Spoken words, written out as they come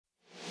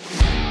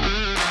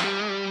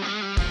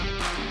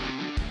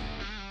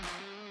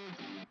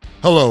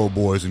Hello,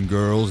 boys and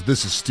girls.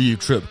 This is Steve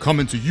Tripp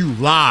coming to you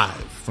live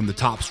from the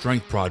Top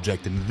Strength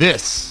Project, and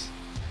this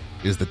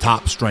is the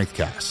Top Strength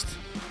Cast,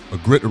 a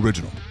Grit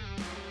original.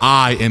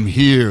 I am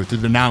here to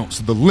denounce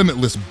the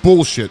limitless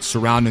bullshit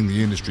surrounding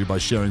the industry by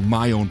sharing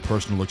my own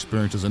personal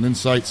experiences and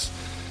insights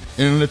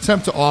in an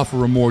attempt to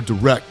offer a more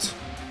direct,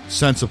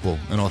 sensible,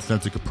 and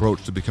authentic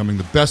approach to becoming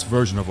the best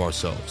version of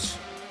ourselves.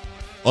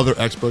 Other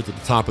experts at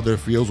the top of their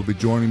fields will be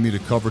joining me to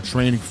cover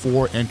training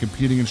for and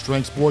competing in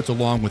strength sports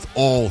along with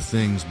all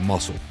things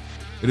muscle.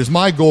 It is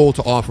my goal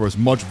to offer as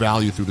much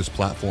value through this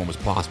platform as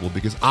possible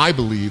because I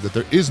believe that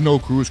there is no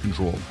cruise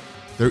control.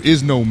 There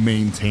is no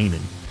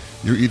maintaining.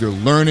 You're either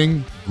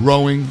learning,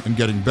 growing, and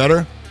getting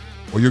better,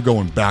 or you're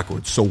going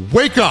backwards. So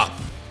wake up,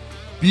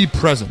 be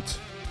present,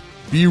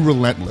 be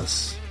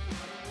relentless,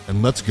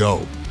 and let's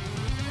go.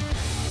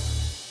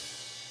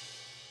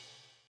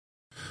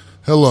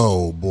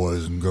 Hello,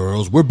 boys and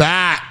girls. We're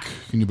back.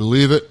 Can you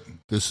believe it?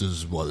 This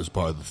is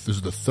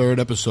the third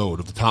episode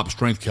of the Top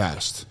Strength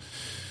Cast,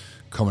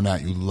 coming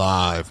at you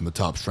live from the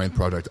Top Strength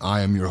Project.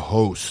 I am your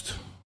host,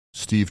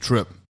 Steve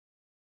Tripp.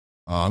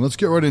 Let's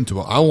get right into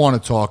it. I want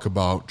to talk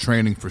about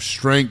training for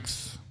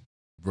strength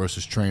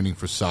versus training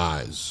for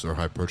size or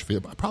hypertrophy.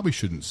 I probably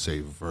shouldn't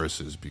say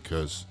versus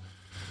because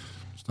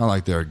it's not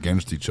like they're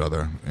against each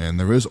other, and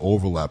there is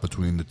overlap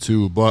between the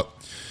two, but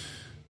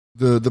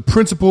the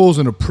principles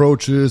and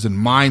approaches and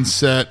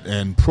mindset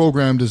and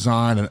program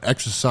design and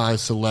exercise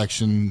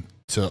selection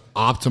to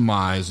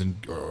optimize and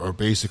or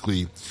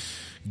basically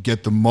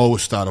get the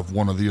most out of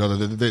one or the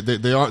other,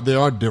 they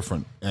are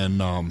different.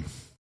 And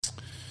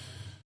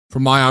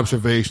from my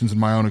observations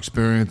and my own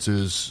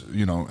experiences,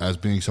 you know, as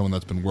being someone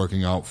that's been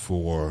working out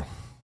for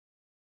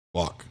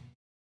we're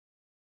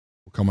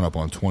coming up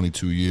on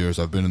 22 years.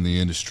 I've been in the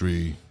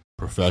industry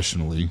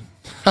professionally.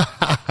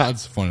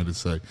 That's funny to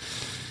say.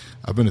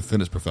 I've been a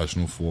fitness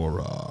professional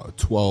for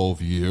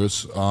 12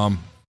 years.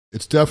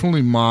 It's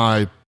definitely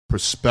my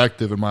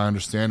perspective and my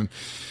understanding.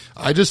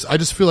 I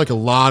just feel like a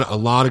lot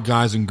of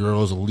guys and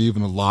girls are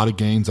leaving a lot of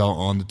gains out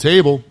on the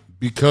table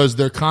because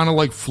they're kind of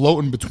like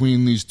floating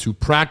between these two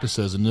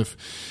practices. And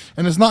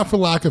it's not for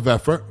lack of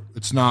effort.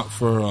 It's not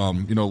for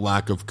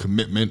lack of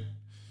commitment.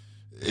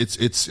 It's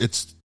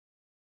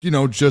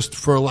just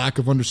for a lack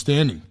of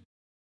understanding.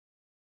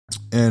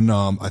 And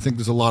I think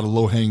there's a lot of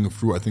low-hanging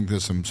fruit. I think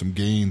there's some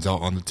gains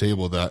out on the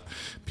table that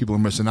people are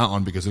missing out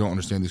on because they don't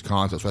understand these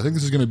concepts. So I think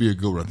this is going to be a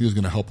good one. I think it's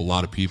going to help a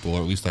lot of people,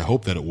 or at least I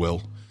hope that it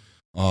will.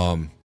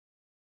 But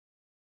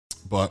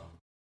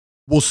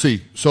we'll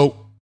see.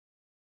 So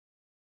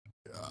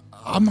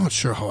I'm not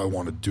sure how I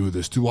want to do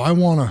this. Do I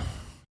want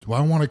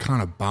to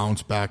kind of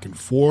bounce back and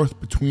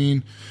forth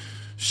between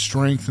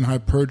strength and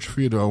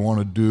hypertrophy? Or do I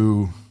want to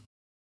do?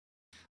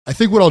 I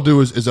think what I'll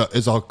do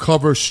is I'll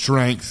cover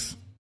strength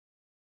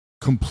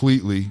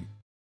completely,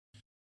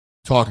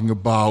 talking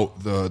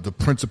about the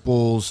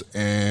principles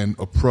and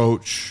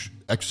approach,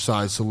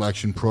 exercise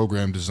selection,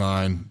 program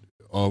design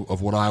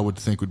of what I would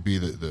think would be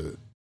the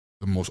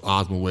most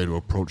optimal way to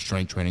approach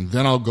strength training.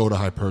 Then I'll go to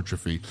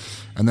hypertrophy,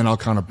 and then I'll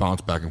kind of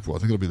bounce back and forth. I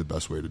think it'll be the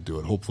best way to do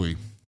it. Hopefully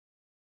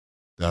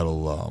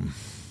that'll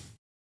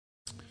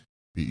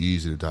be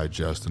easy to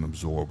digest and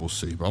absorb. We'll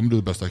see. But I'm going to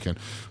do the best I can.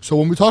 So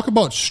when we talk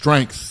about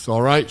strength,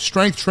 all right,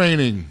 strength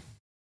training,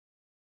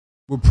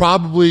 we're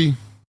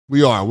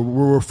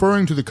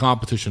referring to the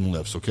competition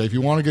lifts, okay? If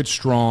you want to get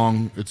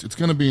strong, it's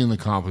going to be in the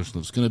competition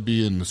lifts. It's going to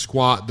be in the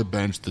squat, the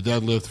bench, the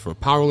deadlift for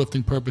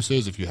powerlifting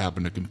purposes if you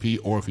happen to compete,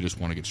 or if you just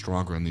want to get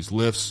stronger in these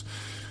lifts,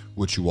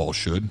 which you all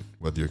should,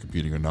 whether you're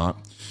competing or not.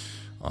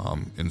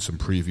 In some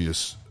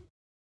previous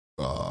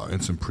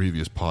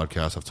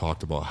podcasts, I've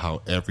talked about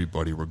how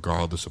everybody,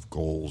 regardless of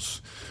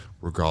goals,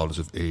 regardless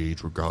of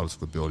age, regardless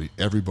of ability,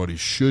 everybody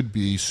should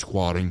be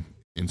squatting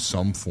in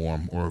some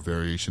form or a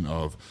variation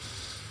of,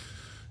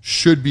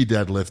 should be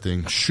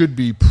deadlifting, should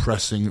be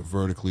pressing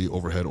vertically,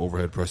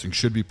 overhead pressing,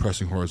 should be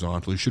pressing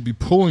horizontally, should be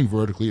pulling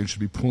vertically, and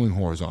should be pulling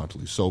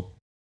horizontally. So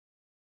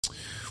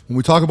when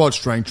we talk about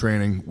strength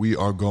training, we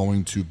are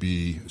going to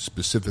be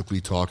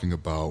specifically talking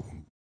about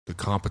the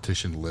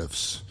competition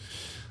lifts,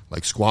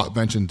 like squat,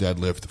 bench, and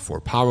deadlift for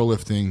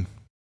powerlifting,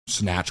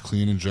 snatch,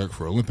 clean, and jerk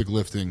for Olympic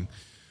lifting,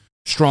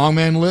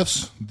 strongman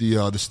lifts,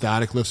 the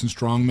static lifts in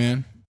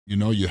strongman. You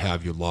know, you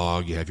have your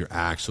log, you have your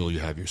axle, you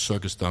have your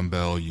circus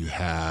dumbbell, you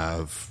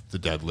have the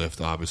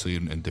deadlift, obviously,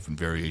 and different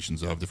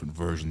variations of, different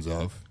versions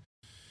of.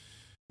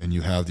 And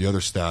you have the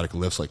other static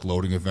lifts like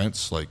loading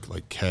events,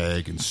 like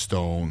keg and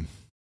stone,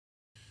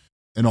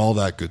 and all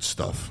that good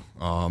stuff.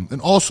 And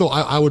also,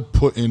 I would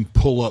put in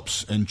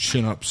pull-ups and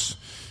chin-ups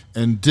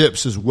and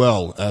dips as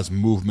well as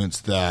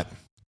movements that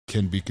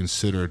can be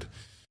considered,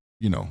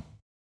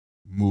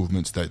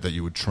 movements that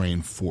you would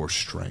train for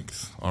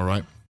strength, all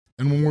right?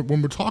 And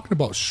when we're talking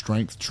about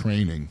strength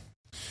training,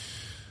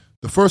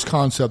 the first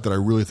concept that I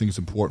really think is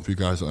important for you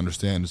guys to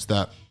understand is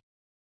that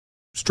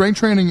strength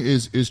training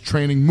is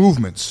training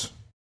movements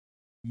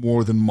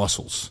more than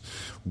muscles,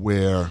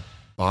 where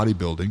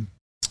bodybuilding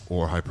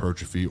or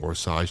hypertrophy or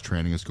size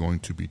training is going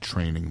to be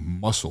training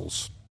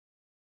muscles.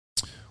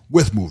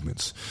 with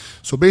movements.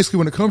 So basically,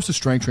 when it comes to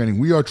strength training,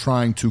 we are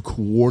trying to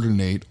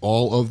coordinate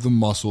all of the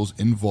muscles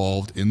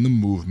involved in the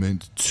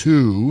movement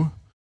to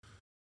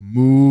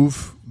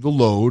move the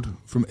load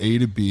from A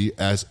to B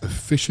as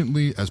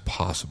efficiently as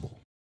possible,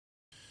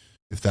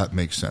 if that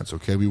makes sense,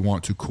 okay? We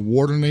want to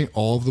coordinate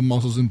all of the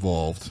muscles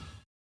involved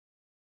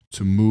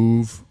to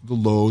move the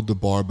load, the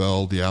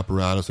barbell, the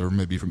apparatus, whatever it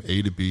may be, from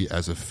A to B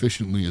as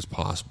efficiently as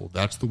possible.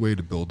 That's the way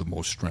to build the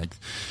most strength.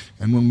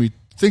 And when we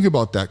think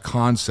about that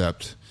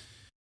concept,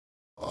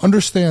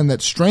 understand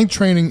that strength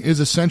training is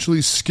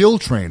essentially skill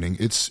training.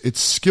 It's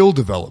skill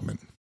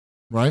development,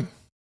 right?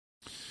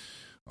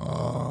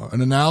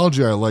 An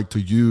analogy I like to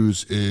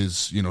use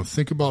is,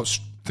 think about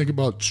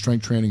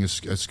strength training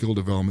as skill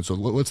development. So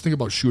let's think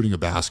about shooting a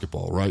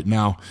basketball, right?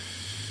 Now,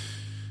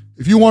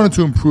 if you wanted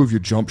to improve your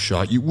jump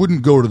shot, you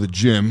wouldn't go to the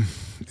gym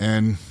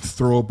and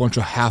throw a bunch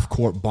of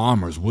half-court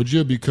bombers, would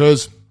you?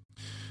 Because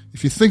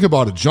if you think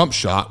about a jump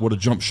shot, what a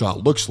jump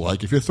shot looks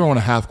like, if you're throwing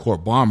a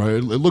half-court bomber,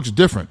 it looks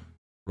different,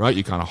 right?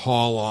 You kind of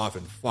haul off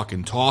and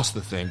fucking toss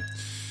the thing.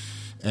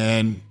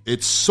 And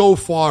it's so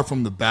far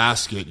from the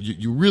basket,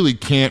 you really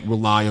can't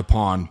rely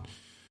upon,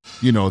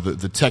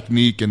 the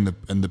technique and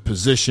the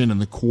position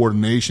and the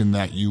coordination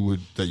that you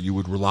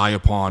would rely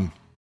upon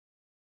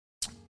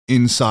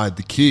inside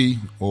the key,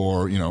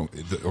 or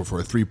or for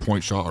a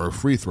 3-point shot or a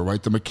free throw,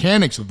 right? The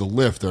mechanics of the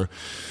lift are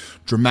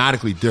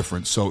dramatically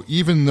different. So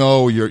even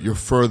though you're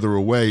further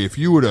away, if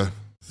you were to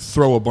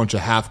throw a bunch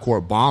of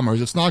half-court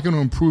bombers, it's not going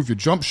to improve your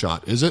jump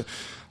shot, is it?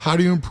 How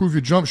do you improve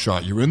your jump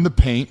shot? You're in the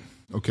paint,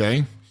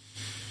 okay?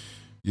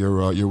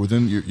 You're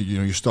within,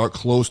 you start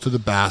close to the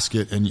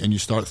basket and you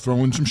start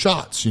throwing some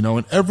shots,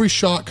 and every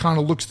shot kind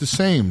of looks the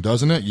same,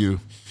 doesn't it? You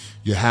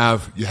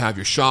have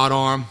your shot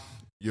arm,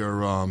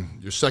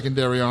 your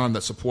secondary arm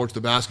that supports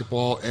the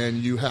basketball, and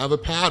you have a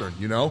pattern,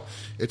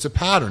 it's a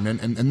pattern,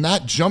 and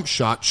that jump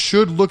shot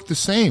should look the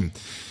same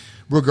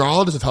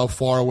regardless of how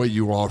far away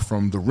you are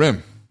from the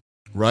rim,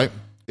 right?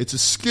 It's a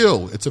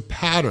skill, it's a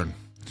pattern,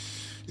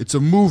 it's a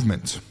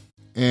movement,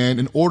 and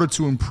in order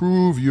to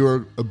improve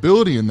your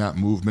ability in that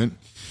movement,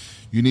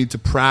 you need to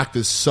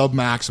practice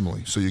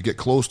sub-maximally. So you get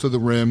close to the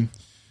rim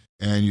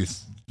and you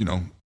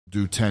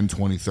do 10,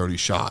 20, 30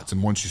 shots.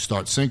 And once you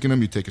start sinking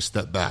them, you take a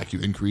step back. You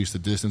increase the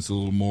distance a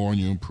little more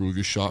and you improve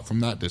your shot from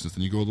that distance.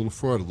 Then you go a little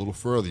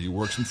further. You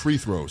work some free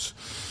throws.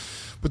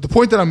 But the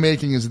point that I'm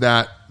making is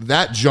that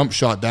jump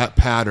shot, that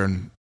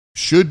pattern,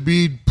 should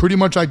be pretty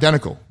much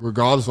identical,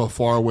 regardless of how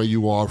far away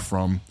you are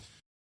from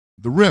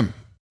the rim,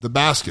 the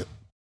basket.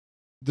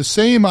 The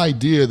same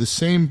idea, the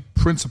same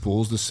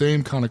principles, the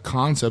same kind of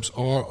concepts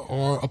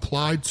are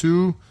applied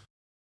to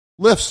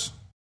lifts,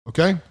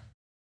 okay?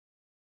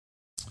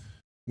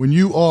 When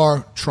you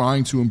are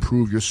trying to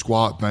improve your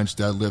squat, bench,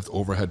 deadlift,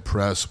 overhead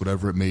press,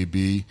 whatever it may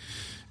be,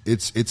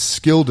 it's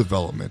skill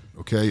development,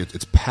 okay?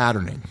 It's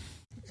patterning.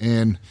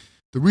 And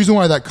the reason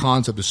why that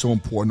concept is so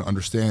important to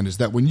understand is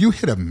that when you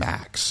hit a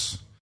max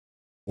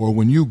or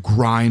when you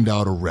grind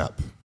out a rep,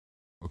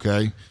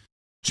 okay,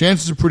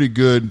 chances are pretty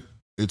good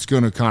it's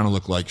going to kind of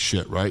look like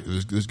shit, right?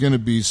 There's going to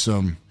be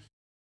some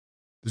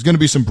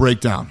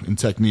breakdown in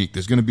technique.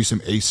 There's going to be some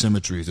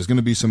asymmetries. There's going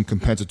to be some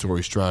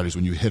compensatory strategies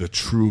when you hit a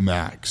true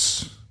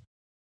max.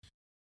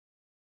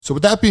 So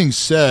with that being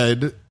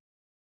said,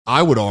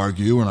 I would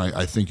argue, and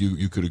I think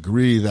you could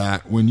agree,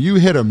 that when you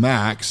hit a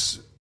max,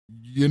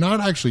 you're not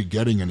actually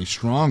getting any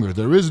stronger.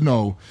 There is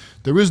no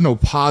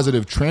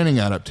positive training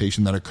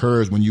adaptation that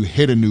occurs when you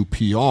hit a new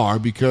PR,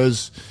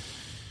 because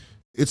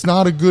it's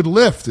not a good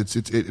lift.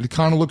 It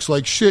kind of looks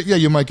like shit. Yeah,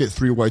 you might get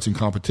 3 whites in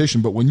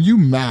competition, but when you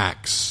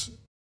max,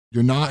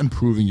 you're not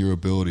improving your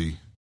ability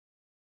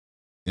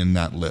in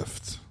that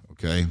lift,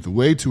 okay? The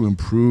way to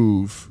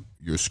improve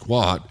your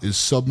squat is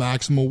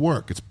submaximal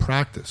work. It's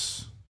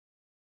practice,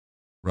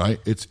 right?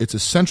 It's a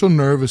central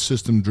nervous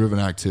system-driven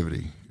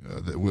activity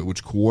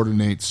which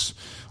coordinates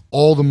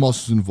all the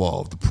muscles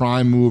involved, the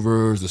prime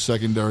movers, the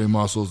secondary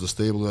muscles,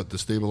 the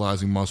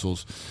stabilizing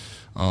muscles,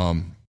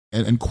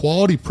 and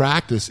quality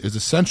practice is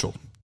essential.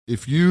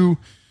 If you,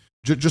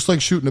 just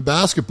like shooting a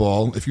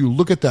basketball, if you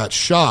look at that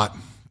shot,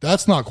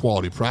 that's not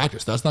quality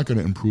practice. That's not going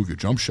to improve your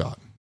jump shot,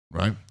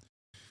 right?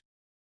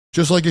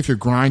 Just like if you're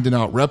grinding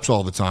out reps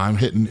all the time,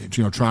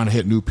 trying to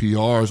hit new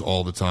PRs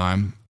all the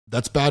time,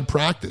 that's bad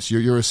practice.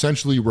 You're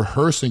essentially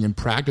rehearsing and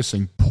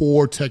practicing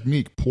poor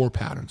technique, poor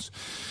patterns.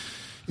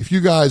 If you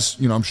guys,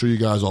 I'm sure you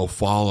guys all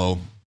follow,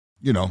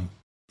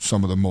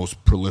 some of the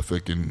most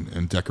prolific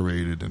and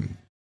decorated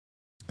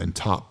and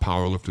top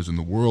powerlifters in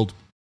the world.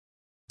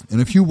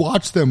 And if you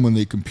watch them when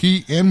they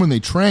compete and when they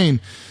train,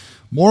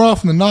 more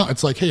often than not,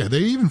 it's like, hey, are they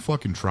even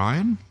fucking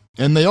trying?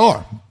 And they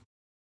are.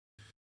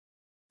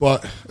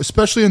 But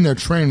especially in their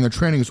training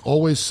is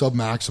always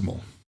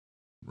submaximal,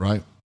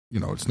 right?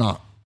 It's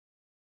not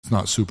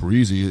super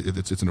easy.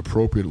 It's an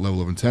appropriate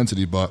level of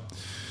intensity, but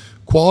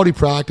quality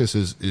practice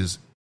is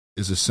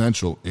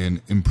essential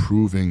in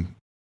improving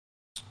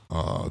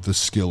the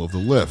skill of the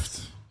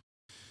lift.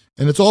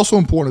 And it's also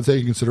important to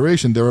take into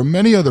consideration there are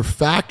many other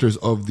factors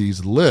of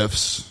these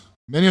lifts,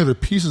 many other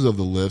pieces of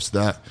the lifts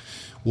that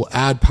will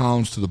add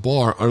pounds to the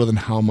bar other than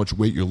how much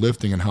weight you're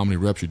lifting and how many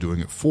reps you're doing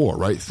it for,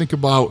 right? Think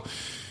about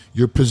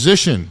your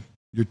position,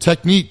 your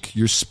technique,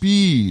 your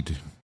speed,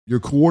 your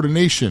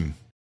coordination,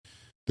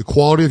 the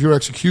quality of your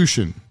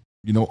execution.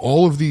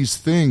 All of these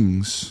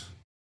things,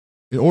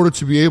 in order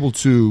to be able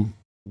to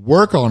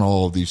work on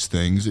all of these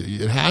things,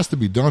 it has to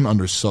be done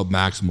under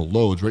submaximal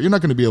loads, right? You're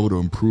not going to be able to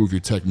improve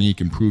your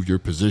technique, improve your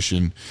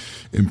position,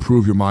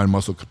 improve your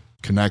mind-muscle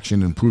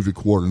connection, improve your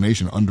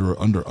coordination under a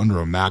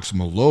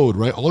maximal load,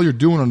 right? All you're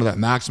doing under that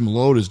maximal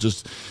load is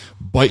just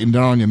biting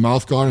down on your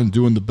mouth guard and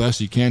doing the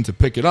best you can to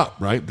pick it up,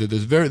 right?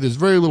 There's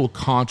very little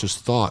conscious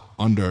thought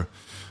under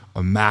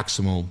a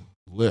maximal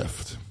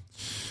lift.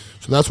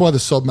 So that's why the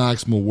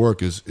submaximal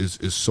work is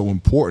so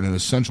important and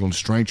essential in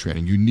strength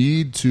training. You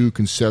need to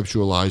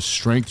conceptualize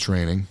strength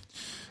training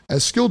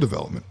as skill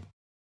development.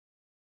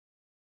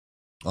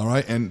 All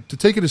right, and to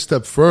take it a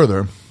step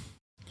further,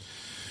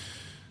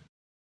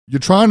 you're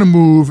trying to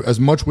move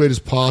as much weight as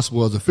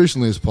possible, as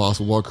efficiently as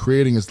possible, while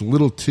creating as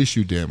little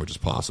tissue damage as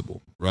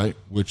possible, right?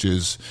 Which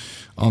is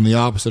on the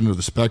opposite end of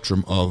the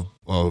spectrum of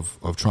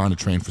trying to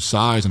train for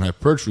size and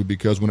hypertrophy,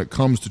 because when it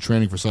comes to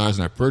training for size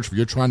and hypertrophy,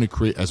 you're trying to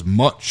create as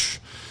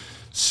much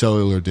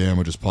cellular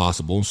damage as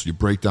possible. So you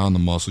break down the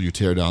muscle, you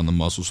tear down the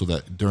muscle, so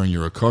that during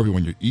your recovery,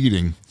 when you're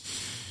eating,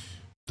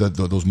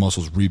 those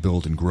muscles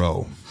rebuild and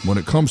grow. When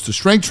it comes to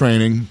strength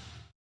training,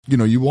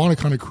 you want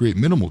to kind of create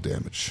minimal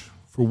damage.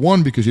 For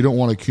one, because you don't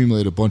want to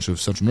accumulate a bunch of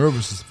central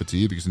nervous system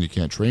fatigue, because then you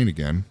can't train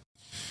again,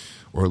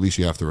 or at least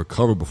you have to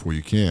recover before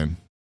you can.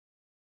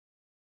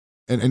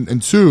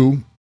 And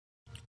two,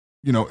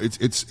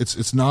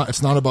 it's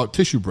not about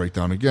tissue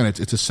breakdown. Again,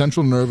 it's a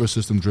central nervous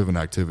system driven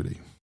activity.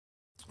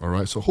 All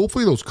right, so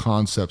hopefully those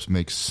concepts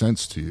make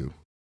sense to you.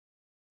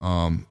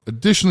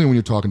 Additionally, when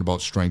you're talking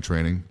about strength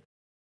training,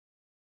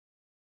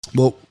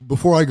 well,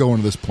 before I go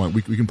into this point,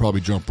 we can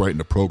probably jump right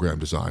into program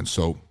design.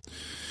 So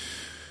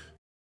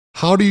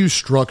how do you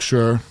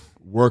structure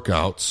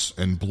workouts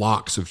and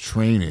blocks of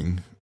training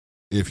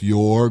if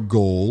your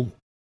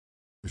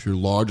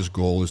largest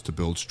goal is to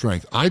build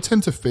strength? I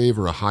tend to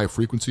favor a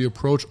high-frequency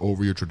approach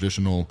over your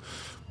traditional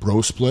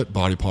bro split,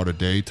 body part a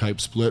day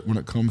type split when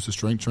it comes to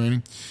strength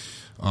training.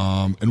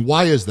 And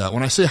why is that?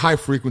 When I say high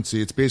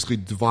frequency, it's basically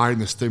dividing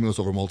the stimulus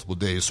over multiple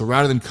days. So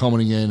rather than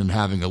coming in and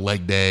having a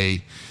leg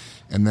day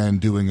and then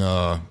doing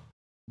a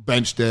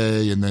bench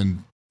day and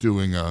then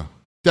doing a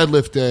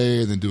deadlift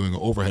day and then doing an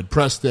overhead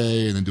press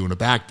day and then doing a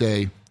back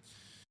day,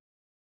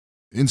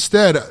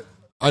 instead,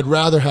 I'd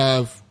rather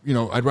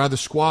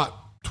squat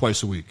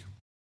twice a week.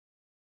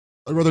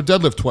 I'd rather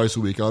deadlift twice a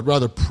week. I'd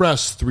rather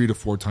press 3 to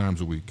 4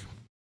 times a week.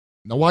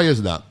 Now, why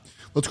is that?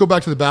 Let's go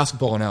back to the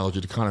basketball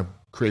analogy to kind of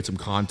create some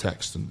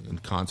context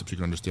and concepts you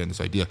can understand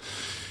this idea.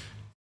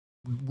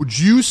 Would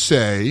you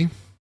say,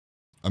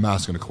 I'm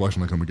asking a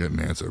question like I'm going to get an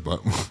answer,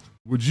 but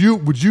would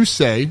you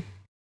say,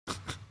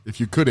 if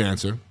you could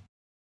answer,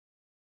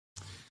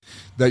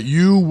 that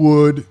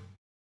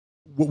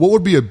what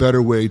would be a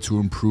better way to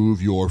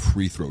improve your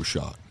free throw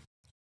shot?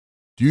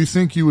 Do you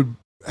think you would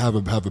have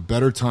a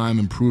better time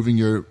improving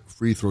your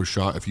free throw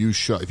shot if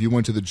you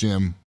went to the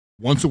gym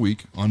once a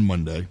week on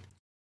Monday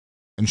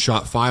and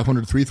shot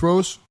 500 free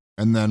throws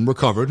and then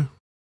recovered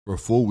for a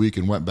full week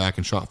and went back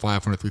and shot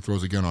 500 free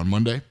throws again on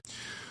Monday?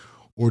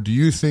 Or do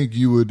you think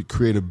you would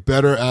create a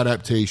better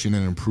adaptation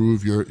and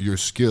improve your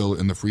skill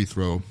in the free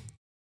throw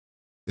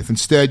if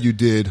instead you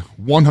did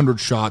 100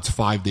 shots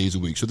 5 days a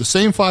week? So the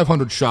same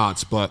 500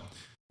 shots, but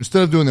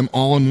instead of doing them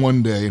all in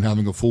one day and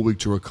having a full week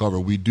to recover,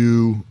 we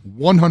do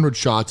 100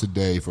 shots a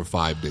day for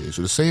 5 days.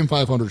 So the same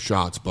 500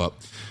 shots, but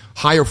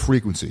higher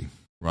frequency,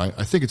 right?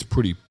 I think it's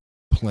pretty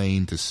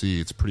plain to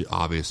see. It's a pretty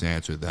obvious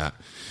answer that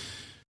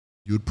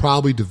you would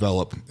probably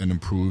develop and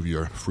improve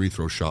your free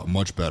throw shot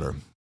much better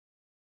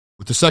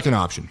with the second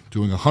option,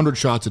 doing 100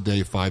 shots a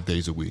day, 5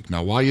 days a week.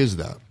 Now, why is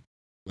that?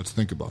 Let's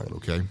think about it,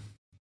 okay?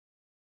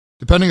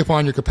 Depending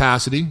upon your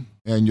capacity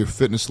and your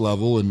fitness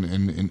level and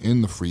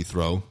in the free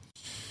throw,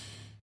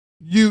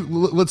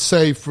 let's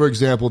say, for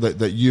example,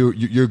 that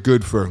you're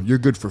good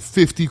for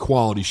 50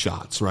 quality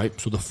shots, right?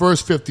 So the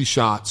first 50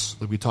 shots,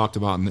 like we talked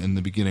about in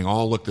the beginning,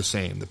 all look the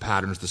same. The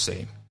pattern is the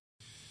same.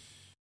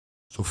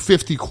 So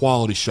 50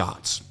 quality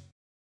shots.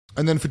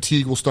 And then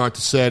fatigue will start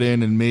to set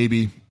in, and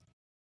maybe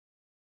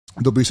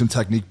there'll be some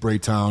technique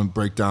breakdown,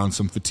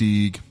 some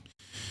fatigue.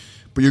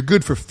 But you're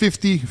good for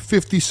 50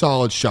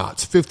 solid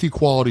shots, 50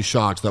 quality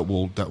shots that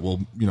will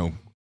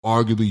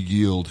arguably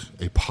yield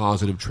a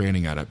positive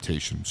training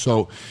adaptation.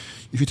 So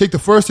if you take the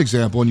first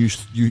example and you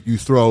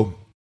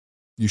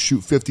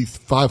shoot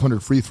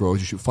 500 free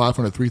throws, you shoot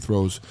 500 free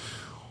throws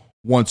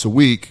once a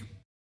week,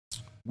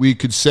 we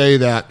could say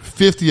that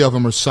 50 of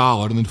them are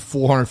solid and then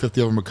 450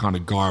 of them are kind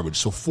of garbage.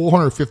 So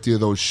 450 of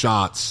those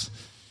shots,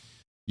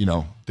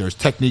 there's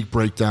technique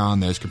breakdown,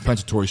 there's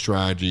compensatory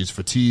strategies,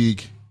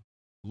 fatigue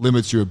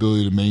limits your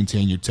ability to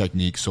maintain your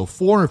technique. So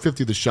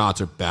 450 of the shots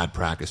are bad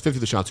practice. 50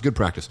 of the shots are good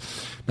practice.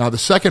 Now, the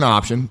second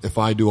option, if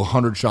I do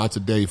 100 shots a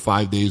day,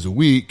 5 days a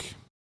week,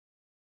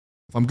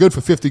 if I'm good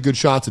for 50 good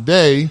shots a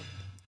day,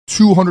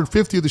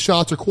 250 of the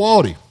shots are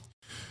quality,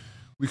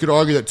 we could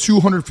argue that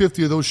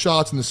 250 of those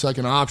shots in the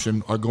second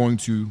option are going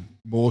to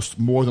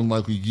more than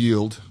likely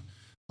yield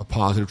a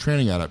positive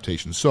training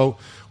adaptation. So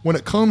when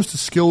it comes to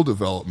skill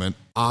development,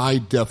 I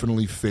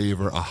definitely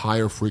favor a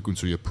higher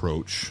frequency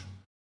approach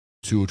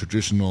to a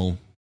traditional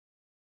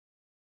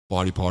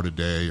body part a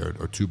day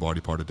or 2 body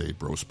part a day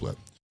bro split.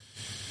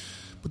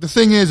 But the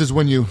thing is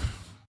when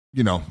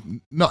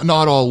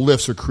not all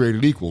lifts are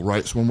created equal,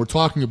 right? So when we're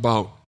talking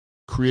about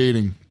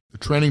creating a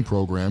training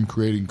program,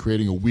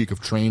 creating a week of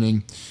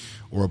training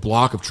or a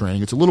block of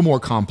training, it's a little more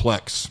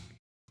complex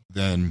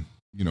than,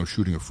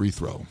 shooting a free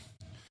throw.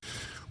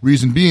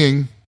 Reason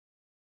being,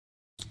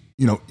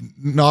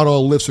 not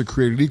all lifts are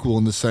created equal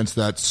in the sense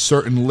that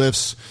certain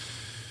lifts,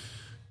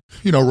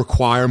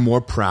 require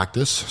more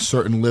practice.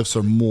 Certain lifts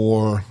are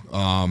more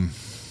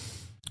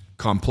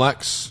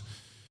complex.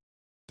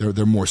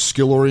 They're more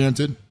skill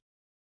oriented,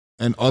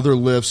 and other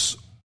lifts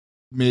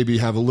maybe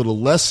have a little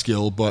less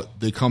skill,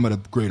 but they come at a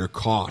greater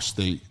cost.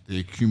 They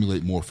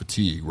accumulate more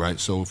fatigue, right?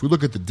 So if we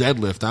look at the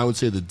deadlift, I would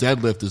say the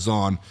deadlift is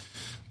on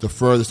the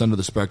furthest end of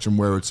the spectrum,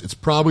 where it's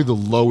probably the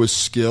lowest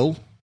skill,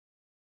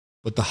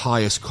 but the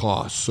highest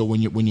cost. So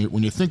when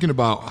you're thinking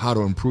about how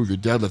to improve your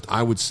deadlift,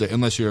 I would say,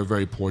 unless you're a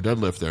very poor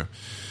deadlifter,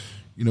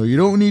 you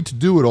don't need to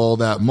do it all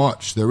that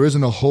much. There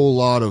isn't a whole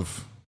lot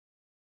of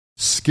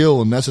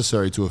skill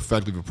necessary to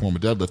effectively perform a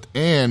deadlift,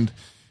 and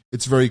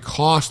it's very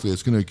costly.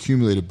 It's going to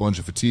accumulate a bunch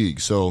of fatigue.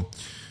 So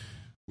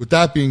with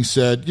that being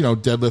said,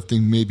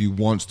 deadlifting maybe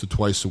once to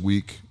twice a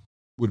week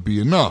would be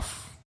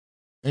enough.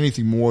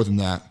 Anything more than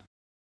that,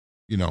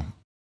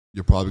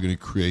 you're probably going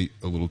to create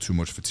a little too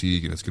much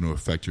fatigue, and it's going to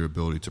affect your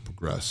ability to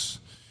progress.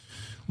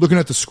 Looking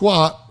at the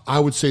squat, I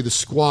would say the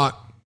squat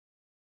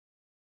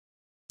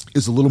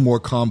is a little more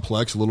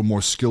complex, a little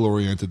more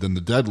skill-oriented than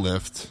the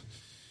deadlift.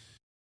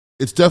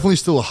 It's definitely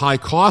still a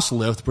high-cost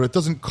lift, but it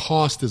doesn't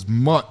cost as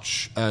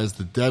much as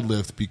the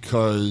deadlift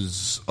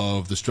because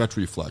of the stretch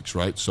reflex,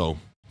 right? So,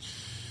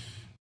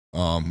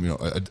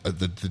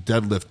 the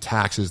deadlift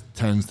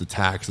tends to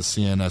tax the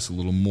CNS a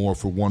little more,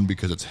 for one,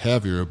 because it's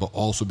heavier, but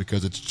also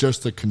because it's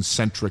just a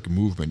concentric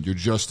movement. You're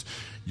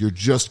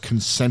just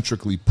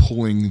concentrically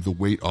pulling the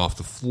weight off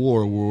the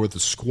floor, where with the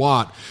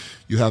squat,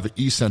 you have an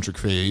eccentric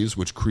phase,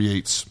 which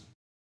creates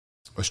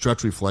a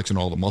stretch reflex in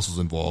all the muscles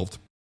involved,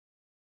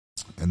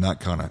 and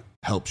that kind of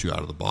helps you out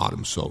of the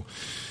bottom. So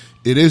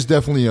it is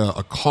definitely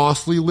a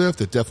costly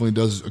lift. It definitely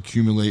does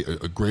accumulate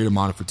a great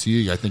amount of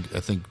fatigue. I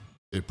think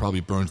it probably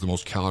burns the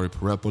most calorie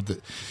per rep,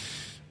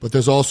 but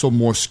there's also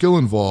more skill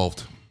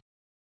involved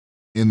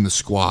in the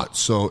squat.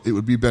 So it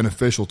would be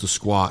beneficial to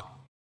squat,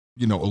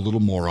 a little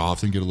more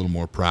often, get a little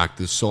more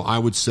practice. So I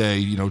would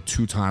say,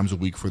 2 times a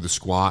week for the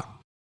squat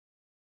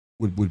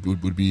would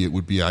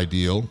be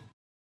ideal.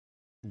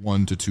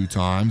 1 to 2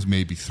 times,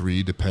 maybe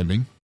 3,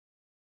 depending.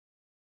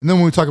 And then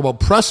when we talk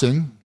about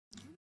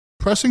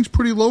pressing's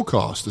pretty low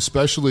cost,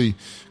 especially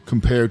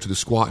compared to the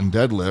squat and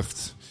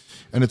deadlift.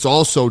 And it's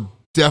also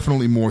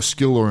definitely more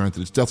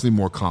skill-oriented. It's definitely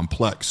more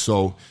complex.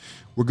 So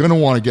we're going to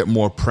want to get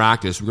more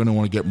practice. We're going to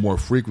want to get more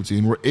frequency.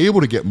 And we're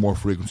able to get more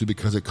frequency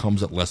because it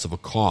comes at less of a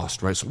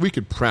cost, right? So we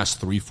could press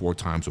 3-4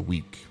 times a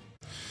week.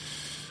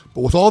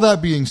 But with all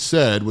that being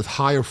said, with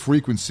higher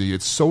frequency,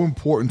 it's so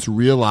important to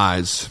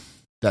realize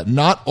that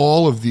not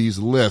all of these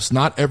lifts,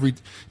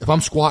 if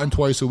I'm squatting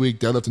twice a week,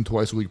 deadlifting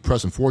twice a week,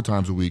 pressing 4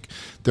 times a week,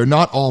 they're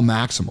not all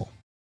maximal,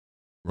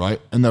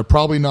 right? And they're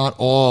probably not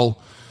all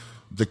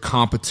the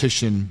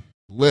competition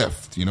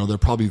lift. They're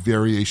probably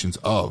variations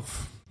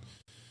of.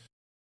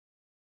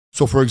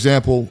 So, for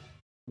example,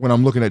 when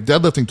I'm looking at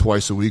deadlifting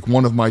twice a week,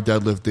 one of my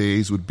deadlift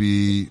days would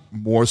be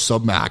more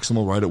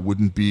submaximal, right? I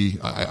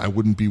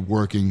wouldn't be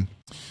working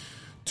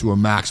to a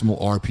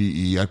maximal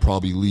RPE. I'd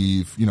probably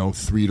leave,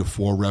 3 to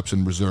 4 reps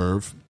in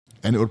reserve.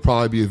 And it would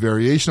probably be a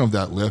variation of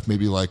that lift,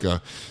 maybe like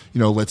and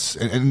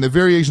the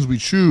variations we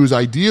choose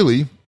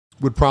ideally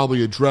would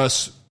probably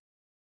address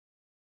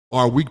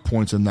our weak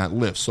points in that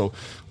lift. So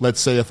let's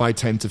say if I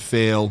tend to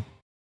fail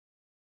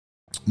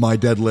my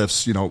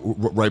deadlifts,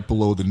 right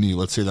below the knee,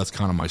 let's say that's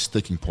kind of my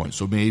sticking point.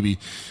 So maybe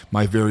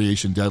my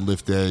variation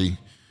deadlift day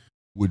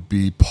would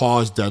be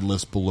pause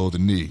deadlifts below the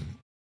knee.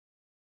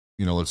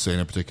 Let's say in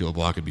a particular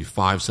block, it'd be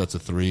 5 sets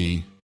of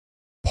 3,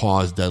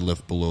 pause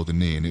deadlift below the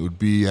knee. And it would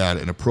be at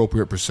an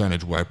appropriate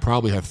percentage where I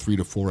probably have 3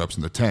 to 4 reps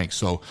in the tank.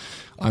 So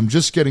I'm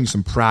just getting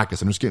some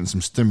practice. I'm just getting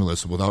some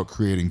stimulus without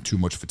creating too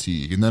much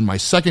fatigue. And then my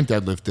second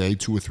deadlift day,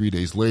 2 or 3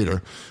 days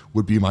later,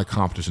 would be my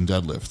competition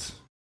deadlift.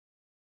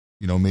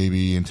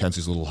 Maybe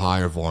intensity's a little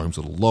higher, volume's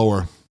a little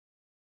lower.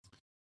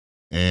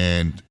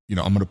 And,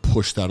 I'm going to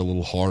push that a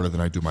little harder than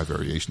I do my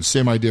variation.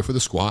 Same idea for the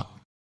squat,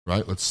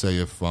 right? Let's say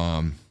if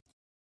I'm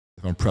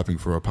prepping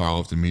for a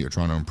powerlifting meet or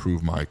trying to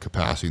improve my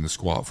capacity in the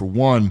squat. For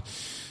one,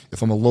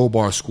 if I'm a low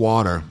bar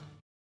squatter,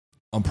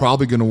 I'm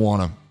probably going to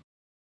want to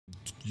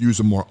use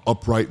a more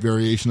upright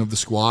variation of the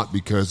squat,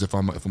 because if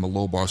I'm a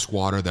low bar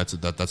squatter,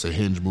 that's a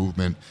hinge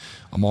movement.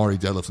 I'm already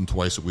deadlifting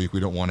twice a week. We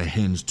don't want to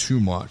hinge too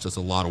much. That's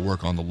a lot of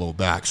work on the low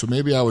back. So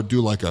maybe I would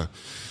do like a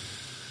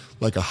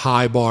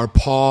high bar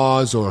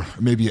pause, or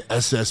maybe a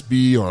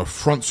SSB or a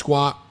front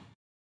squat.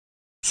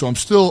 So I'm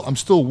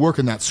still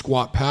working that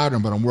squat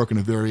pattern, but I'm working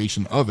a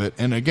variation of it.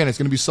 And again, it's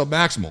going to be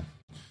submaximal.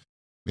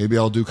 Maybe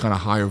I'll do kind of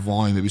higher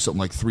volume, maybe something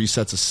like 3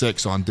 sets of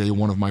 6 on day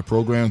 1 of my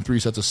program, 3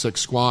 sets of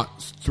 6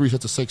 squat, 3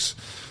 sets of 6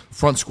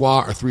 front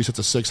squat, or 3 sets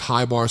of 6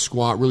 high bar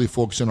squat, really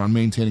focusing on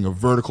maintaining a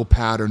vertical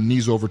pattern,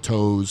 knees over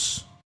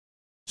toes,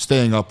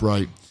 staying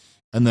upright.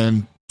 And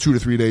then 2 to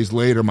 3 days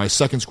later, my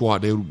second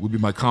squat day would be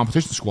my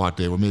competition squat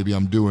day, where maybe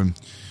I'm doing,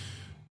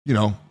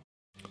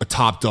 a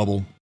top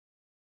double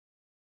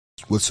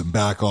with some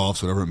back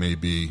offs, whatever it may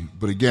be.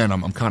 But again,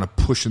 I'm kind of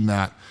pushing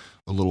that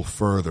a little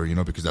further,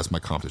 because that's my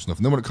competition.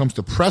 And then when it comes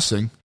to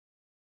pressing,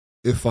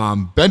 if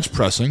I'm bench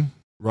pressing,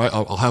 right,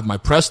 I'll have my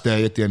press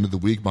day at the end of the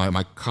week,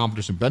 my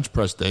competition bench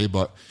press day.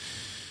 But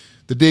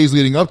the days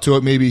leading up to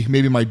it,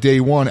 maybe my day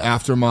 1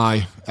 after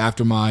my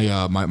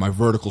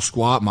vertical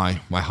squat, my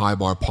high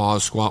bar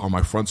pause squat, or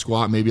my front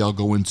squat, maybe I'll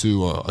go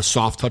into a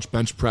soft touch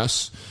bench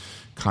press,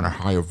 kind of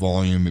higher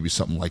volume, maybe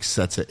something like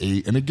sets of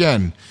 8. And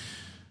again,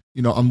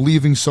 I'm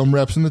leaving some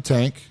reps in the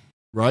tank,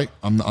 right?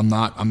 I'm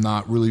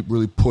not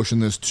really pushing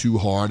this too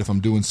hard. If I'm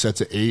doing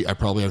sets of 8, I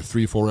probably have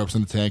 3-4 reps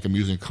in the tank. I'm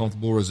using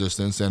comfortable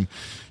resistance, and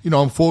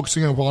I'm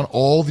focusing upon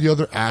all the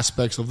other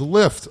aspects of the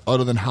lift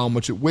other than how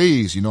much it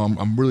weighs.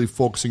 I'm really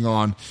focusing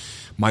on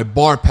my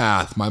bar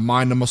path, my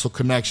mind to muscle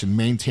connection,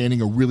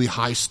 maintaining a really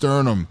high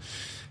sternum,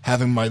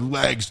 having my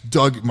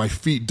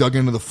feet dug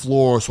into the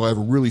floor so I have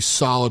a really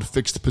solid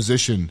fixed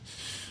position.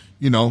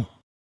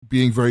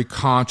 Being very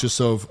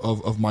conscious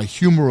of my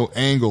humeral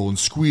angle and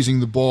squeezing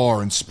the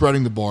bar and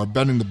spreading the bar,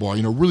 bending the bar,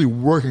 really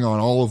working on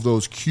all of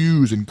those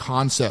cues and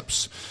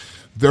concepts,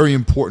 very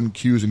important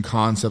cues and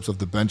concepts of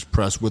the bench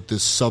press with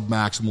this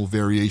submaximal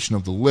variation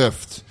of the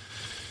lift,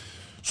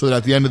 so that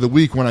at the end of the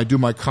week when I do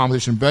my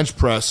competition bench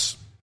press,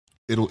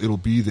 it'll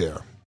be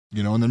there.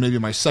 And then maybe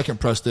my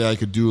second press day I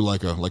could do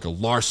like a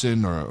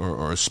Larson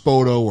or a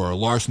Spoto or a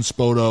Larson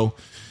Spoto.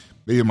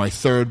 Maybe my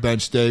third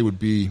bench day would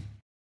be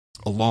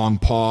a long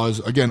pause.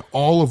 Again,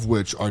 all of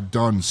which are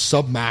done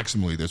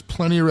submaximally. There's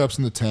plenty of reps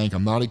in the tank.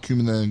 I'm not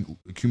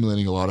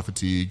accumulating a lot of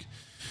fatigue,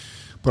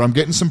 but I'm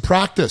getting some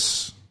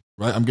practice,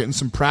 right? I'm getting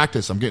some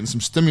practice. I'm getting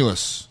some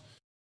stimulus.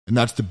 And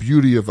that's the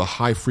beauty of a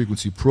high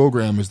frequency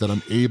program, is that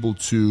I'm able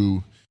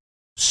to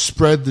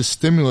spread the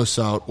stimulus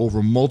out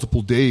over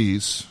multiple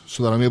days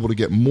so that I'm able to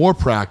get more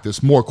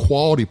practice, more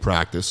quality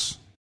practice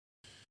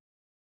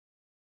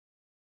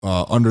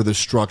under this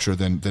structure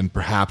than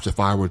perhaps if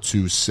I were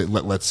to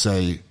let's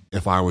say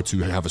if I were to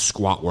have a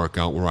squat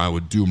workout where I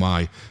would do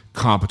my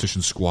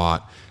competition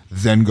squat,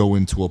 then go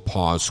into a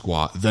pause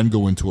squat, then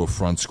go into a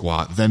front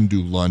squat, then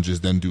do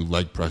lunges, then do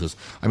leg presses.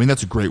 I mean,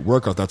 that's a great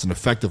workout. That's an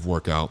effective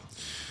workout.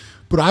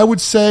 But I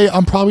would say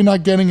I'm probably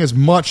not getting as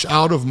much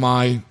out of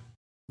my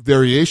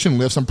variation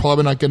lifts. I'm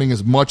probably not getting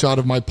as much out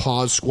of my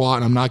pause squat,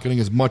 and I'm not getting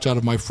as much out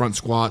of my front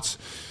squats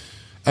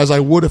as I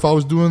would if I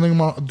was doing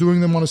them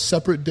on a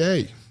separate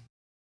day.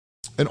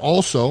 And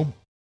also,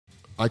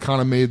 I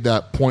kind of made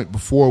that point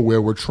before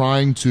where we're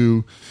trying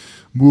to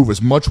move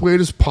as much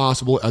weight as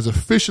possible, as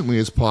efficiently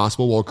as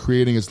possible, while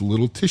creating as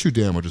little tissue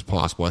damage as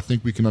possible. I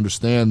think we can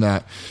understand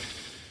that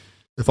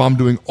if I'm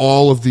doing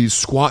all of these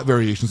squat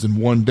variations in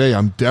one day,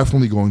 I'm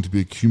definitely going to be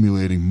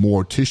accumulating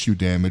more tissue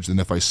damage than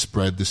if I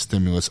spread the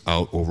stimulus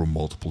out over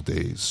multiple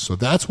days. So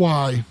that's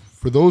why,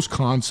 for those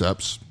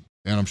concepts,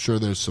 and I'm sure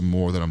there's some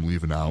more that I'm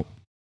leaving out,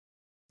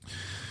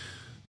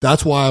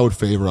 that's why I would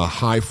favor a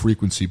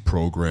high-frequency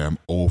program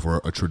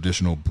over a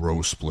traditional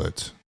bro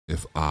split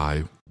if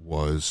I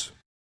was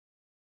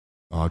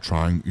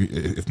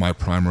if my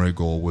primary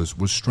goal was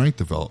strength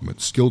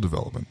development, skill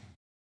development,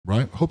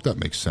 right? Hope that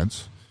makes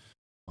sense.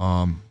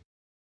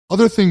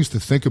 Other things to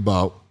think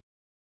about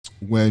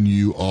when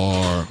you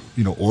are,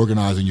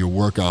 organizing your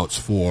workouts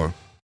for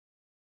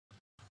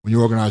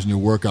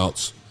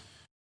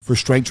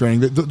strength training.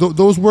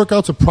 Those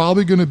workouts are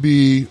probably going to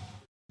be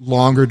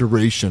longer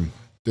duration.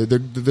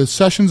 The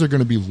sessions are going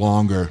to be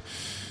longer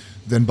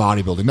than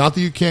bodybuilding. Not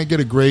that you can't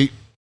get a great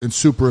and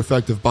super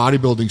effective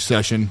bodybuilding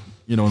session,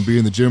 and be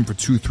in the gym for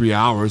 2-3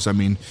 hours. I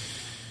mean,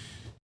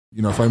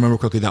 if I remember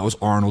correctly, that was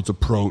Arnold's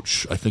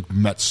approach. I think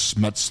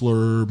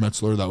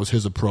Metzler, that was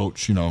his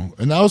approach, and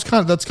that's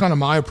kind of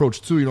my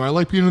approach too. I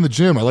like being in the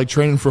gym. I like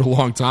training for a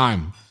long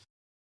time.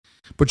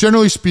 But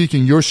generally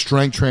speaking, your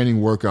strength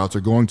training workouts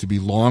are going to be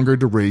longer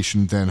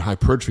duration than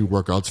hypertrophy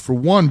workouts, for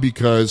one,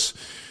 because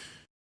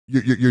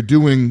you're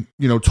doing,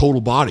 total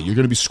body. You're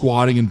going to be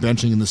squatting and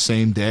benching in the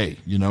same day,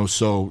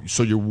 so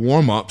your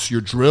warm-ups,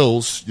 your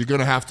drills, you're going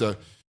to have to,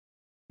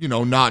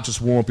 not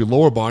just warm up your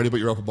lower body, but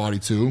your upper body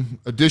too.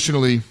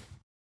 Additionally,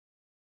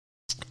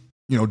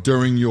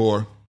 during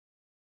your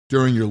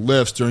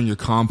lifts, during your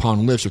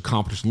compound lifts, your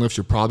competition lifts,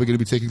 you're probably going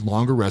to be taking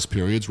longer rest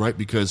periods, right?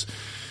 Because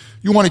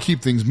you want to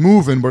keep things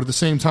moving, but at the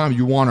same time,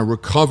 you want to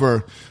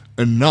recover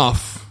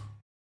enough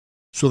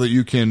so that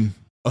you can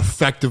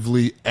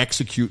effectively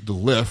execute the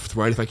lift,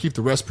 right? If I keep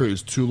the rest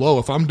periods too low,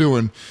 if I'm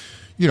doing,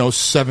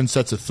 7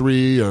 sets of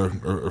 3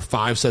 or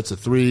 5 sets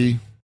of 3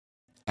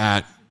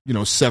 at,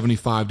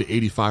 75 to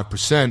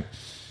 85%,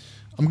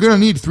 I'm going to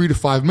need 3 to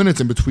 5 minutes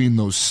in between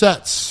those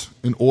sets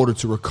in order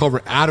to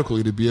recover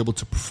adequately to be able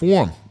to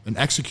perform and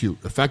execute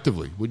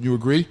effectively. Wouldn't you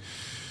agree?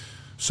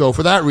 So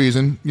for that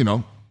reason,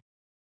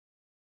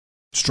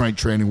 strength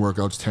training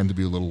workouts tend to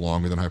be a little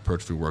longer than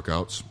hypertrophy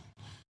workouts.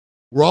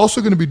 We're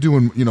also going to be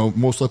doing,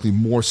 most likely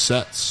more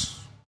sets,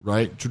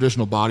 right?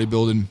 Traditional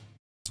bodybuilding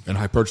and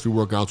hypertrophy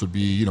workouts would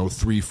be,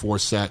 3-4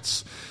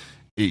 sets,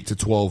 8 to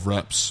 12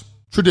 reps.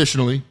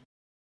 Traditionally,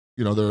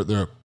 there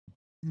are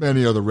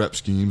many other rep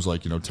schemes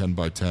like, 10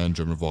 by 10,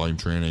 German volume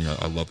training.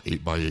 I love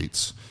 8 by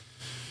 8s.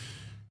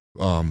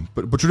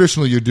 But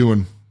traditionally you're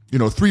doing,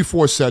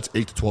 3-4 sets,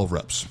 8 to 12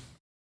 reps.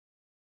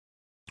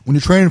 When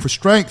you're training for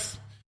strength,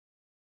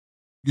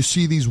 you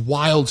see these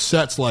wild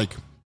sets like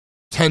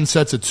 10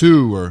 sets of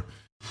 2 or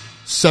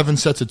 7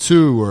 sets of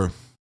 2 or,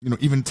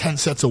 even 10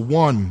 sets of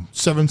 1,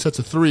 7 sets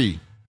of 3. It's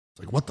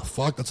like, what the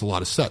fuck? That's a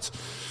lot of sets.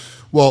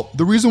 Well,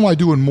 the reason why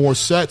doing more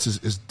sets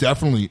is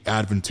definitely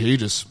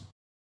advantageous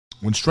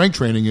when strength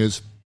training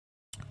is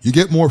you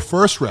get more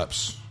first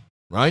reps,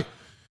 right?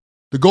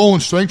 The goal in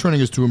strength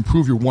training is to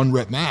improve your 1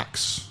 rep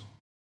max.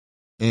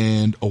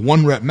 And a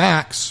 1 rep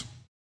max,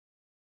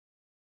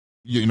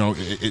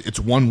 it's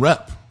 1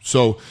 rep.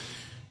 So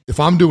if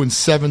I'm doing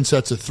 7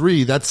 sets of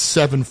 3, that's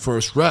 7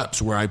 first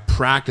reps where I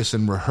practice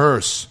and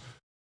rehearse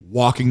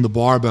walking the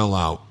barbell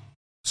out,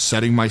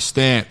 setting my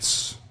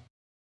stance,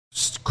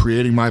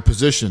 creating my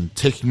position,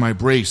 taking my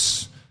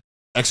brace,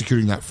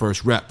 executing that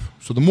first rep.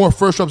 So the more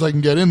first reps I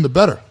can get in, the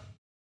better.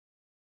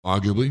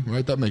 Arguably,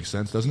 right? That makes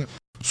sense, doesn't it?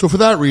 So for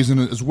that reason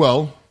as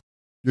well,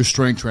 your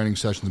strength training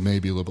sessions may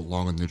be a little bit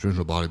longer than the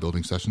traditional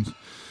bodybuilding sessions.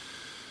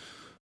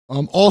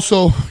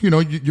 Also,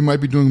 you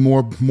might be doing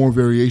more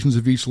variations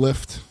of each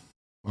lift,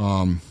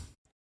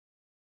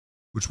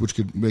 which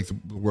could make the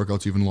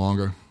workouts even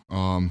longer.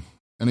 And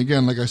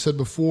again, like I said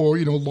before,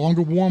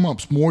 longer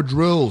warm-ups, more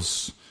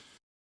drills,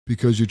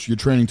 because you're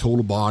training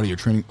total body, you're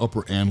training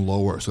upper and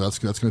lower, so that's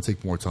going to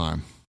take more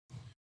time.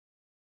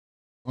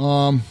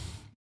 When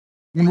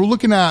we're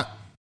looking at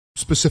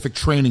specific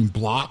training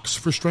blocks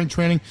for strength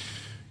training,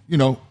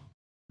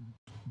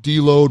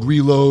 deload,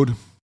 reload,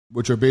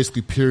 which are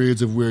basically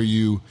periods of where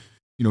you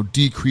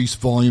decrease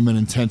volume and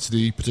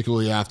intensity,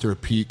 particularly after a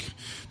peak,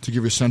 to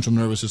give your central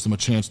nervous system a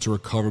chance to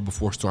recover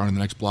before starting the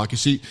next block. You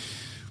see,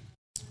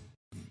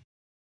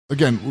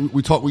 again,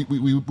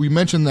 we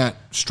mentioned that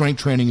strength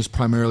training is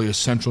primarily a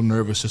central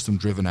nervous system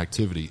driven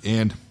activity,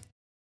 and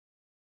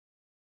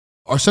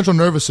our central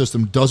nervous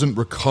system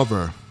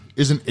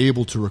isn't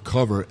able to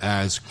recover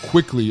as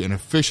quickly and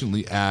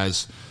efficiently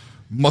as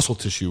muscle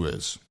tissue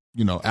is.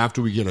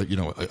 After we get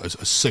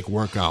a sick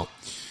workout,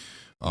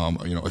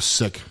 a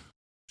sick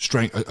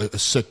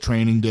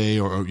training day,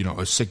 or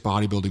a sick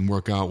bodybuilding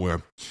workout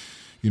where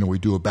we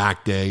do a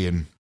back day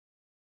and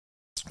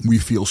we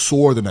feel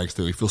sore the next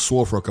day. We feel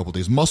sore for a couple of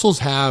days. Muscles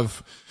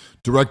have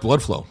direct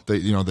blood flow. They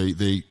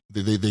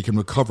can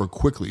recover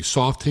quickly.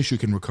 Soft tissue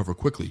can recover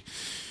quickly.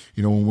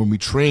 When we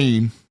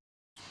train,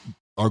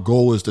 our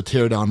goal is to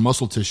tear down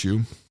muscle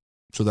tissue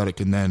so that it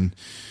can then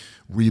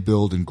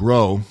rebuild and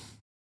grow,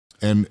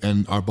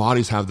 and our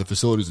bodies have the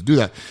facilities to do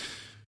that.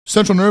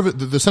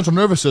 The central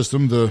nervous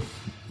system,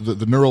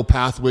 the neural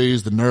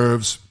pathways, the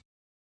nerves,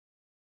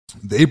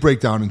 they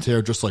break down and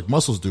tear just like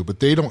muscles do, but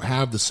they don't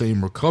have the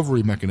same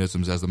recovery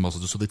mechanisms as the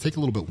muscles do, so they take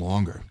a little bit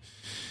longer.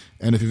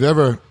 And if you've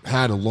ever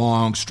had a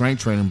long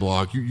strength training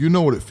block, you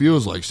know what it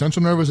feels like.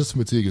 Central nervous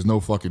system fatigue is no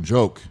fucking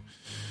joke.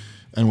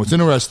 And what's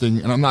interesting,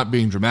 and I'm not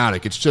being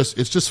dramatic, it's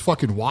just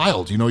fucking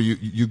wild.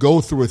 You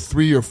go through a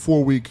 3 or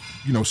 4 week,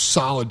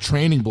 solid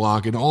training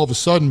block, and all of a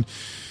sudden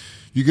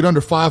you get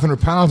under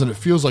 500 pounds and it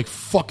feels like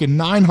fucking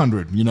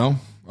 900,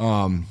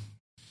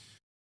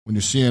 When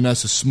your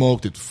CNS is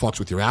smoked, it fucks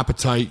with your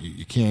appetite.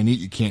 You can't eat,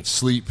 you can't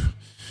sleep.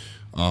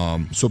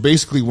 So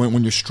basically,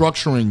 when you're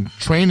structuring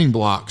training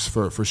blocks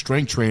for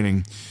strength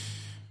training,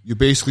 you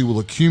basically will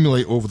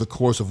accumulate over the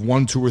course of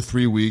 1, 2, or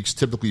 3 weeks,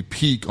 typically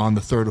peak on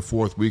the 3rd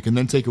or 4th week, and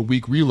then take a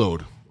week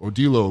reload or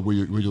deload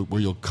where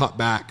you'll cut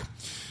back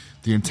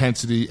the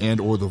intensity and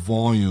or the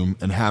volume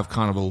and have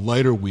kind of a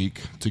lighter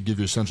week to give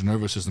your central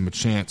nervous system a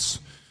chance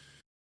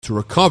to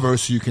recover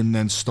so you can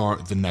then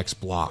start the next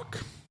block.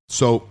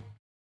 So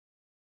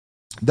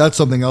that's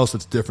something else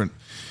that's different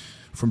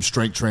from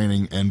strength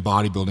training and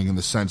bodybuilding, in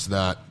the sense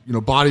that,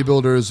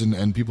 bodybuilders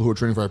and people who are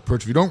training for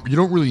hypertrophy, you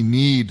don't really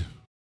need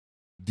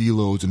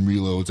deloads and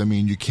reloads. I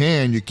mean, you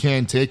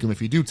can take them.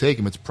 If you do take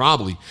them, it's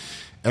probably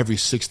every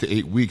 6 to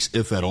 8 weeks,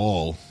 if at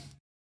all.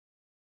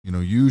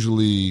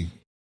 Usually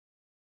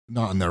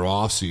not in their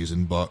off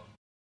season, but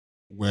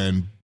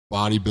when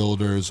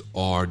bodybuilders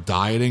are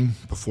dieting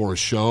before a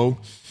show,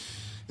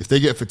 if they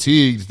get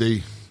fatigued,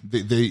 they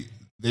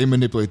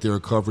manipulate their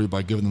recovery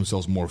by giving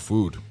themselves more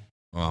food,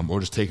 or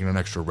just taking an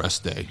extra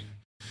rest day.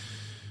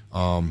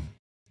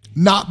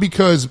 Not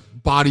because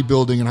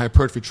bodybuilding and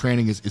hypertrophy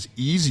training is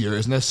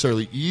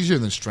necessarily easier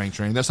than strength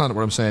training. That's not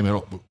what I'm saying at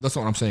all. That's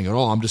not what I'm saying at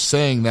all. I'm just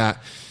saying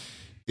that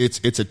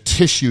it's a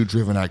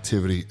tissue-driven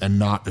activity and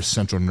not a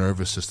central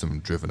nervous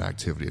system-driven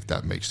activity, if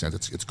that makes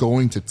sense. It's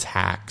going to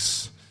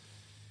tax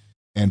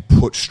and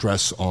put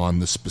stress on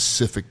the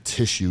specific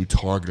tissue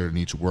targeted in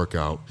each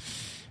workout,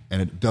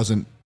 and it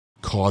doesn't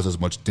cause as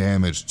much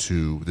damage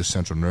to the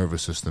central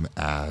nervous system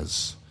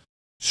as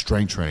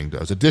strength training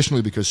does.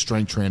 Additionally, because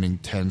strength training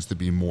tends to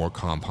be more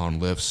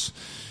compound lifts,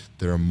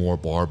 there are more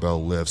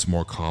barbell lifts,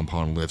 more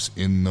compound lifts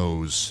in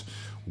those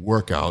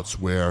workouts,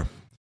 where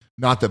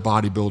not that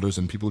bodybuilders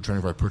and people who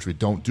train for hypertrophy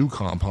don't do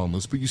compound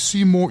lifts, but you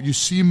see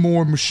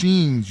more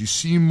machines, you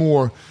see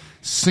more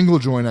single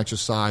joint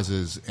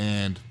exercises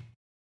and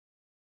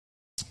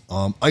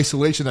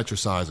isolation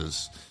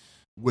exercises,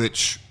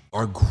 which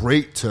are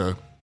great to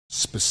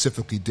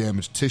specifically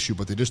damage tissue,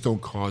 but they just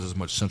don't cause as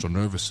much central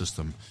nervous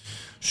system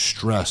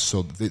stress.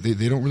 So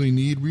they don't really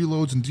need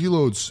reloads and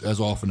deloads as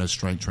often as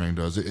strength training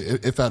does,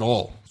 if at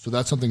all. So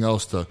that's something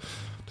else to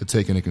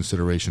take into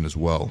consideration as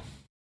well.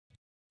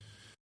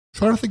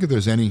 Trying to think if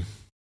there's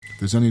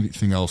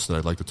anything else that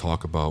I'd like to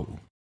talk about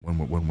when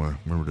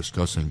we're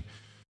discussing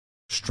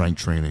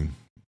strength training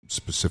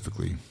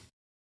specifically.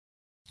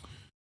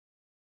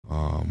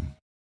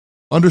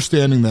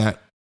 Understanding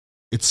that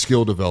it's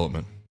skill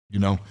development. You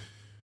know,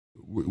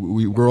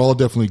 we're all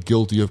definitely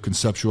guilty of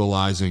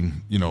conceptualizing,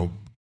 you know,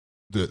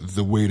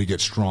 the way to get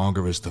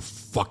stronger is to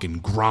fucking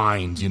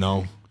grind, you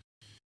know.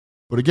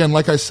 But again,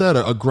 like I said,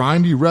 a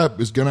grindy rep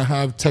is going to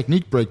have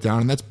technique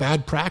breakdown, and that's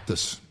bad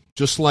practice.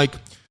 Just like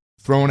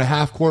throwing a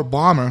half-court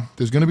bomber,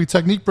 there's going to be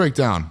technique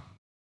breakdown.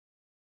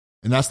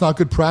 And that's not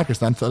good practice.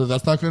 That's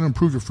not going to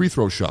improve your free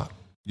throw shot,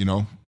 you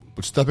know.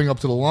 But stepping up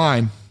to the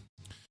line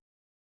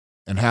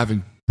and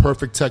having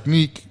perfect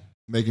technique,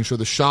 making sure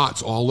the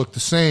shots all look the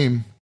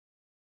same,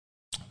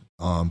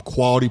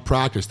 quality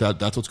practice,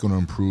 that's what's going to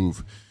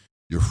improve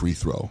your free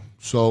throw.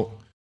 So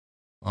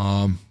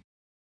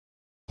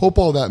hope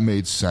all that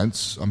made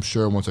sense. I'm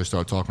sure once I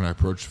start talking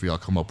hypertrophy, I'll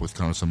come up with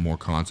kind of some more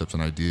concepts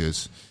and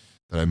ideas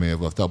that I may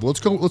have left out. But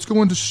let's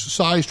go into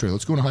size training.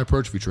 Let's go into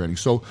hypertrophy training.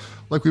 So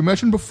like we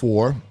mentioned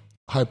before,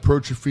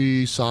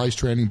 hypertrophy, size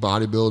training,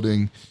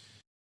 bodybuilding,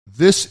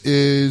 this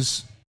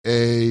is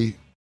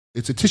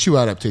it's a tissue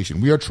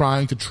adaptation. We are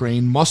trying to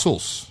train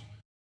muscles.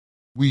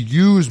 We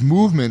use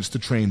movements to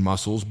train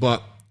muscles,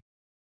 but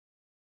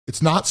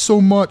it's not so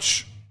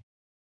much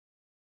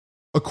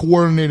a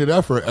coordinated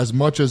effort as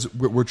much as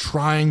we're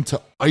trying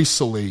to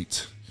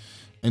isolate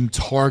and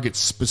target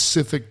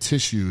specific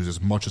tissues as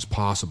much as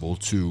possible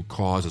to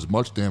cause as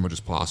much damage as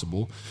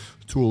possible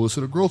to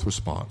elicit a growth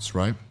response,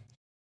 right?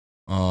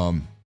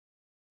 And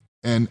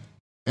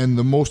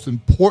the most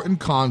important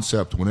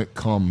concept when it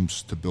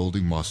comes to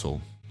building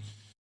muscle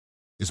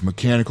is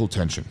mechanical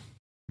tension.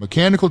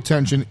 Mechanical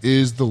tension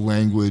is the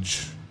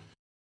language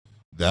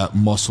that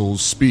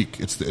muscles speak.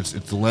 It's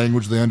the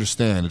language they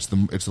understand. It's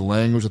the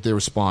language that they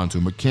respond to.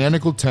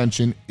 Mechanical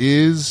tension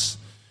is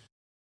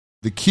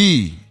the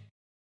key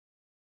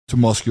to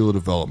muscular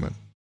development.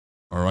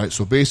 All right?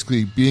 So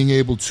basically being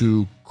able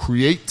to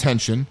create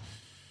tension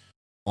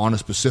on a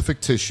specific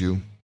tissue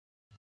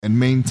and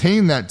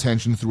maintain that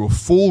tension through a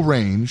full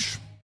range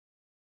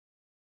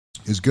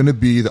is going to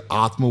be the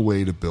optimal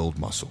way to build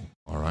muscle.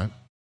 All right?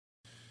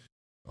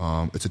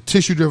 It's a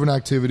tissue-driven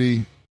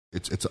activity.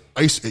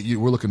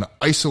 We're looking to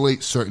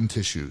isolate certain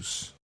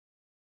tissues.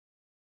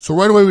 So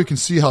right away we can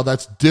see how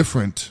that's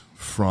different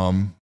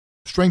from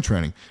strength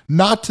training.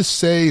 Not to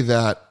say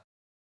that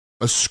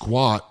a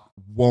squat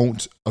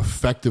won't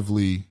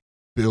effectively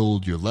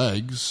build your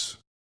legs,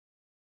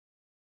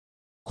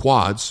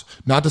 quads.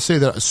 Not to say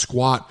that a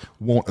squat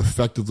won't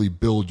effectively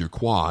build your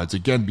quads.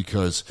 Again,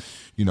 because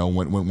you know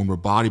when we're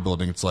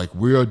bodybuilding, it's like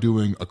we are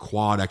doing a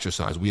quad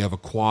exercise. We have a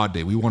quad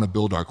day. We want to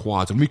build our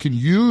quads, and we can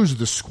use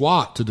the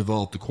squat to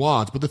develop the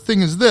quads. But the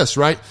thing is this,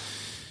 right?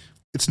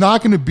 It's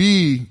not going to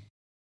be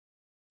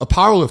a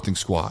powerlifting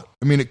squat.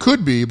 I mean, it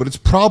could be, but it's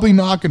probably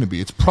not going to be.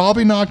 It's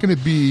probably not going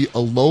to be a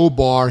low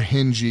bar,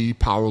 hingy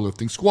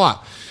powerlifting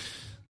squat.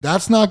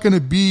 That's not going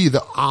to be the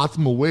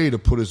optimal way to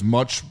put as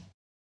much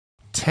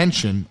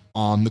tension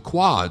on the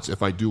quads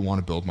if I do want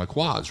to build my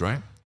quads, right?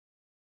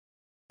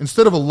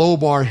 Instead of a low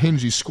bar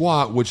hingy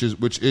squat, which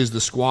is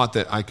the squat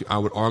that I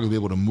would arguably be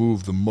able to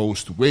move the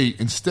most weight,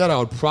 instead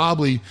I'd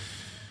probably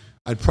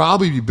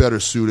be better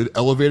suited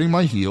elevating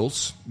my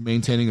heels,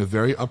 maintaining a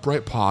very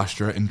upright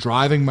posture, and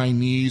driving my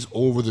knees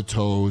over the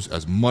toes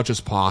as much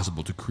as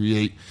possible to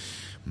create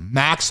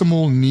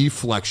maximal knee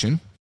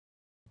flexion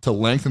to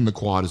lengthen the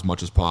quad as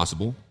much as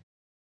possible.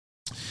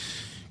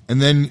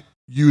 And then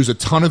use a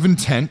ton of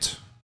intent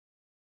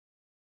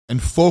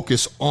and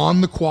focus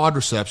on the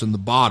quadriceps in the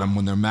bottom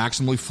when they're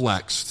maximally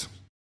flexed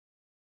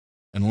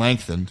and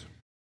lengthened.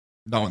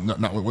 When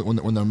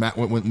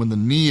the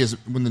knee is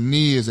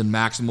in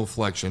maximal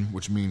flexion,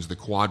 which means the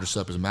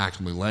quadricep is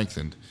maximally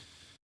lengthened,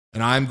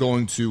 and I'm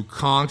going to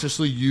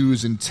consciously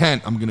use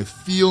intent. I'm going to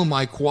feel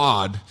my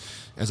quad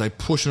as I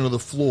push into the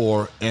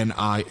floor and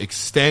I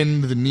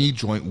extend the knee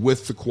joint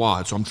with the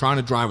quad. So I'm trying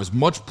to drive as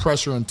much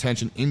pressure and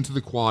tension into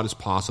the quad as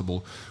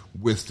possible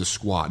with the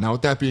squat. Now,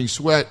 with that being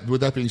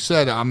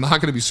said, I'm not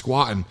going to be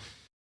squatting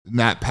in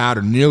that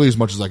pattern nearly as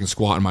much as I can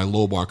squat in my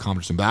low bar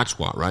competition back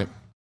squat, right?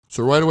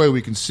 So right away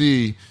we can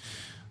see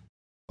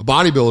A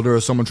bodybuilder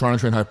or someone trying to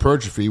train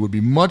hypertrophy would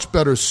be much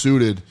better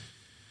suited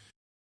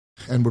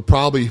and would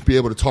probably be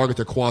able to target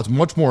their quads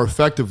much more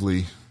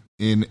effectively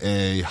in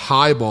a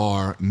high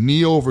bar,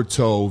 knee over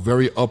toe,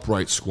 very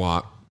upright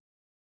squat,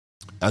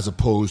 as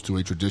opposed to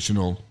a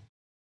traditional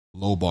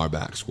low bar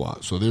back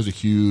squat. So there's a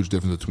huge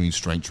difference between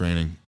strength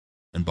training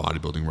and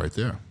bodybuilding right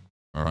there.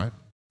 All right.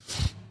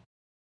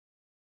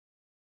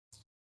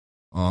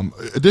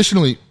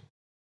 Additionally,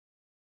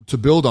 to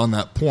build on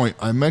that point,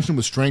 I mentioned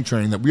with strength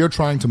training that we are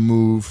trying to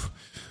move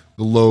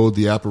the load,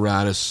 the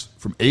apparatus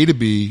from A to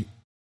B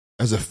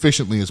as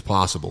efficiently as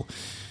possible.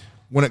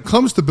 When it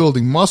comes to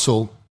building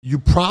muscle, you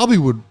probably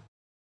would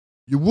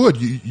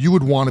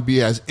want to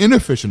be as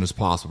inefficient as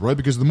possible, right?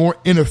 Because the more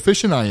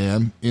inefficient I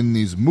am in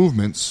these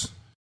movements,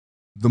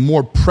 the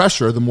more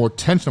pressure, the more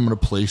tension I'm going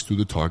to place through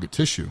the target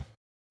tissue.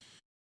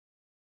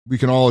 We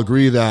can all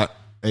agree that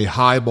a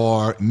high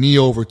bar, knee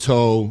over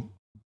toe,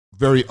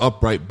 very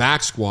upright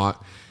back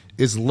squat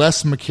is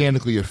less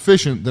mechanically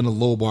efficient than a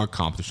low bar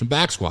competition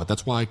back squat.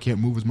 That's why I can't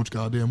move as much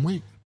goddamn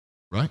weight,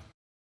 right?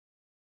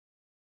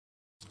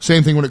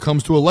 Same thing when it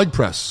comes to a leg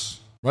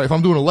press, right? If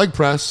I'm doing a leg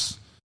press,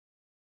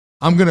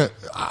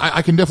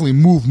 I can definitely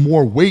move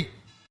more weight.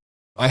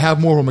 I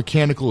have more of a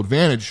mechanical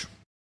advantage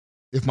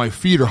if my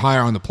feet are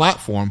higher on the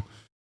platform.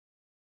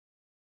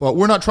 But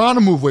we're not trying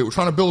to move weight. We're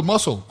trying to build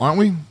muscle, aren't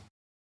we?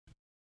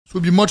 So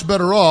we'd be much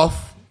better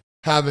off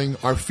having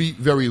our feet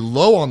very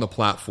low on the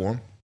platform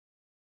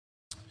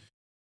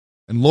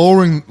and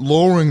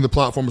lowering the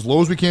platform as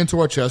low as we can to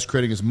our chest,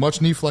 creating as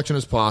much knee flexion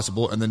as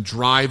possible, and then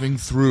driving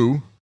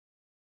through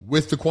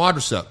with the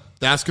quadricep.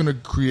 That's going to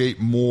create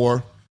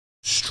more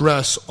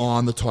stress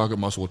on the target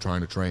muscle we're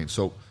trying to train.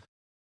 So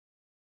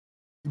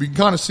we can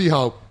kind of see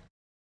how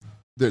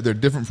they're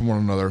different from one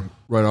another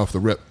right off the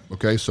rip.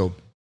 Okay, so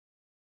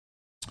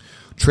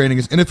training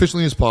as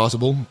inefficiently as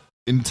possible.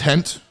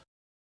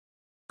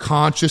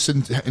 Conscious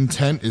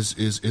intent is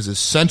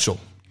essential.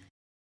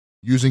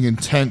 Using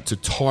intent to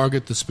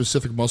target the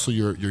specific muscle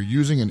you're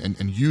using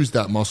and use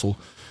that muscle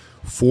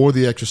for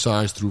the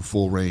exercise through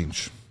full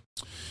range.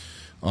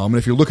 And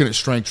if you're looking at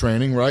strength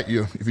training, right,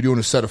 if you're doing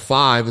a set of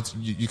 5,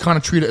 you kind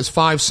of treat it as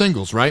 5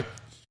 singles, right?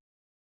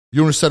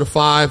 You're doing a set of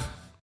 5,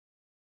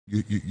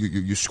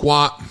 you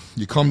squat,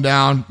 you come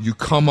down, you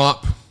come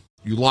up,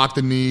 you lock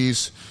the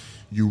knees,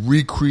 you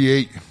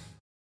recreate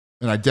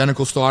an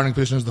identical starting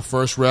position as the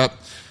first rep,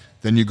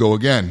 then you go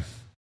again.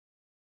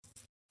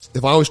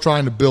 If I was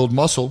trying to build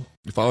muscle,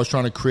 if I was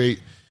trying to create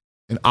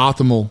an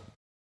optimal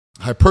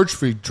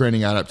hypertrophy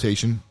training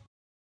adaptation,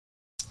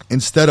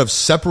 instead of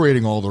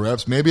separating all the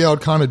reps, maybe I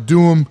would kind of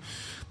do them,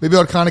 maybe I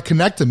would kind of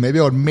connect them, maybe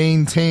I would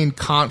maintain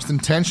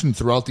constant tension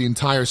throughout the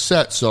entire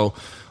set. So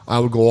I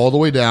would go all the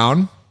way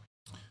down,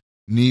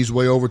 knees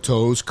way over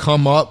toes,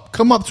 come up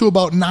to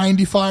about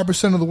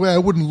 95% of the way. I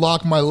wouldn't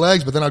lock my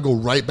legs, but then I'd go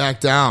right back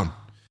down.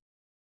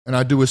 And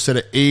I'd do a set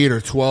of 8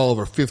 or 12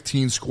 or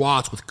 15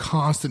 squats with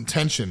constant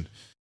tension.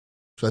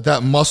 So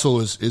that muscle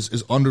is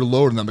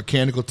underloaded and that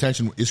mechanical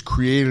tension is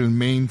created and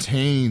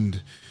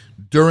maintained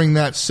during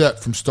that set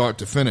from start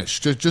to finish.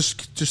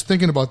 Just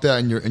thinking about that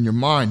in your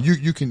mind,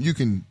 you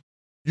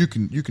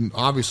can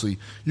obviously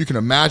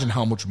imagine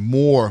how much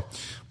more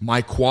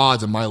my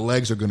quads and my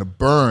legs are going to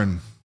burn.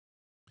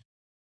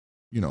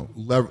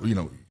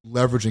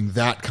 Leveraging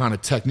that kind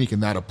of technique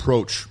and that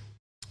approach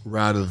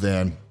rather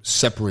than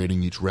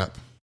separating each rep.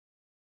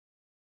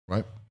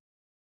 Right?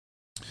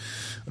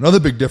 Another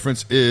big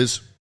difference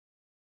is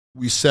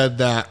we said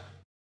that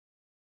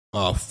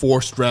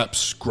forced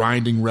reps,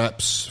 grinding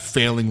reps,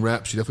 failing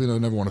reps. You definitely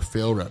never want to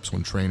fail reps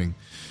when training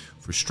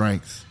for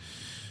strength.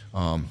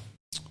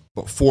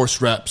 But forced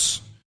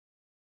reps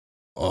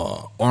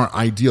aren't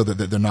ideal.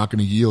 That they're not going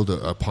to yield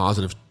a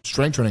positive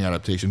strength training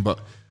adaptation. But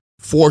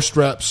forced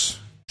reps,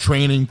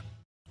 training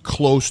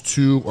close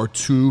to or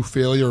to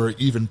failure or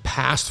even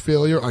past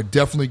failure are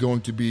definitely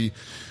going to be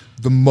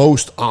the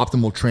most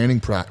optimal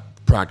training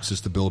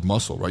practices to build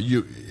muscle, right?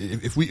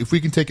 If we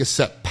can take a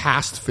set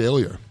past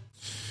failure,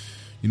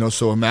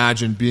 so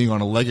imagine being on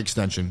a leg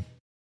extension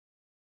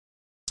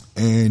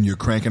and you're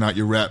cranking out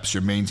your reps,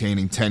 you're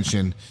maintaining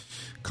tension,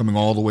 coming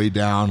all the way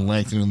down,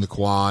 lengthening the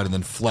quad, and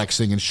then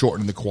flexing and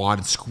shortening the quad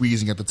and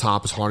squeezing at the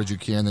top as hard as you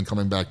can, then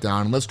coming back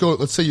down. And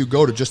let's say you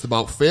go to just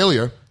about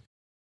failure,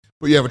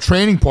 but you have a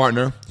training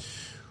partner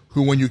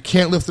who, when you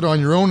can't lift it on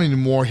your own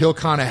anymore, he'll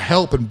kind of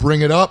help and bring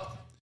it up.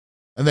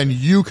 And then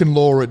you can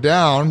lower it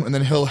down, and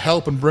then he'll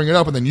help and bring it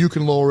up, and then you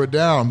can lower it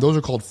down. Those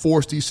are called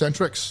forced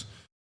eccentrics,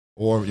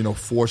 or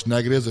forced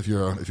negatives if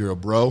you're a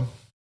bro.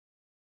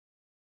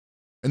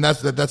 And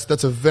that's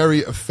a very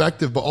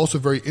effective but also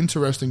very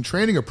interesting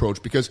training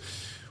approach, because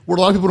what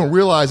a lot of people don't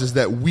realize is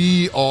that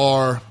we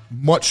are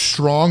much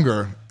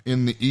stronger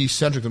in the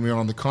eccentric than we are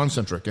on the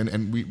concentric,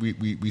 and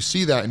we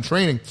see that in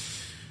training.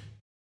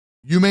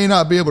 You may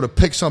not be able to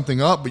pick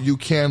something up, but you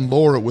can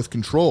lower it with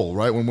control,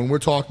 right? When we're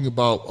talking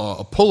about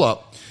a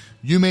pull-up,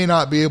 you may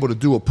not be able to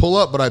do a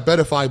pull-up, but I bet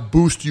if I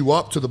boost you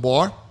up to the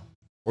bar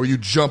or you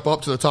jump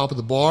up to the top of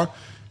the bar,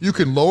 you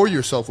can lower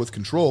yourself with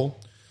control.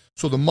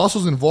 So the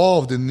muscles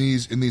involved in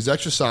these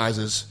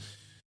exercises,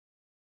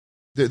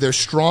 they're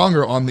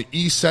stronger on the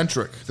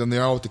eccentric than they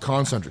are with the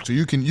concentric. So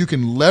you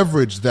can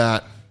leverage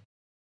that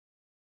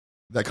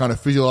kind of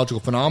physiological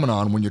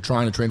phenomenon when you're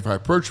trying to train for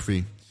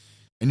hypertrophy,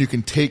 and you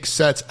can take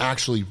sets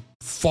actually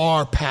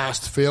far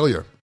past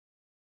failure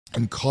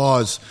and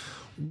cause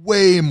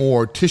way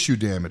more tissue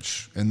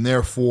damage, and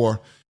therefore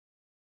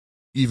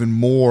even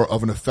more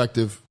of an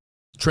effective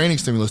training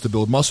stimulus to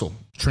build muscle,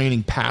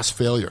 training past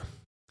failure.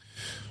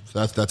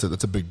 So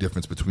that's a big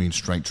difference between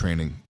strength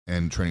training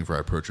and training for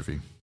hypertrophy.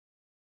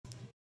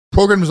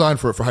 Program design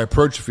for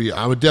hypertrophy,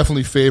 I would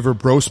definitely favor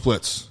bro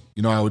splits.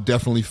 I would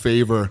definitely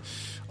favor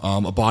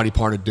a body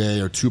part a day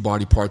or 2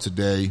 body parts a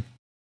day.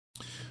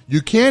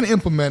 You can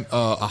implement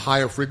a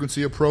higher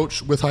frequency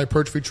approach with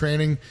hypertrophy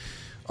training.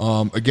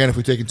 Again, if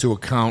we take into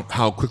account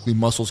how quickly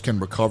muscles can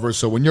recover.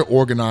 So when you're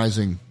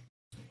organizing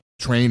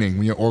training,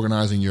 when you're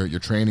organizing your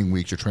training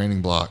weeks, your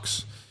training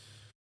blocks,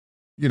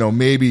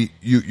 maybe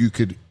you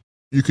can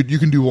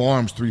do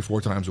arms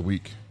 3-4 times a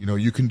week.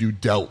 You can do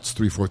delts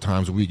 3-4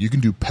 times a week. You can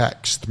do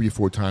pecs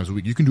 3-4 times a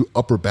week. You can do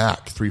upper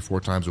back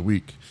 3-4 times a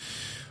week.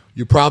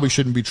 You probably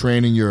shouldn't be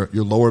training your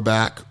lower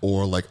back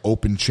or like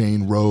open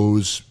chain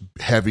rows,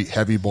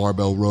 heavy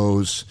barbell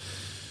rows.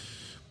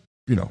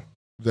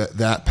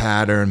 That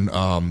pattern,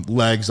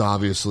 legs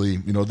obviously.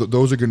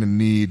 Those are going to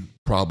need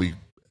probably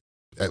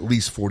at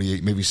least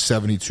 48, maybe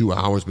 72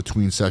 hours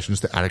between sessions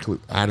to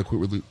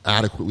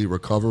adequately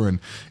recover. And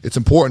it's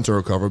important to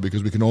recover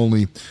because we can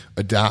only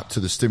adapt to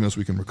the stimulus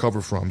we can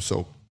recover from.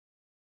 So,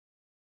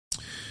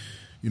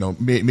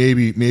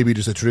 maybe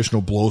just a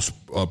traditional bro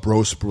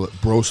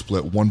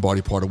split, 1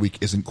 body part a week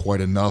isn't quite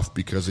enough,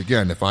 because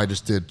again, if I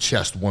just did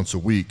chest once a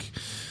week,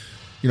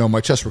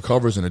 my chest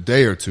recovers in a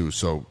day or two.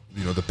 So,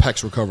 the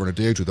pecs recover in a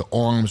day or two, the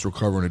arms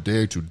recover in a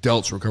day or two,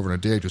 delts recover in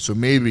a day or two. So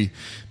maybe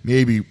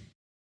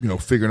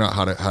figuring out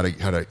how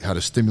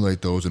to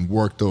stimulate those and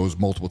work those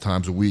multiple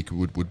times a week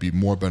would be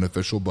more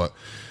beneficial. But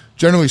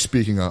generally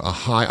speaking, a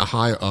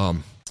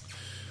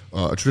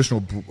traditional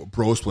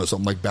bro split,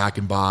 something like back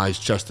and bis,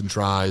 chest and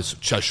tris,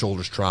 chest,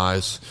 shoulders,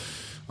 tris,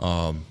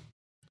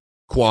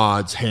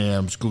 quads,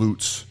 hams,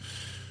 glutes.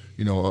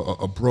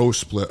 A bro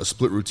split, a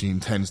split routine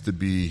tends to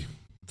be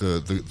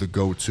the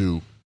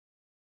go-to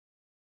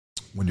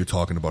when you're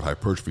talking about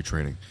hypertrophy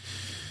training.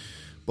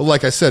 But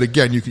like I said,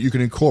 again, you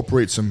can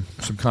incorporate some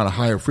kind of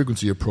higher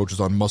frequency approaches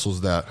on muscles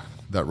that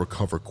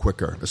recover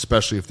quicker,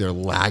 especially if they're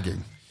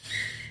lagging.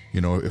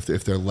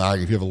 If they're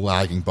lagging, if you have a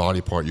lagging body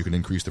part, you can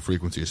increase the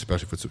frequency,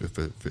 especially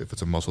if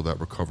it's a muscle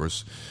that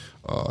recovers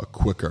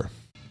quicker.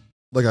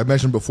 Like I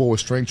mentioned before with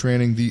strength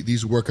training,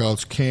 these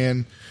workouts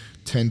can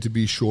tend to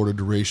be shorter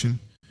duration.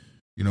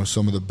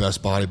 Some of the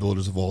best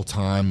bodybuilders of all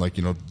time, like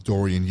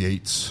Dorian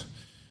Yates,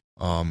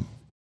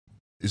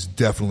 is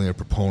definitely a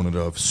proponent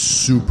of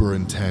super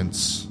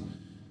intense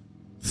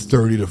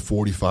 30 to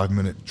 45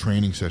 minute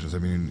training sessions. I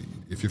mean,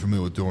 if you're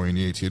familiar with Dorian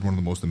Yates, he had one of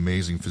the most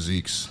amazing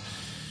physiques,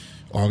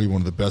 arguably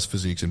one of the best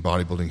physiques in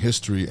bodybuilding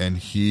history, and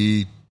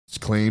he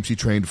claims he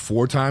trained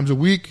 4 times a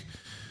week,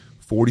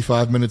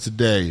 45 minutes a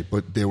day,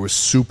 but they were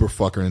super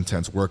fucking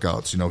intense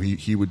workouts.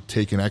 He would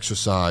take an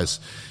exercise,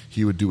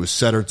 he would do a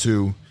set or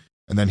two,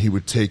 and then he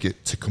would take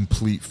it to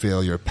complete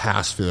failure,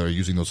 past failure,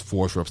 using those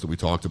force reps that we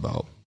talked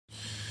about.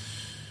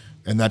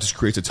 And that just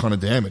creates a ton of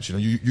damage.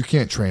 You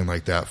can't train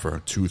like that for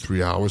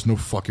 2-3 hours. No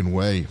fucking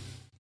way.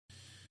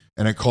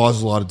 And it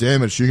causes a lot of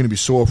damage. You're going to be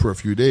sore for a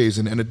few days.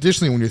 And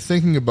additionally, when you're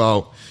thinking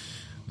about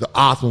the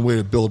optimal way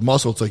to build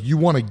muscle, it's like you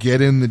want to get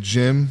in the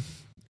gym.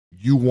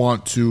 You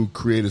want to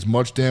create as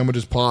much damage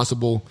as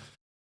possible,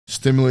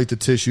 stimulate the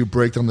tissue,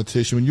 break down the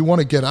tissue, and you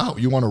want to get out.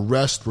 You want to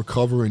rest,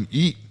 recover, and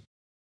eat.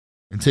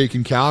 And take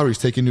in calories,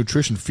 take in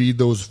nutrition, feed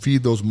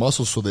those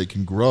muscles so they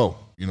can grow.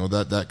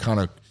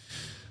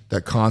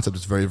 That concept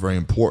is very, very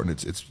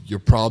important. You're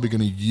probably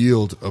going to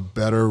yield a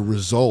better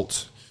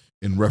result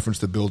in reference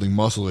to building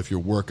muscle if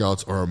your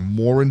workouts are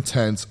more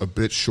intense, a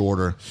bit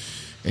shorter,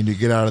 and you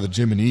get out of the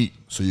gym and eat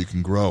so you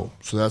can grow.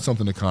 So that's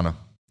something to kind of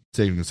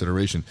take into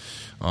consideration.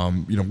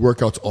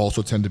 Workouts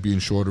also tend to be in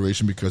short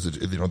duration because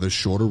there's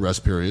shorter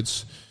rest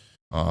periods.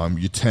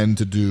 You tend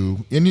to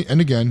do,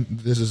 and again,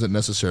 this isn't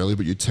necessarily,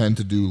 but you tend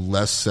to do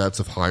less sets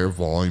of higher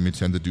volume. You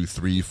tend to do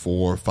 3,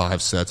 4,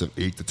 5 sets of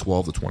 8 to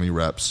 12 to 20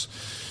 reps.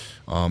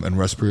 And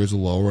rest periods are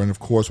lower. And of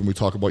course, when we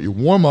talk about your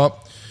warm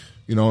up,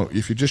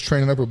 if you're just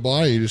training upper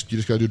body, you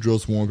just got to do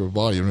drills to warm up your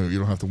body. You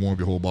don't have to warm up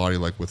your whole body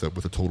like with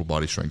a total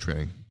body strength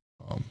training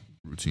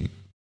routine.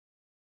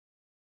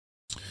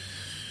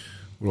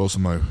 What else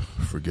am I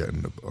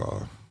forgetting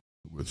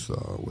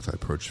with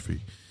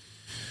hypertrophy?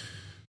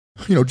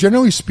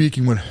 Generally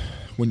speaking, when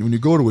you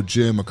go to a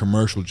gym, a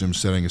commercial gym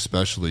setting,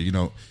 especially,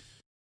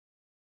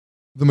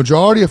 the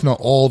majority, if not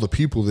all, the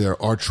people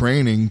there are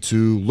training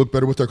to look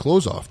better with their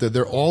clothes off.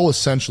 They're all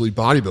essentially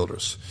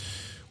bodybuilders,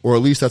 or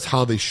at least that's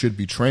how they should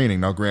be training.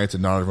 Now, granted,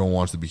 not everyone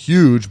wants to be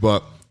huge,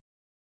 but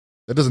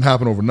that doesn't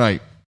happen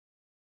overnight.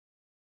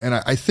 And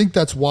I think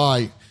that's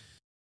why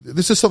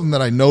this is something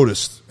that I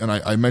noticed, and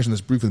I mentioned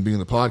this briefly at the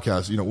beginning of the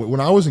podcast. When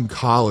I was in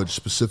college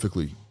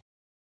specifically,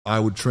 I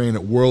would train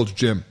at World's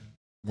Gym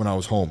when I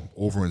was home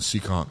over in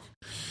Seekonk.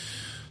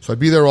 So I'd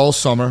be there all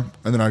summer,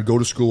 and then I'd go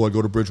to school. I'd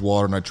go to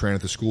Bridgewater, and I'd train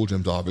at the school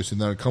gyms, obviously.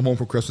 And then I'd come home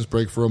for Christmas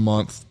break for a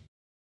month,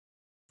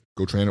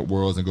 go train at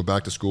Worlds, and go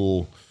back to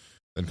school,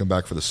 then come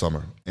back for the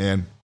summer.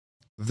 And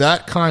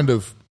that kind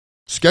of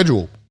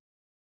schedule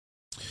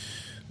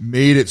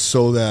made it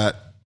so that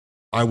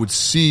I would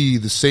see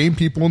the same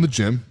people in the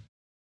gym.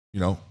 You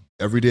know,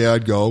 every day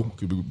I'd go,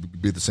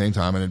 could be at the same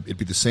time, and it'd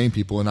be the same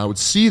people, and I would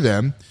see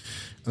them,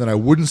 and then I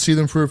wouldn't see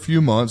them for a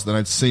few months, then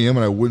I'd see them,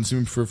 and I wouldn't see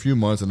them for a few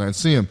months, and then I'd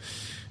see them.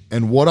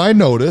 And what I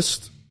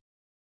noticed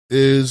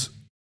is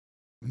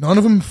none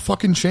of them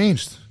fucking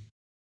changed.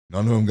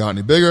 None of them got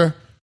any bigger,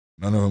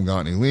 none of them got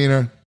any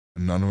leaner,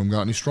 and none of them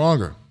got any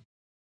stronger.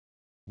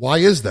 Why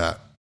is that?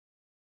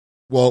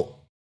 Well,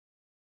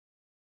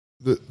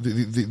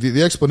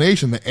 the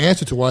explanation, the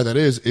answer to why that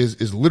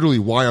is literally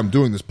why I'm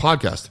doing this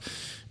podcast,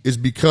 is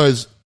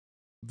because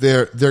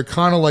they're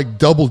kind of like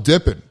double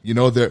dipping. You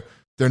know, they're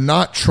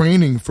not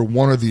training for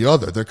one or the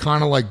other. They're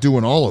kind of like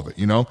doing all of it,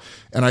 you know?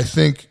 And I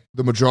think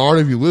the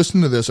majority of you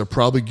listening to this are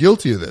probably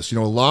guilty of this. You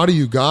know, a lot of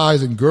you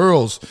guys and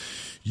girls,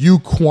 you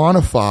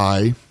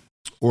quantify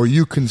or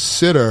you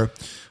consider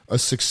a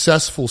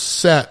successful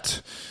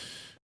set,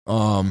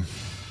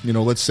 you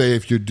know, let's say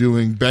if you're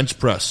doing bench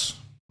press,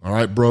 all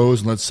right,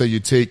 bros, and let's say you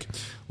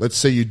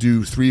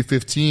do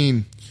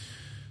 315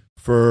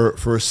 for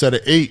a set of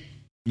 8,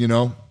 you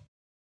know,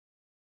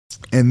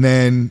 and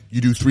then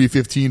you do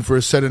 315 for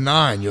a set of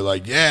 9. You're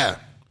like, yeah,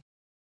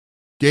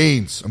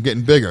 gains, I'm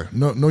getting bigger.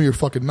 No, you're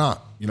fucking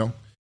not, you know,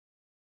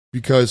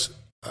 because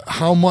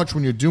how much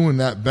when you're doing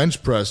that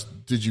bench press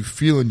did you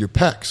feel in your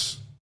pecs?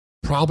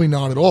 Probably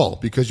not at all,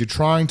 because you're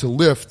trying to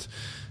lift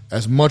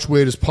as much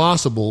weight as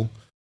possible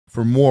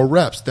for more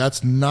reps.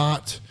 That's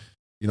not,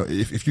 you know,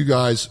 if you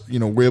guys, you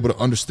know, were able to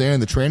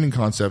understand the training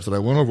concepts that I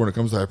went over when it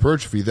comes to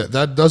hypertrophy,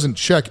 that doesn't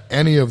check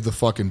any of the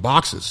fucking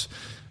boxes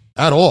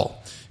at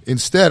all.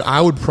 Instead,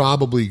 I would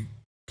probably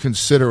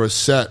consider a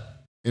set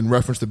in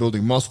reference to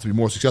building muscle to be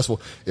more successful.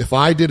 If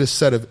I did a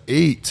set of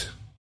 8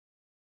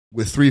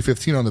 with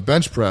 315 on the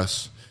bench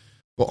press,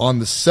 but on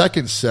the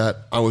second set,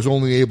 I was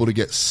only able to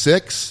get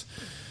 6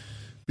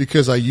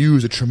 because I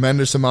used a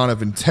tremendous amount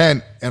of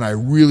intent and I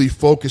really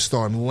focused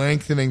on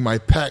lengthening my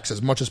pecs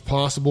as much as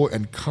possible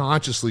and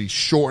consciously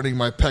shortening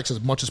my pecs as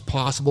much as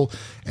possible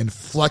and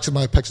flexing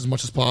my pecs as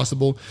much as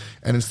possible.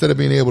 And instead of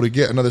being able to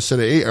get another set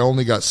of 8, I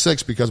only got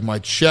 6 because my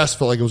chest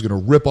felt like it was going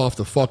to rip off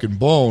the fucking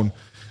bone.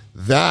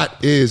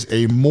 That is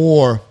a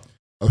more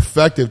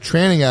effective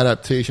training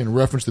adaptation in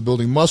reference to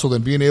building muscle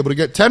than being able to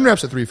get 10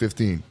 reps at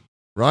 315,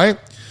 right?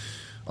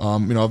 You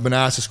know, I've been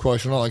asked this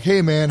question, like,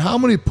 hey man, how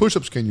many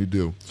push-ups can you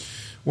do?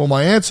 Well,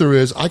 my answer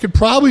is I could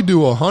probably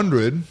do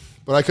 100,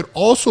 but I could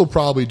also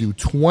probably do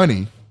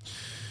 20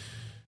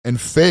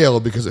 and fail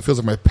because it feels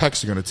like my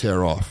pecs are going to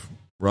tear off,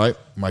 right?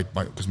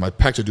 Because my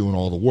pecs are doing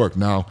all the work.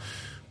 Now,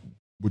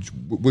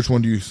 which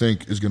one do you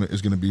think is going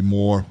to be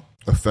more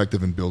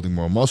effective in building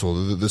more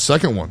muscle? The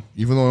second one.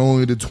 Even though I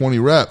only did 20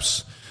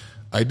 reps,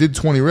 I did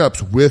 20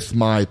 reps with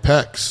my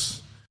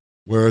pecs,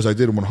 whereas I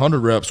did 100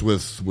 reps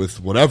with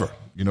whatever.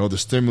 You know, the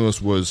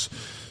stimulus was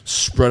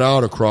spread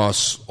out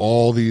across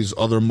all these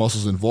other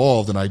muscles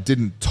involved, and I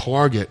didn't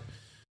target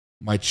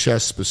my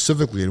chest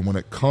specifically. And when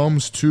it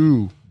comes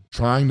to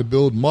trying to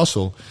build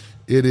muscle,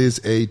 it is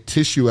a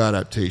tissue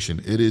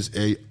adaptation. It is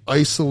a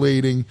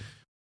isolating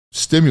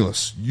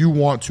stimulus. You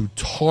want to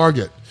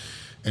target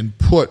and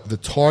put the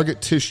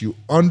target tissue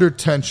under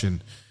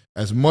tension,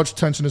 as much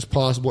tension as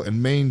possible,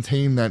 and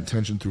maintain that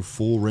tension through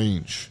full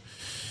range.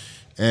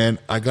 And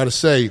I got to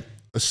say,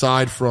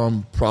 aside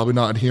from probably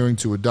not adhering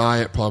to a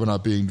diet, probably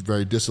not being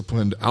very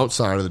disciplined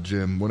outside of the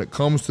gym, when it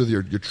comes to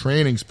your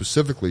training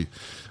specifically,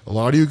 a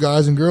lot of you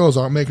guys and girls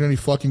aren't making any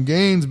fucking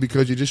gains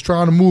because you're just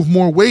trying to move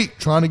more weight,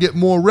 trying to get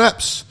more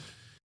reps.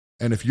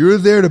 And if you're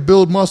there to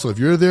build muscle, if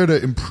you're there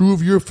to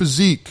improve your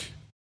physique,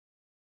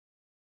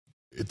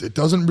 it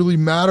doesn't really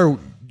matter.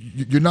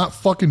 You're not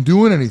fucking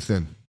doing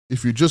anything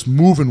if you're just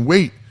moving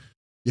weight.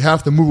 You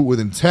have to move it with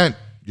intent.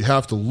 You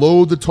have to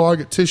load the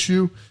target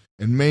tissue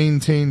and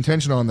maintain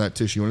tension on that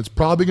tissue. And it's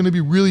probably going to be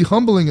really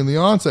humbling in the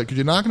onset because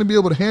you're not going to be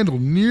able to handle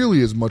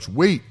nearly as much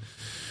weight.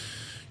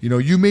 You know,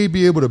 you may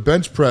be able to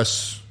bench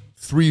press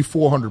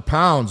 300-400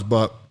 pounds,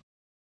 but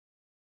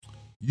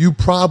you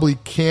probably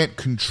can't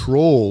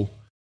control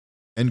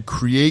and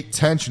create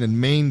tension and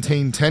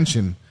maintain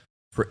tension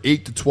for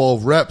 8 to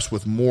 12 reps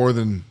with more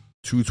than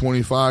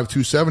 225,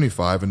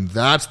 275. And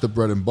that's the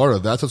bread and butter.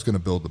 That's what's going to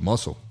build the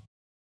muscle,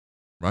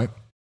 right?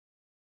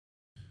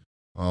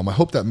 I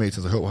hope that made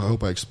sense. I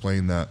hope I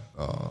explained that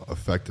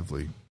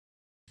effectively.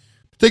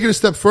 Take it a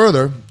step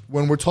further,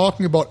 when we're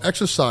talking about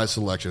exercise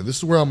selection, this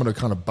is where I'm going to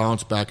kind of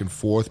bounce back and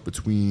forth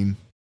between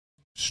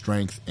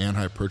strength and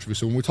hypertrophy.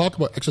 So when we talk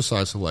about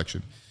exercise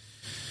selection,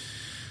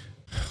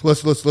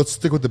 let's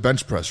stick with the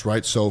bench press,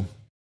 right? So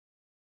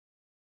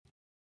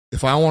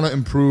if I want to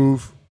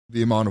improve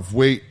the amount of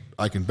weight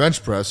I can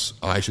bench press,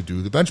 I should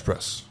do the bench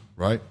press,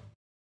 right?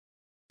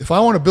 If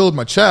I want to build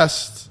my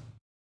chest,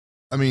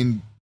 I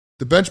mean,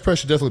 the bench press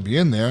should definitely be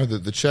in there.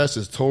 The chest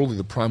is totally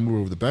the prime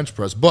mover of the bench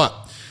press. But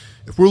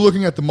if we're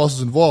looking at the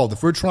muscles involved,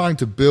 if we're trying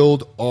to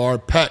build our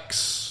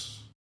pecs,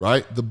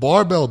 right, the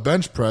barbell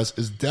bench press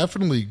is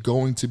definitely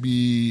going to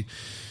be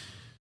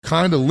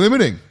kind of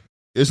limiting,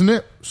 isn't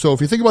it? So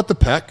if you think about the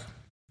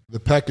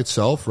pec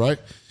itself, right,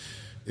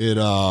 it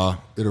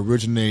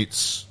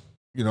originates,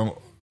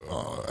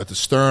 at the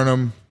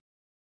sternum,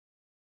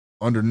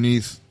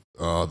 underneath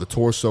the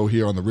torso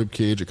here on the rib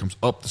cage. It comes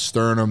up the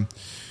sternum.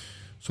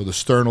 So the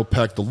sternal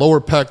pec, the lower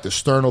pec, the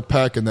sternal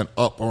pec, and then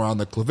up around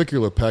the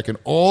clavicular pec, and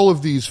all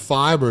of these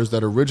fibers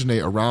that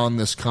originate around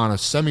this kind of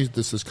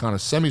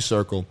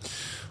semicircle,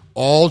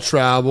 all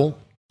travel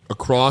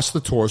across the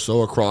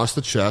torso, across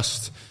the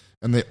chest,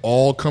 and they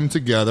all come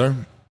together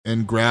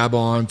and grab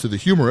onto the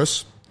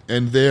humerus.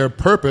 And their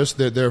purpose,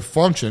 their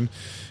function,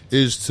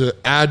 is to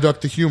adduct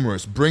the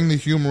humerus, bring the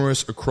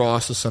humerus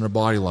across the center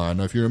body line.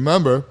 Now, if you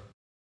remember,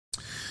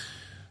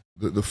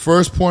 the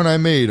first point I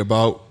made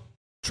about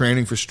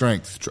training for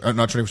strength,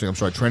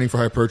 training for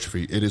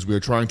hypertrophy, it is we are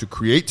trying to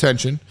create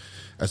tension,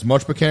 as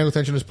much mechanical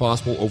tension as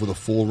possible over the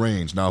full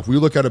range. Now, if we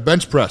look at a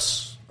bench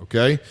press,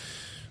 okay,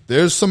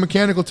 there's some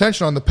mechanical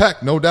tension on the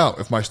pec, no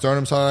doubt. If my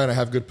sternum's high and I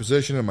have good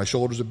position and my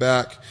shoulders are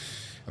back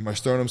and my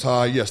sternum's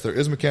high, yes, there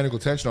is mechanical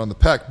tension on the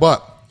pec.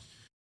 But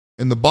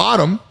in the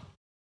bottom,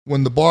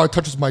 when the bar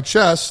touches my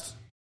chest,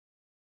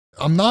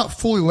 I'm not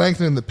fully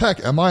lengthening the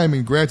pec, am I? I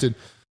mean, granted,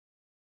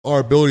 our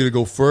ability to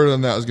go further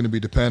than that is going to be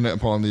dependent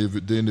upon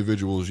the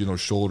individual's,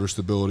 shoulder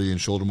stability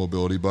and shoulder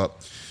mobility.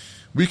 But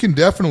we can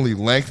definitely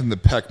lengthen the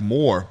pec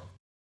more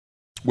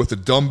with a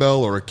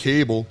dumbbell or a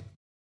cable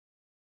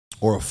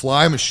or a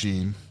fly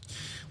machine.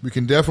 We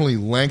can definitely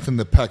lengthen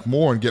the pec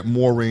more and get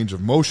more range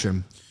of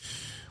motion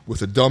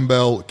with a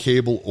dumbbell,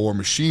 cable, or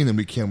machine than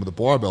we can with a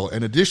barbell.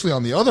 And additionally,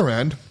 on the other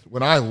end,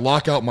 when I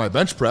lock out my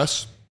bench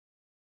press,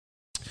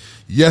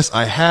 yes,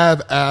 I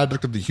have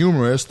adducted the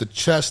humerus. The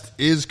chest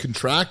is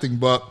contracting,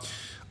 but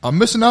I'm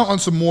missing out on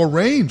some more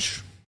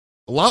range,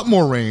 a lot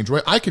more range,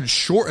 right? I can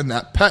shorten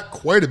that pec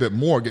quite a bit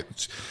more,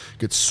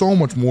 get so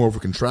much more of a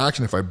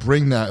contraction if I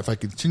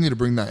continue to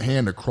bring that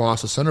hand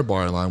across the center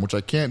body line, which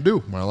I can't do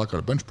when I lock out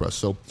a bench press.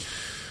 So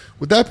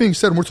with that being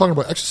said, we're talking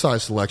about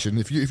exercise selection.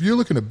 If you're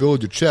looking to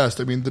build your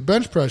chest, I mean, the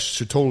bench press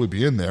should totally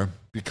be in there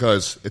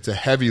because it's a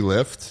heavy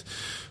lift.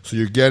 So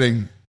you're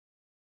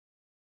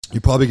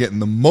probably getting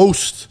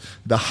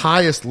the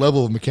highest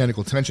level of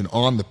mechanical tension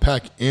on the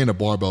pec in a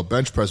barbell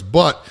bench press,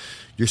 but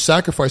you're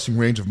sacrificing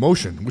range of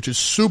motion, which is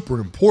super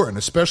important,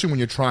 especially when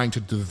you're trying to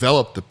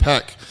develop the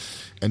pec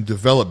and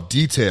develop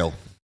detail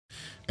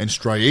and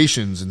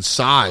striations and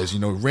size.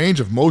 Range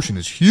of motion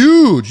is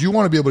huge. You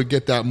want to be able to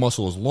get that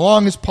muscle as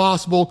long as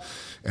possible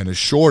and as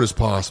short as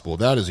possible.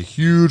 That is a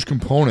huge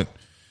component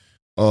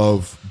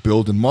of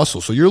building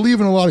muscle. So you're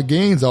leaving a lot of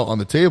gains out on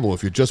the table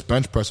if you're just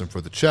bench pressing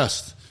for the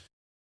chest.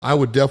 I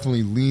would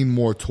definitely lean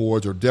more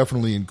towards, or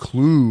definitely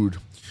include,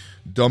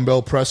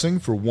 dumbbell pressing,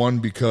 for one,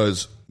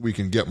 because we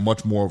can get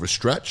much more of a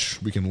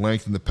stretch. We can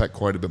lengthen the pec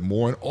quite a bit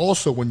more. And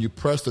also, when you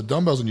press the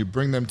dumbbells and you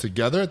bring them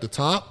together at the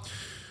top,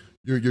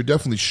 you're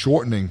definitely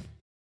shortening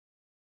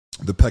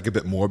the pec a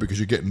bit more because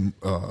you're getting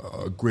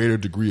a greater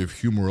degree of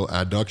humeral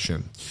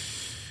adduction.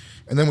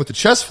 And then with the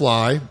chest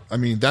fly, I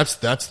mean, that's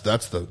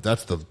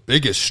the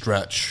biggest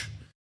stretch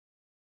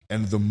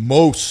and the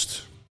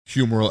most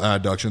humeral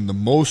adduction, the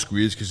most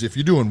squeeze, because if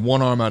you're doing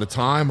one arm at a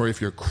time, or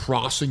if you're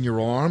crossing your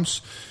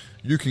arms,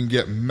 you can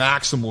get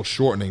maximal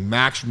shortening,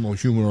 maximal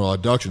humeral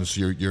adduction.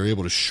 So you're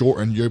able to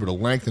shorten, you're able to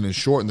lengthen and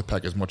shorten the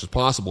pec as much as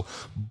possible,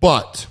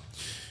 but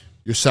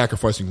you're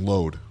sacrificing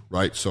load,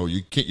 right? So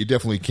you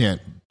definitely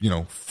can't,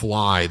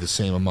 fly the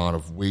same amount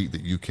of weight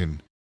that you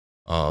can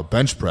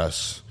bench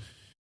press.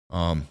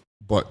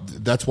 But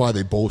that's why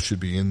they both should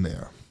be in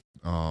there.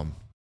 So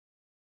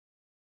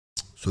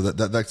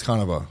that's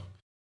kind of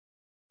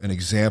an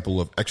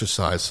example of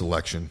exercise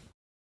selection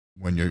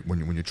when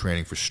you're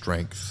training for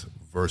strength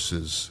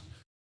versus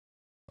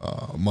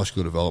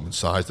muscular development,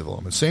 size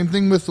development. Same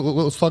thing with,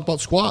 let's talk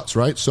about squats,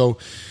 right? So,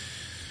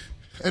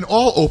 and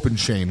all open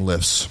chain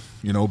lifts,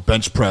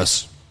 bench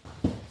press,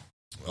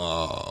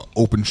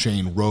 open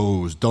chain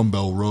rows,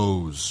 dumbbell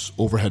rows,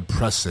 overhead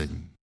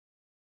pressing,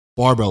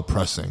 barbell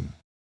pressing,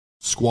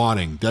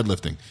 squatting,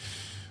 deadlifting,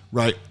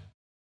 right?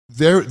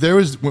 There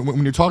is,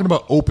 when you're talking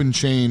about open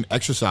chain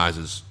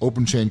exercises,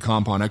 open chain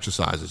compound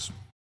exercises,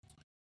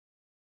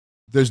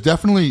 there's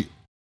definitely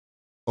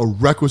a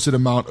requisite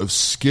amount of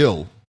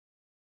skill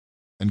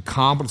and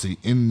competency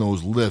in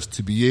those lifts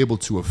to be able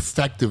to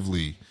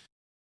effectively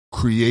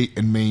create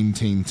and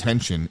maintain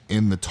tension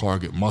in the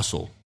target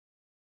muscle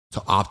to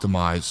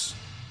optimize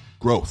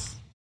growth,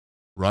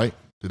 right?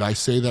 Did I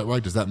say that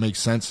right? Does that make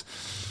sense?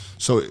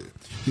 So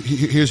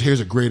here's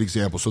a great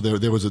example. So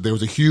there was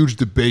a huge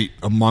debate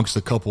amongst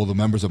a couple of the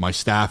members of my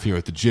staff here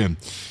at the gym.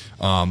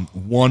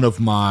 One of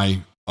my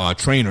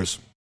trainers,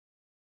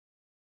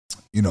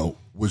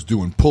 was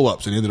doing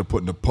pull-ups, and ended up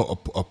putting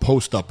a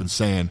post up and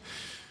saying,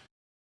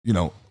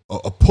 a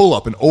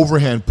pull-up, an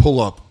overhand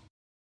pull-up,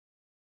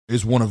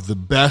 is one of the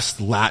best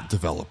lat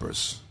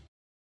developers.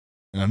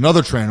 And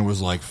another trainer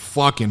was like,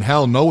 fucking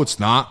hell, no, it's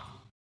not.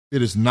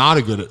 It is not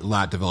a good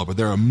lat developer.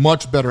 There are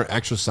much better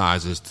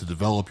exercises to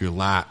develop your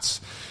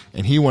lats.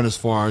 And he went as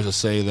far as to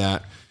say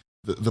that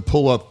the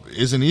pull-up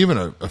isn't even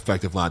an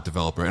effective lat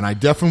developer. And I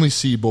definitely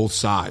see both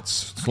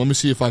sides. So let me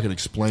see if I can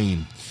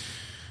explain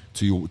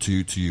to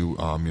you,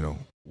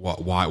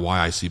 why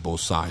I see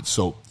both sides.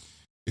 So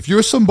if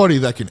you're somebody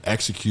that can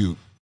execute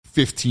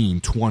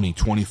 15, 20,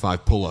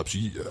 25 pull-ups,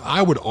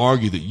 I would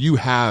argue that you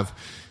have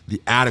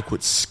the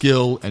adequate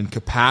skill and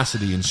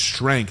capacity and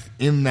strength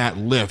in that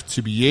lift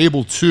to be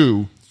able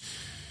to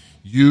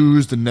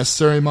use the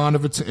necessary amount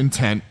of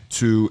intent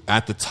to,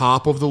 at the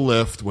top of the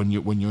lift, when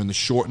you're in the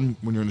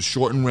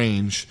shortened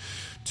range,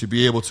 to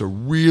be able to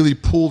really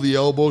pull the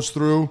elbows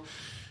through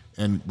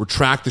and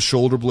retract the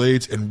shoulder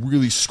blades and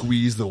really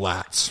squeeze the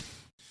lats.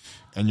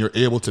 And you're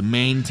able to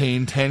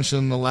maintain tension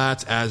in the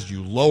lats as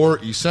you lower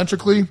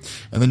eccentrically,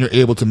 and then you're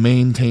able to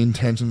maintain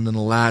tension in the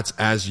lats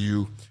as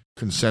you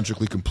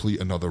concentrically complete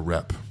another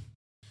rep.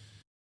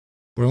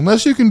 But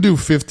unless you can do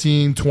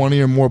 15,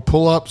 20 or more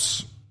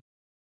pull-ups,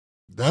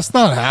 that's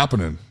not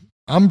happening.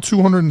 I'm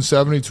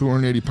 270,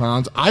 280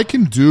 pounds. I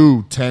can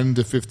do 10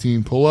 to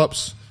 15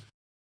 pull-ups,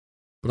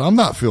 but I'm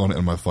not feeling it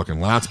in my fucking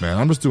lats, man.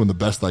 I'm just doing the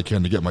best I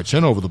can to get my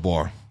chin over the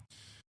bar,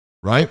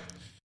 right?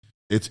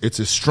 It's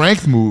a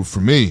strength move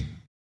for me.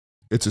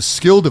 It's a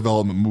skill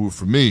development move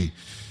for me.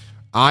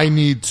 I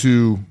need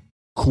to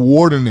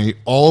coordinate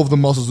all of the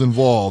muscles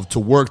involved to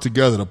work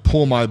together to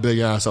pull my big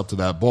ass up to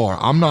that bar.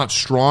 I'm not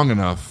strong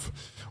enough,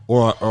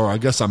 or I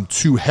guess I'm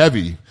too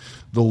heavy.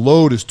 The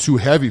load is too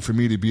heavy for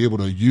me to be able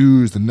to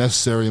use the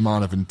necessary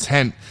amount of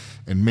intent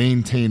and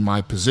maintain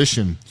my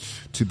position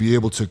to be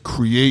able to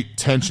create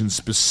tension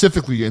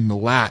specifically in the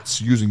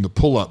lats using the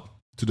pull-up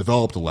to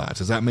develop the lats.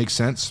 Does that make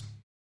sense?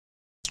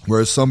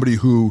 Whereas somebody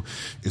who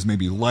is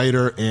maybe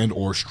lighter and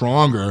or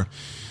stronger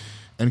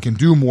and can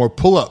do more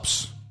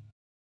pull-ups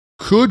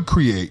could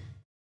create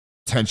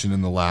tension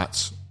in the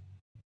lats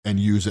and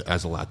use it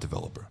as a lat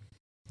developer.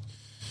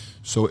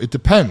 So it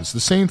depends. The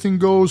same thing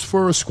goes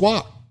for a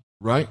squat,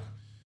 right?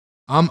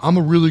 I'm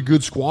a really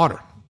good squatter.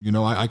 You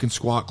know, I can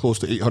squat close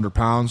to 800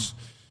 pounds.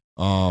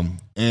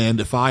 And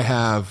if I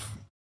have,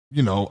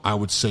 I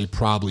would say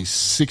probably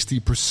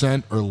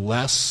 60% or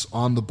less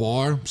on the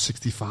bar,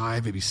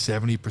 65, maybe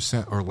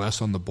 70% or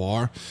less on the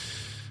bar,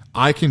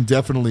 I can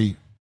definitely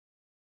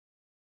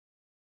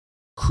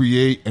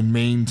create and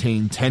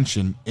maintain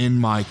tension in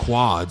my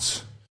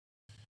quads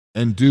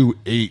and do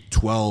 8,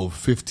 12,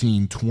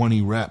 15,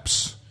 20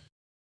 reps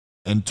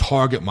and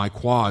target my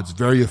quads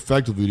very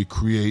effectively to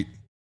create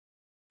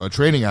a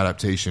training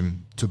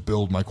adaptation to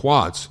build my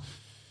quads.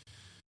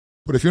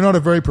 But if you're not a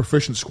very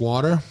proficient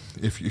squatter,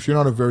 if you're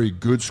not a very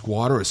good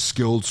squatter, a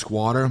skilled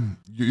squatter,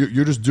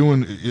 you're just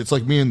doing, it's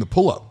like me in the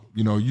pull-up.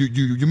 You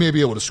may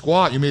be able to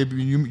squat, you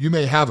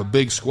may have a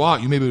big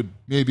squat, you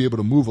may be able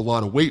to move a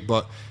lot of weight,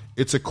 but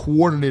it's a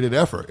coordinated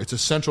effort. It's a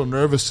central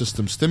nervous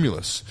system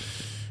stimulus.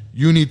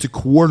 You need to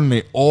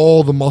coordinate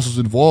all the muscles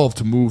involved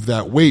to move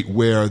that weight,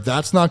 where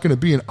that's not going to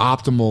be an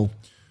optimal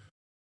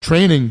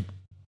training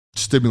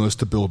stimulus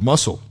to build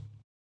muscle.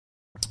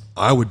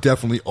 I would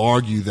definitely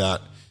argue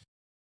that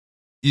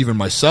even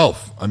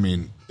myself, I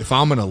mean, if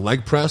I'm in a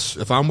leg press,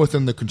 if I'm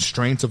within the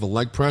constraints of a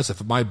leg press,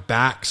 if my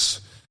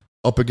back's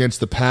up against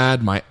the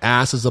pad, my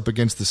ass is up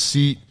against the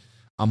seat,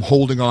 I'm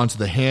holding on to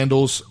the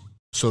handles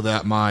so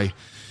that my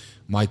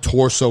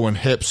torso and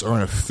hips are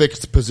in a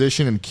fixed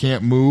position and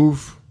can't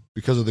move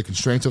because of the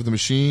constraints of the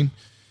machine,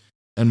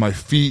 and my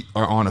feet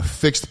are on a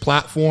fixed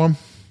platform,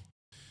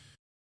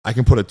 I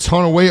can put a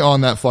ton of weight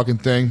on that fucking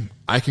thing.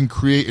 I can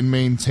create and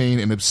maintain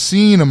an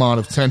obscene amount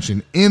of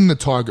tension in the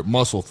target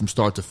muscle from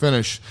start to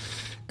finish.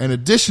 And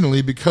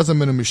additionally, because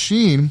I'm in a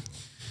machine,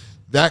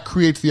 that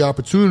creates the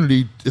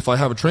opportunity, if I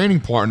have a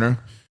training partner,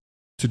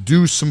 to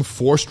do some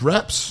forced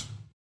reps.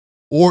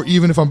 Or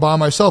even if I'm by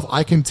myself,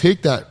 I can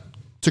take that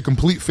to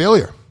complete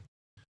failure.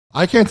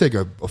 I can't take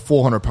a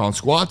 400-pound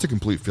squat to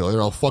complete failure.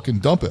 I'll fucking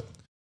dump it.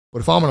 But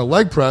if I'm in a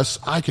leg press,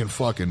 I can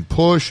fucking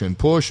push and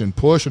push and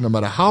push, and no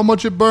matter how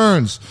much it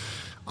burns,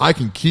 I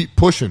can keep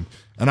pushing.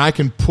 And I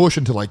can push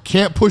until I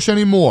can't push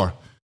anymore,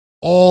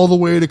 all the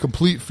way to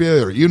complete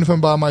failure, even if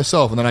I'm by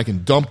myself. And then I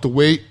can dump the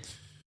weight.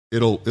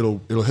 It'll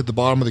hit the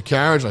bottom of the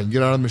carriage. I can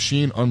get out of the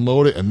machine,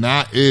 unload it, and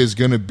that is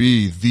going to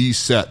be the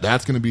set.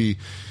 That's going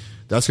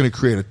to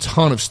create a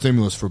ton of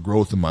stimulus for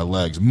growth in my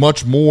legs,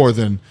 much more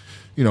than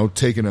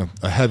taking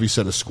a heavy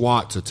set of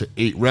squat to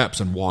 8 reps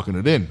and walking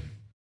it in,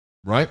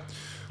 right?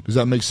 Does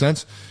that make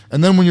sense?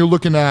 And then when you're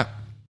looking at,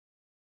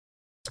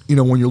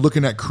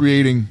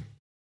 creating,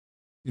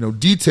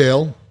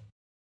 detail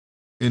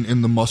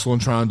in the muscle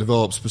and trying to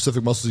develop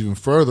specific muscles even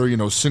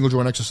further, single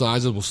joint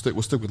exercises, we'll stick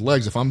with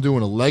legs. If I'm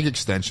doing a leg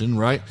extension,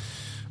 right,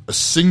 a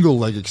single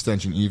leg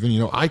extension even,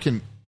 I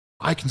can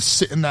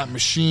sit in that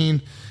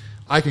machine.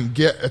 I can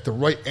get at the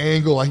right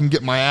angle. I can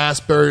get my ass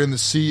buried in the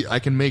seat. I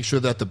can make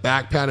sure that the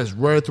back pad is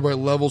right at the right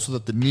level so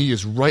that the knee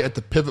is right at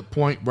the pivot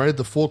point, right at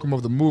the fulcrum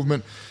of the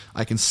movement.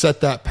 I can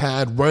set that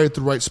pad right at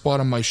the right spot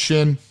on my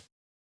shin.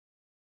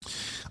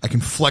 I can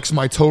flex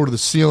my toe to the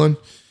ceiling,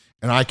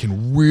 and I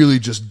can really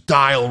just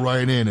dial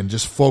right in and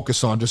just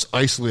focus on just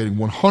isolating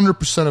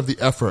 100% of the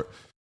effort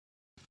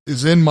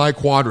is in my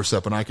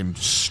quadricep, and I can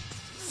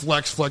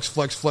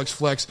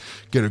flex,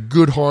 get a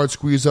good hard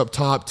squeeze up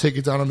top, take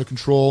it down under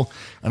control,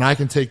 and I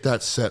can take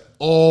that set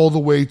all the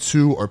way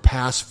to or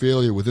past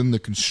failure within the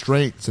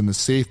constraints and the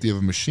safety of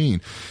a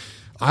machine.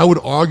 I would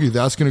argue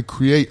that's going to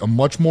create a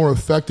much more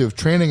effective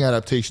training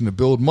adaptation to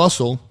build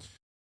muscle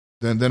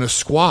than a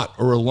squat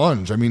or a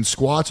lunge. I mean,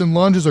 squats and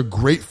lunges are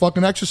great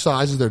fucking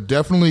exercises. They're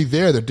definitely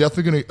there. They're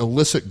definitely going to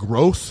elicit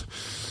growth,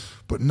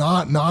 but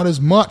not as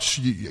much.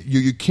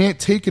 You can't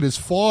take it as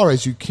far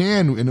as you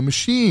can in a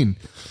machine.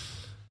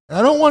 And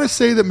I don't want to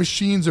say that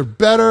machines are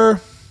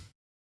better.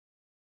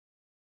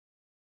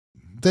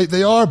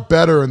 They are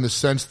better in the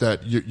sense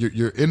that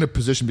you're in a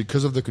position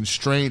because of the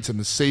constraints and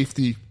the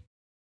safety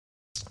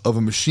of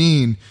a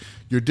machine.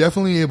 You're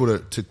definitely able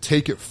to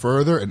take it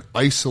further and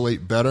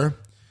isolate better.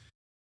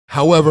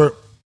 However,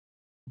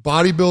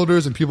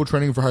 bodybuilders and people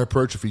training for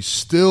hypertrophy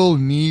still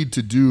need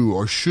to do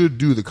or should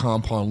do the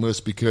compound lifts,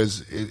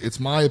 because it's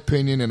my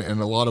opinion,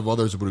 and a lot of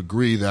others would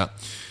agree, that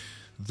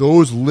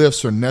those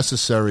lifts are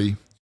necessary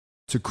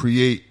to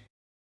create,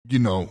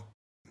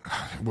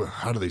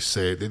 how do they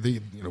say it?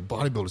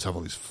 Bodybuilders have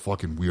all these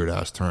fucking weird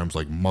ass terms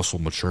like muscle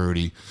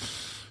maturity,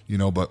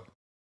 but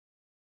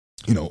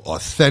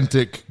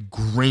authentic,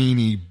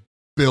 grainy,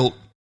 built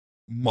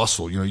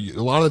muscle.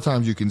 A lot of the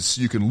times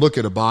you can look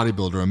at a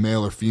bodybuilder, a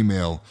male or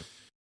female,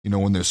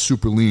 when they're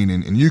super lean,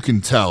 and you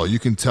can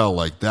tell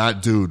like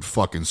that dude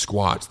fucking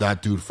squats,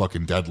 that dude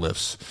fucking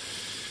deadlifts.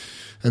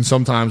 And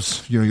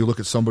sometimes, you look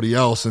at somebody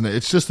else and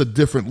it's just a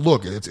different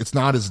look. It's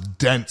not as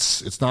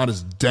dense. It's not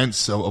as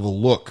dense of a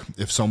look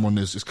if someone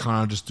is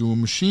kind of just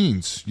doing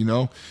machines,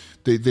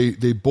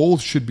 They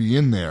both should be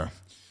in there.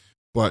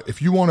 But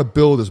if you want to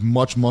build as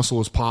much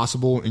muscle as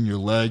possible in your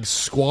legs,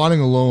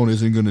 squatting alone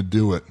isn't going to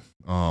do it.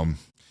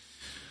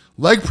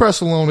 Leg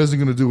press alone isn't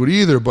going to do it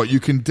either, but you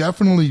can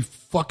definitely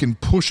fucking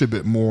push a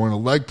bit more in a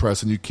leg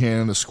press than you can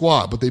in a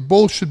squat. But they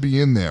both should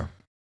be in there,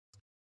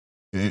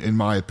 in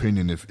my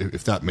opinion,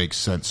 if that makes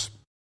sense.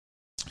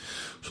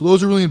 So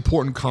those are really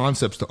important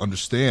concepts to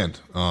understand.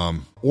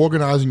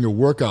 Organizing your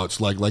workouts,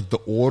 like the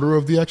order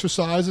of the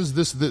exercises,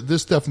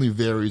 this definitely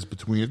varies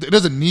between. It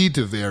doesn't need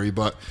to vary,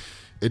 but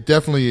it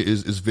definitely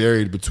is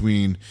varied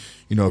between,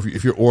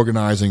 if you're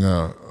organizing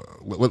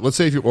let's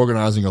say if you're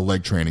organizing a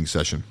leg training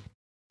session,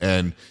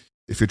 and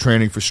if you're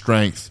training for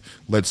strength,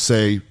 let's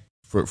say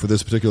for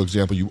this particular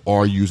example, you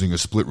are using a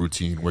split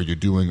routine where you're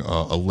doing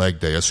a leg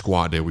day, a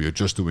squat day where you're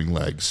just doing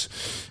legs,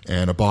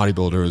 and a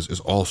bodybuilder is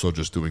also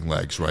just doing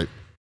legs, right?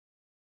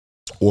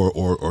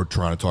 Or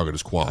trying to target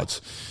his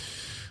quads.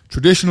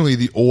 Traditionally,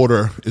 the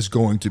order is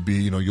going to be,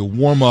 you'll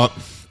warm up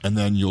and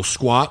then you'll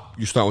squat.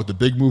 You start with the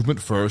big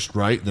movement first,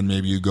 right? Then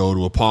maybe you go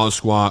to a pause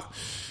squat,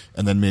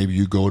 and then maybe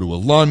you go to a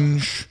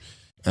lunge,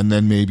 and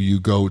then maybe you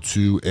go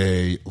to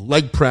a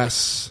leg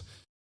press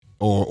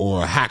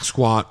or a hack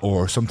squat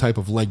or some type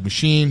of leg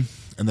machine,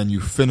 and then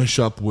you finish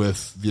up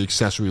with the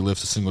accessory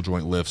lifts, the single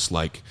joint lifts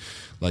like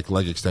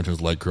leg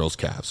extensions, leg curls,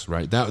 calves,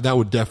 right? That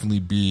would definitely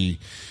be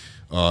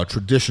a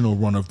traditional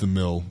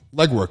run-of-the-mill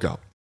leg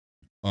workout.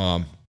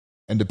 And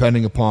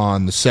depending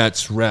upon the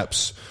sets,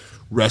 reps,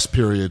 rest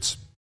periods,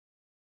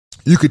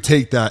 you could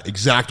take that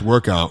exact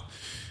workout,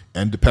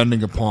 and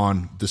depending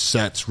upon the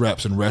sets,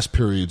 reps, and rest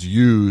periods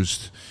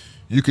used,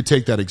 you could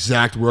take that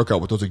exact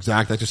workout with those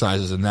exact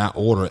exercises in that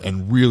order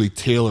and really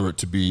tailor it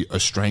to be a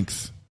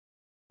strength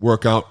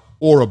workout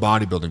or a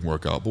bodybuilding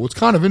workout. But what's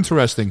kind of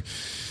interesting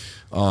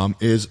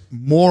is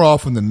more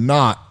often than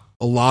not,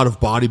 a lot of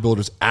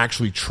bodybuilders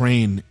actually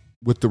train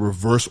with the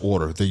reverse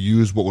order. They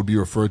use what would be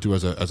referred to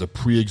as a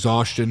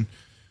pre-exhaustion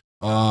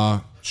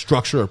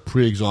structure, a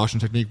pre-exhaustion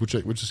technique, which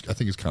is, I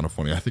think is kind of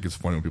funny. I think it's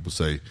funny when people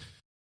say,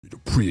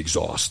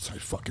 pre-exhaust.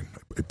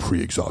 I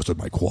pre-exhausted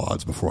my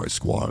quads before I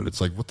squatted. It's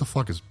like, what the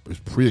fuck is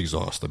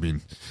pre-exhaust? I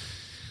mean,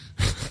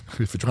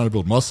 if you're trying to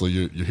build muscle,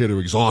 you're here to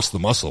exhaust the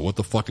muscle. What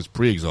the fuck is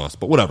pre-exhaust?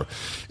 But whatever.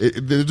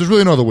 There's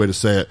really no other way to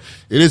say it.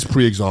 It is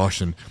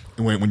pre-exhaustion.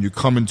 When you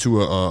come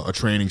into a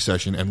training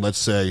session, and let's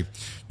say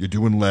you're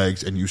doing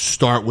legs and you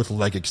start with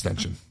leg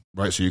extension,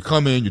 right? So you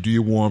come in, you do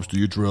your warm-ups, do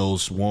your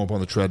drills, warm up on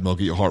the treadmill,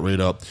 get your heart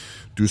rate up,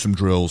 do some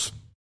drills,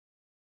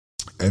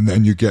 and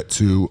then you get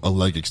to a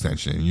leg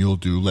extension, and you'll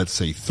do, let's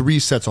say, 3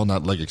 sets on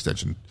that leg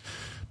extension,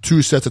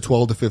 2 sets of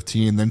 12 to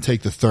 15, then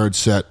take the third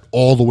set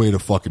all the way to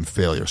fucking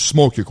failure.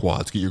 Smoke your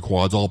quads, get your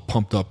quads all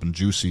pumped up and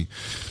juicy.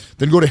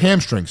 Then go to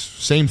hamstrings,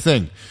 same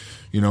thing.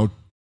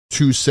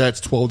 2 sets,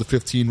 12 to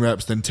 15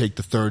 reps, then take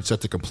the third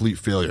set to complete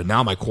failure.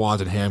 Now my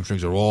quads and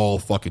hamstrings are all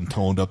fucking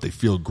toned up. They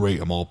feel great.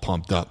 I'm all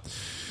pumped up.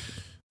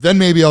 Then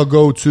maybe I'll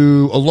go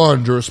to a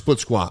lunge or a split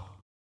squat,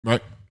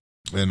 right?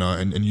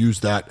 And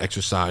use that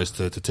exercise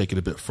to take it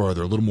a bit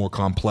further, a little more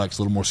complex,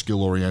 a little more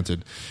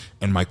skill-oriented.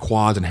 And my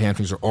quads and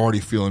hamstrings are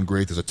already feeling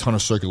great. There's a ton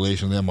of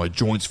circulation in them. My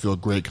joints feel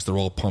great because they're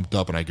all pumped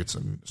up, and I get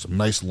some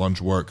nice lunge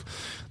work.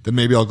 Then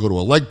maybe I'll go to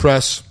a leg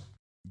press,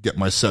 get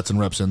my sets and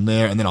reps in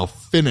there, and then I'll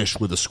finish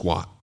with a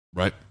squat,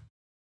 right?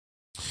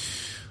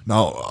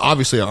 Now,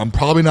 obviously, I'm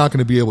probably not going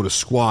to be able to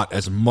squat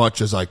as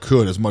much as I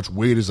could, as much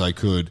weight as I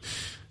could,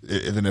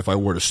 than if I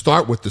were to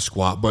start with the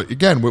squat. But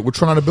again, we're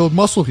trying to build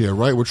muscle here,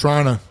 right? We're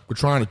trying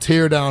to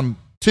tear down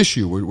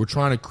tissue. We're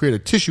trying to create a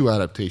tissue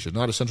adaptation,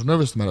 not a central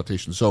nervous system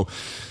adaptation. So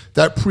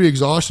that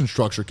pre-exhaustion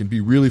structure can be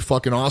really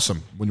fucking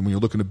awesome when you're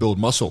looking to build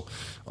muscle.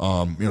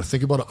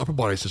 Think about an upper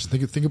body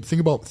system.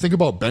 Think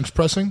about bench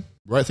pressing,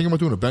 right? Think about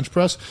doing a bench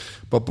press,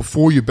 but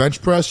before you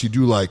bench press, you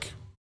do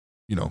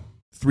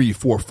 3,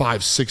 4,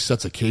 5, 6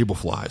 sets of cable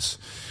flies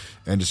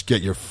and just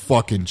get your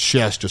fucking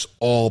chest just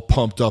all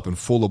pumped up and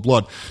full of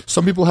blood.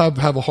 Some people have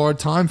a hard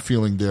time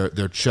feeling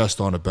their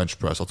chest on a bench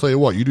press. I'll tell you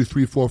what, you do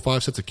 3, 4,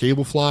 5 sets of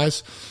cable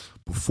flies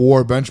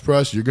before bench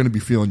press, you're going to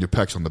be feeling your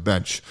pecs on the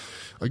bench.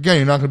 Again,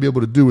 you're not going to be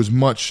able to do as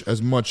much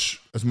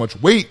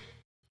weight,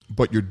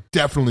 but you're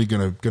definitely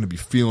going to be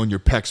feeling your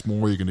pecs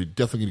more. You're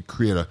definitely going to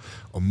create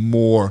a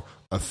more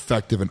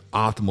effective and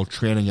optimal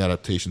training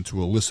adaptation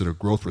to elicit a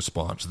growth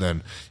response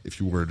than if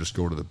you were to just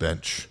go to the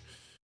bench.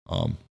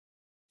 So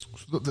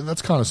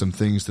that's kind of some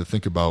things to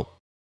think about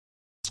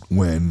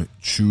when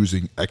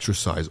choosing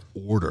exercise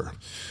order.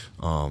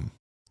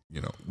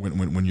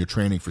 When you're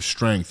training for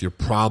strength, you're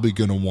probably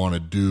going to want to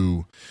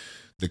do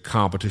the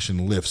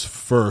competition lifts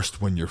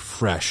first when you're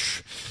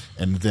fresh,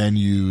 and then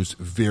use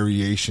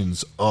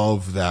variations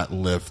of that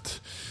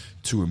lift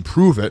to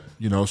improve it.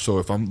 So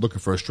if I'm looking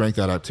for a strength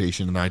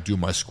adaptation and I do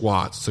my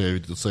squats,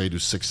 let's say I do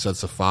 6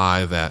 sets of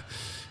 5 at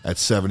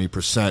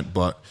 70%,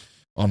 but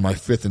on my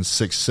 5th and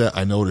 6th set,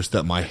 I noticed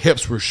that my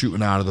hips were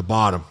shooting out of the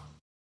bottom,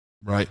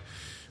 right?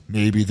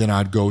 Maybe then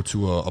I'd go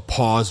to a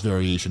pause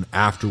variation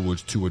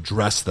afterwards to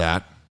address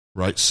that,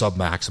 right,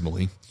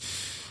 submaximally.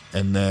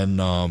 And then,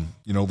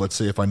 let's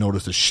say if I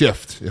noticed a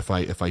shift, if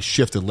I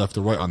shifted left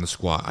or right on the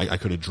squat, I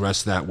could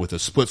address that with a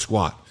split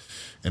squat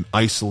and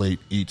isolate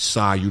each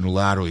side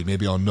unilaterally.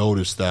 Maybe I'll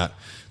notice that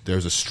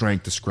there's a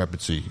strength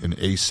discrepancy, an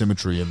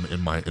asymmetry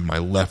in my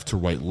left to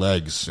right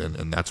legs,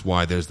 and that's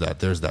why there's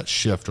that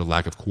shift or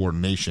lack of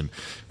coordination,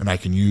 and I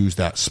can use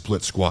that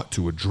split squat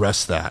to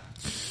address that.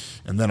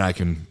 And then I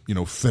can,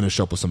 finish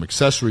up with some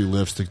accessory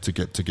lifts to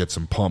get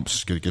some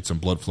pumps, get some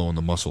blood flow in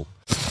the muscle.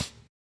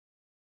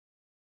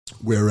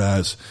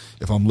 Whereas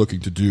if I'm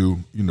looking to do,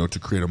 to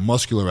create a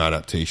muscular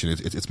adaptation,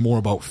 it's more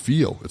about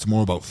feel. It's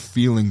more about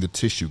feeling the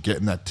tissue,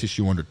 getting that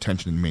tissue under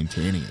tension and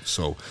maintaining it.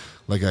 So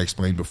like I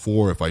explained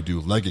before, if I do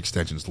leg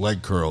extensions,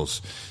 leg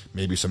curls,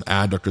 maybe some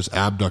adductors,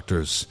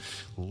 abductors,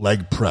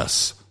 leg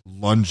press,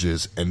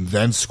 lunges, and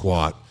then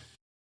squat,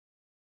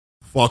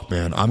 fuck,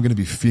 man, I'm going to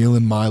be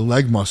feeling my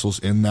leg muscles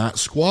in that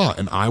squat.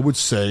 And I would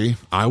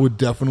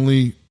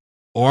definitely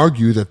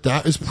argue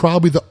that is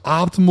probably the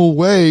optimal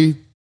way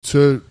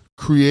to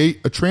create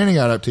a training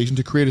adaptation,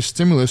 to create a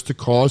stimulus to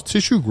cause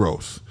tissue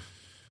growth.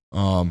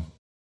 The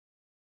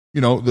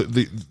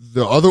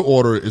other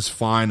order is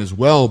fine as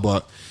well,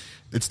 but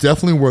it's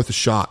definitely worth a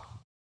shot.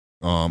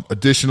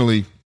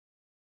 Additionally,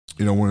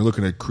 when we're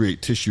looking to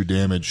create tissue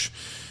damage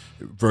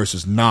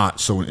versus not,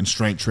 so in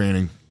strength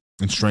training,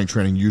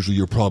 usually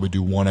you'll probably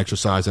do one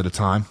exercise at a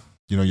time.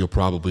 You'll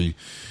probably,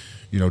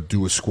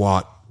 do a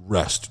squat,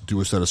 rest, do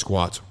a set of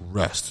squats,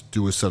 rest,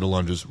 do a set of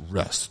lunges,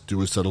 rest,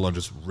 do a set of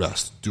lunges,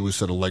 rest, do a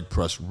set of leg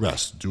press,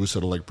 rest, do a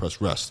set of leg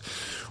press, rest.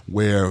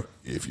 Where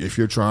if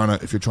you're trying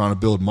to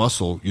build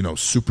muscle,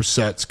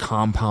 supersets,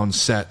 compound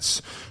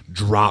sets,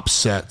 drop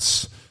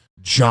sets,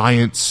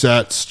 giant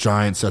sets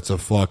are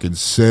fucking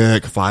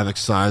sick. 5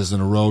 exercises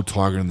in a row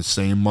targeting the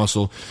same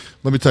muscle.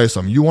 Let me tell you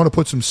something. You want to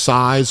put some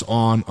size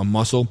on a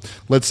muscle.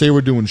 Let's say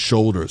we're doing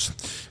shoulders,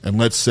 and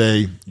let's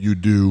say you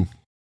do.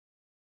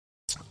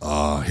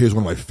 Here's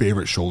one of my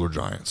favorite shoulder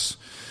giants.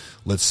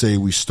 Let's say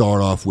we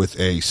start off with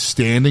a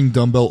standing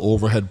dumbbell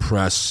overhead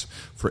press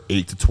for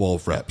 8 to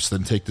 12 reps.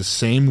 Then take the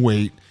same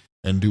weight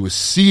and do a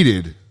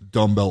seated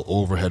dumbbell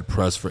overhead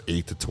press for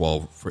 8 to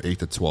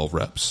 12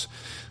 reps.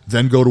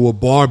 Then go to a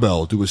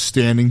barbell, do a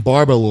standing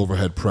barbell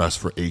overhead press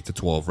for 8 to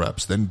 12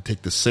 reps. Then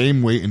take the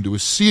same weight and do a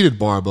seated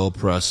barbell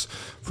press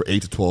for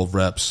 8 to 12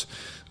 reps.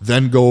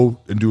 Then go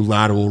and do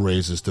lateral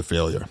raises to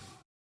failure.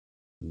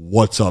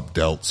 What's up,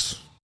 delts?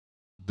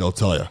 They'll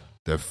tell you.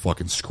 They're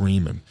fucking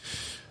screaming.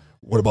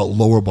 What about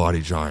lower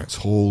body giants?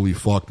 Holy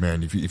fuck,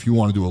 man. If you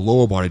want to do a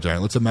lower body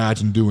giant, let's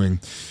imagine doing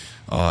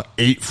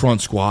 8 front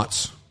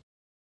squats,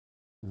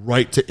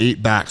 right to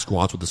 8 back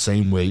squats with the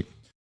same weight,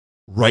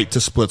 right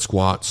to split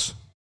squats,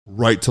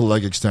 right to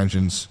leg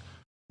extensions,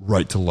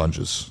 right to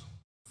lunges.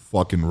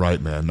 Fucking right,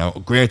 man. Now,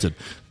 granted,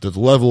 the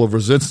level of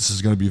resistance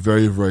is going to be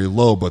very, very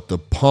low, but the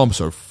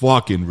pumps are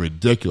fucking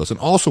ridiculous. And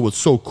also what's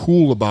so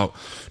cool about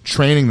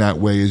training that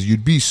way is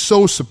you'd be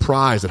so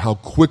surprised at how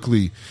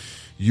quickly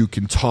you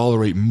can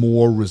tolerate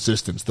more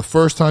resistance. The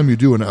first time you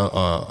do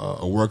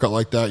a workout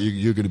like that,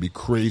 you're going to be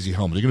crazy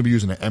humbled. You're going to be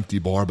using an empty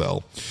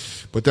barbell.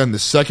 But then the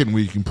second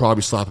week, you can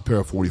probably slap a pair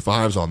of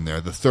 45s on there.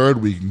 The third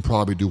week, you can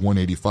probably do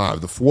 185.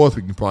 The fourth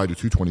week, you can probably do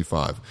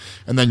 225.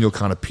 And then you'll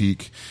kind of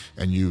peak,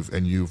 and you've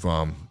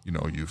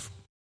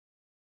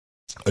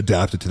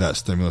adapted to that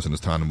stimulus, and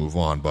it's time to move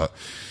on. But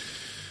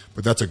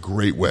But that's a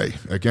great way,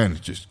 again,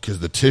 just because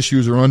the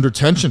tissues are under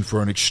tension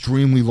for an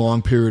extremely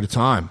long period of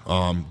time.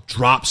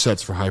 Drop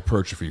sets for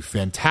hypertrophy,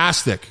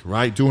 fantastic,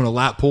 right? Doing a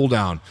lat pull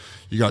down,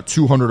 you got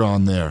 200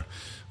 on there.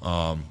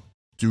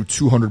 Do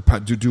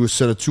 200, do a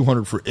set of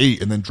 200 for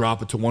 8, and then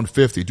drop it to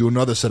 150. Do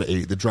another set of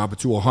 8, then drop it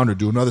to 100.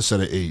 Do another set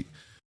of 8.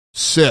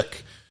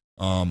 Sick.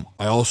 I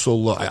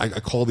also I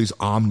call these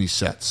omni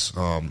sets.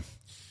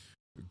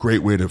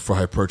 Great way for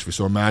hypertrophy.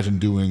 So imagine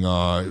doing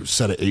a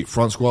set of 8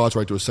 front squats,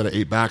 right, to a set of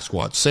 8 back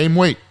squats. Same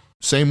weight.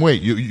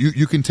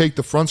 You can take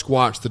the front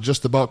squats to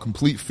just about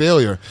complete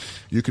failure.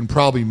 You can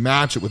probably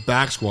match it with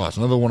back squats.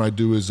 Another one I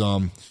do is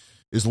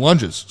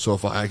lunges. So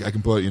if I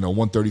can put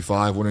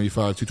 135,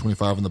 185,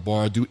 225 on the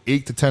bar, I do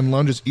 8 to 10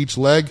 lunges each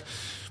leg.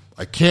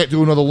 I can't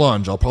do another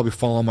lunge. I'll probably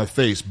fall on my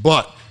face.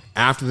 But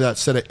after that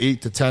set of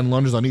 8 to 10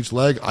 lunges on each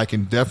leg, I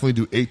can definitely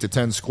do 8 to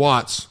 10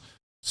 squats.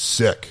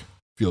 Sick.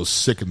 Feels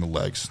sick in the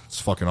legs. It's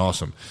fucking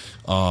awesome.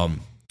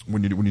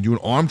 When you're doing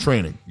arm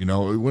training,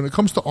 when it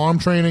comes to arm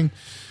training,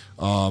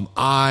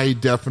 I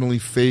definitely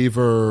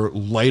favor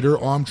lighter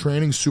arm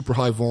training, super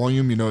high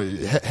volume.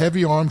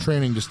 Heavy arm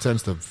training just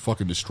tends to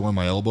fucking destroy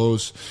my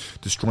elbows,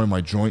 destroy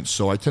my joints.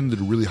 So I tend to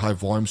do really high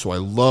volume. So I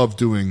love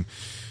doing,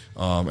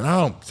 and I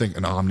don't think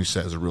an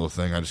omni-set is a real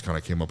thing. I just kind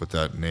of came up with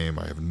that name.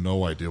 I have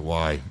no idea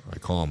why I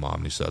call them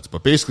omni-sets.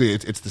 But basically,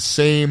 it's the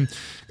same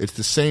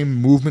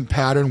movement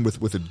pattern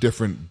with a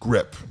different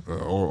grip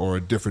or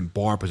a different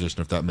bar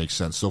position, if that makes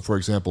sense. So, for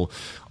example,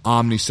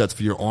 omni-sets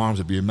for your arms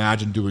would be,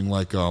 imagine doing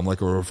like a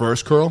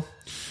reverse curl.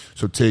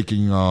 So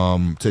taking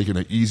an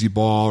easy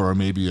ball or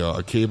maybe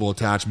a cable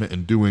attachment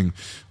and doing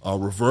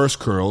reverse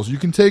curls, you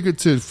can take it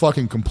to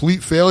fucking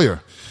complete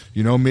failure.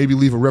 Maybe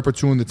leave a rep or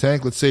two in the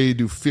tank. Let's say you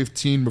do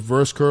 15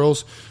 reverse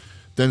curls,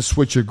 then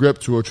switch your grip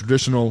to a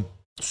traditional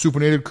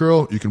supinated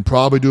curl. You can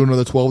probably do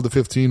another 12 to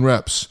 15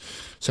 reps.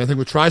 Same thing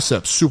with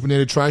triceps,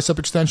 supinated tricep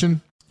extension,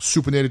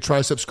 supinated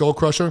tricep skull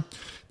crusher.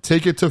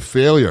 Take it to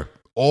failure,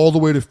 all the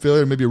way to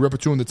failure, maybe a rep or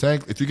two in the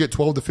tank. If you get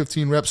 12 to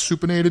 15 reps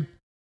supinated,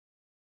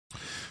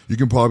 you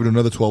can probably do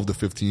another 12 to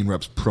 15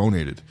 reps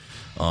pronated.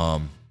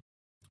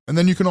 And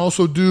then you can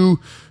also do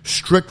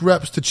strict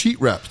reps to cheat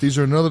reps. These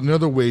are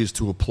another ways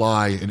to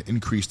apply and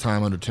increase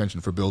time under tension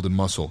for building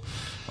muscle.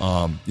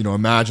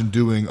 Imagine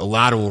doing a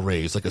lateral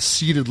raise, like a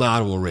seated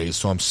lateral raise.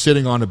 So I'm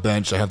sitting on a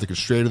bench, I have the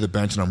constraint of the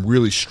bench, and I'm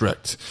really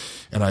strict.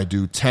 And I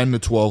do 10 to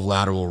 12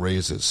 lateral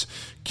raises.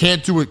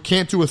 Can't do a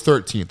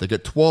 13th. I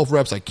get 12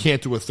 reps, I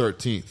can't do a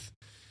 13th.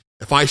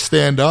 If I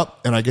stand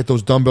up and I get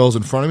those dumbbells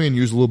in front of me and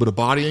use a little bit of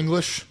body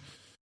English,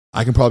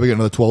 I can probably get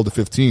another 12 to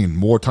 15.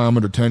 More time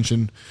under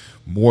tension,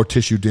 more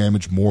tissue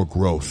damage, more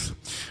growth.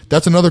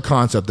 That's another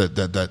concept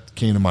that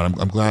came to mind.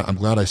 I'm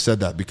glad I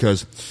said that,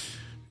 because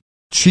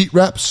cheat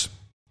reps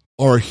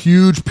are a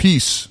huge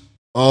piece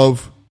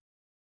of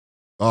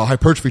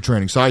hypertrophy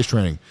training, size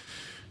training.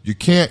 You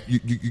can't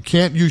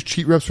use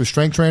cheat reps for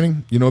strength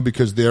training,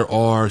 because there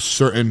are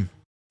certain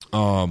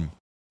what's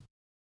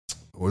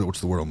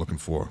the word I'm looking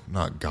for?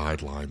 Not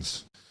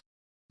guidelines.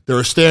 There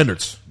are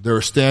standards. There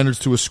are standards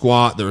to a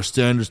squat. There are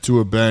standards to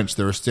a bench.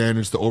 There are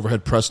standards to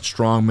overhead press and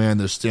strongman.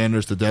 There's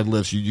standards to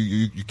deadlifts.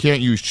 You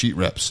can't use cheat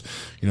reps.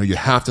 You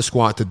have to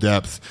squat to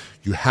depth.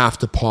 You have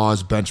to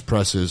pause bench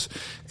presses,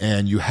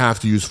 and you have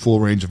to use full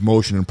range of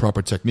motion and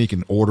proper technique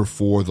in order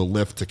for the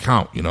lift to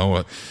count.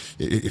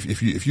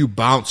 If you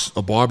bounce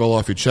a barbell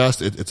off your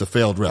chest, it's a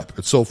failed rep.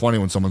 It's so funny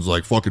when someone's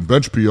like, fucking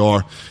bench PR.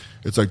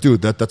 It's like,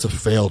 dude, that's a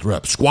failed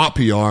rep. Squat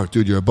PR,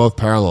 dude, you're above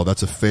parallel.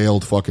 That's a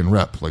failed fucking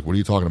rep. Like, what are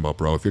you talking about,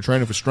 bro? If you're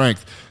training for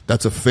strength,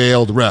 that's a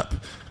failed rep.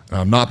 And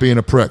I'm not being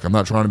a prick. I'm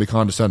not trying to be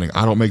condescending.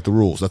 I don't make the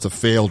rules. That's a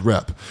failed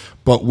rep.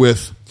 But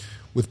with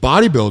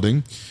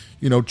bodybuilding,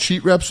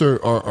 cheat reps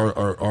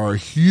are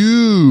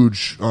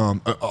huge.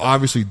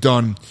 Obviously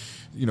done.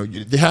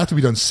 They have to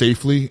be done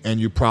safely, and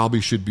you probably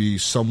should be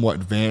somewhat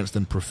advanced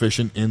and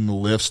proficient in the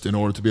lifts in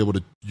order to be able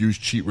to use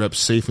cheat reps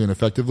safely and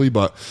effectively.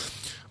 But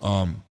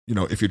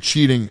if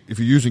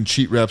you're using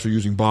cheat reps or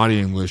using body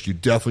English, you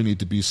definitely need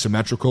to be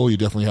symmetrical. You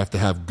definitely have to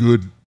have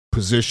good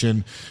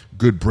position,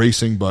 good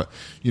bracing. But,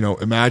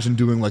 imagine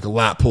doing like a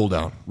lat pull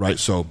down, right?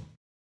 So,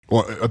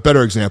 or a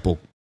better example,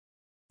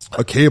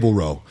 a cable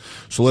row.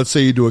 So let's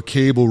say you do a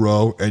cable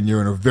row and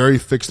you're in a very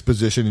fixed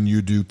position and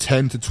you do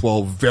 10 to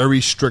 12 very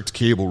strict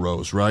cable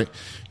rows, right?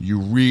 You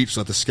reach,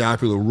 let the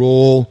scapula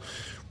roll,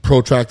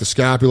 protract the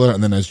scapula,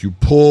 and then as you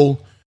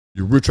pull,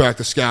 you retract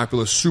the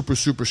scapula, super,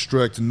 super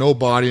strict, no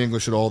body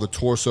English at all. The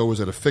torso is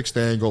at a fixed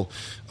angle.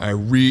 I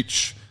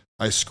reach,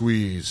 I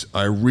squeeze.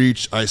 I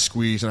reach, I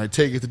squeeze. And I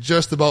take it to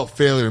just about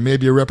failure,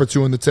 maybe a rep or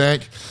two in the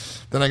tank.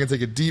 Then I can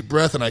take a deep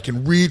breath and I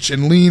can reach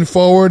and lean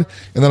forward.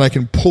 And then I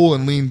can pull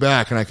and lean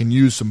back. And I can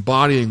use some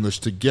body English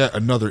to get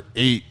another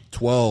 8,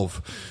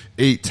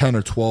 10,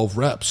 or 12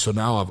 reps. So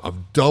now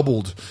I've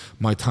doubled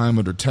my time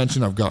under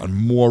tension. I've gotten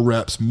more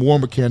reps, more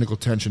mechanical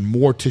tension,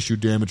 more tissue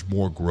damage,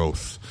 more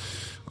growth.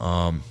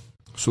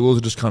 So those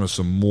are just kind of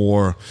some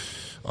more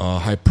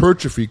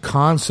hypertrophy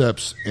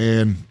concepts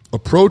and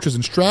approaches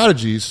and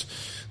strategies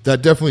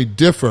that definitely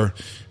differ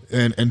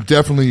and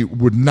definitely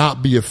would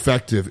not be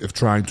effective if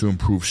trying to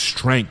improve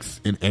strength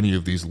in any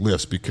of these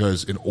lifts,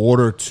 because in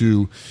order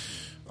to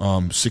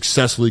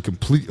successfully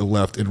complete a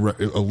lift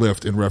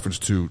in reference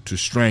to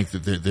strength,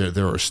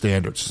 there are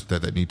standards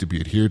that need to be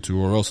adhered to,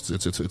 or else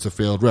it's a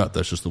failed rep.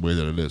 That's just the way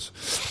that it is.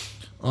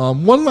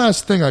 One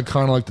last thing I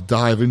kind of like to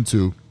dive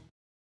into,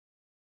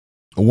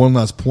 or one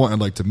last point I'd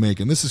like to make,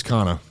 and this is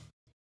kind of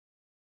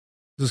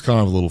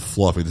a little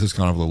fluffy. This is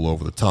kind of a little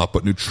over the top,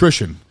 but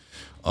nutrition,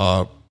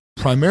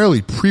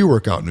 primarily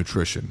pre-workout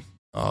nutrition,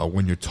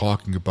 when you're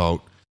talking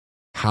about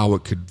how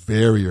it could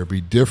vary or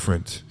be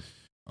different,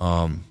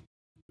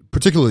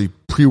 particularly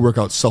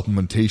pre-workout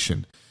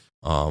supplementation,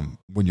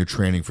 when you're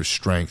training for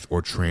strength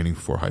or training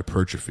for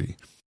hypertrophy.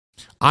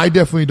 I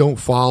definitely don't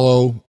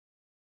follow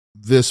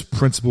this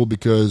principle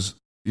because,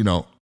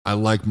 I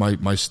like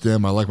my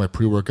stim, I like my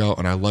pre-workout,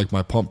 and I like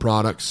my pump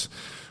products,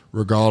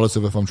 regardless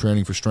of if I'm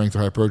training for strength or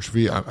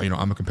hypertrophy.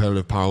 I'm a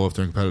competitive powerlifter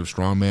and competitive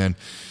strongman.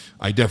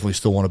 I definitely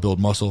still want to build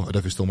muscle. I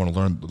definitely still want to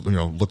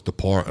learn, look the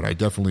part, and I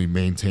definitely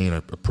maintain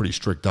a pretty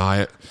strict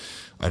diet.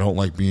 I don't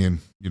like being,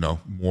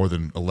 more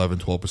than 11,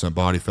 12%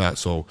 body fat.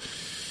 So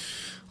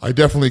I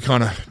definitely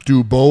kind of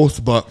do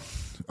both, but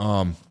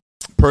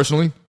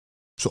personally,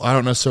 so I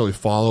don't necessarily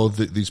follow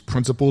these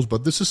principles,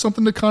 but this is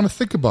something to kind of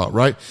think about,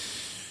 right?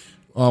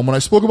 When I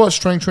spoke about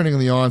strength training in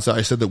the onset,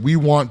 I said that we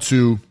want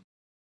to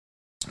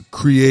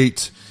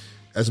create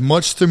as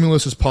much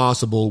stimulus as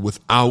possible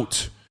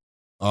without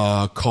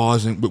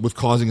causing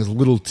as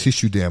little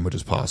tissue damage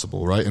as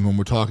possible, right? And when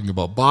we're talking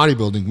about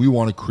bodybuilding, we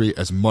want to create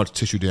as much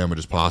tissue damage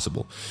as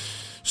possible.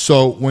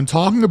 So when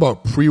talking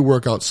about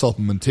pre-workout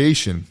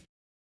supplementation,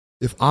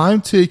 if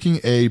I'm taking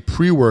a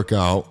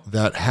pre-workout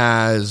that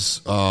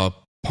has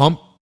pump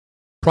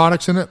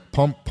products in it,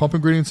 pump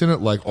ingredients in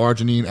it, like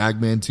arginine,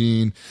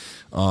 agmantine,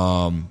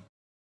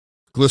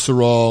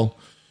 glycerol,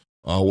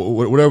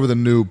 whatever the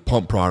new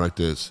pump product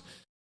is,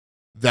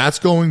 that's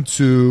going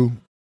to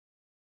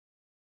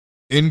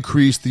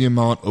increase the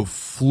amount of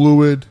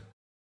fluid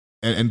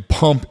and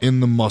pump in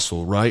the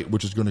muscle, right?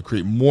 Which is going to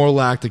create more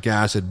lactic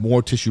acid,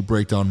 more tissue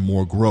breakdown,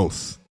 more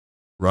growth,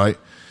 right?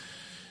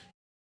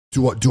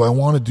 Do I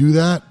want to do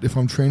that if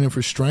I'm training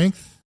for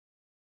strength?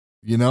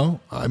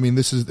 I mean,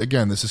 this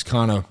is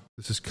kind of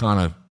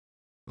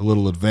a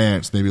little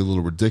advanced, maybe a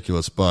little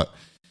ridiculous, but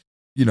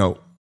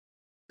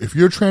if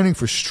you're training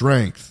for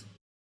strength,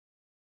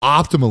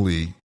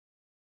 optimally,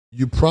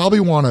 you probably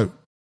want to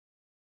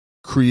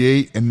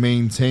create and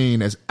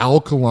maintain as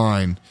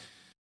alkaline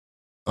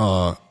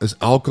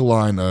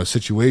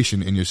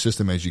situation in your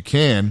system as you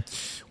can,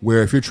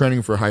 where if you're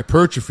training for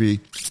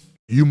hypertrophy,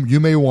 you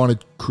may want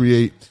to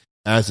create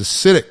as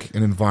acidic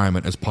an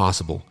environment as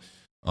possible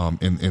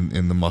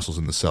in the muscles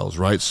and the cells,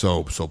 right?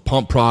 So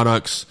pump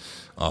products,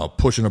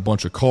 pushing a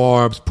bunch of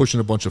carbs, pushing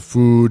a bunch of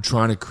food,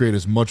 trying to create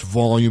as much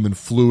volume and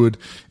fluid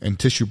and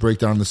tissue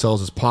breakdown in the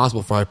cells as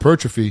possible for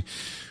hypertrophy.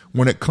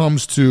 When it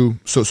comes to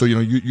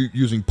you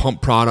using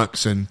pump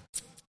products and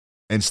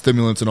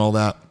stimulants and all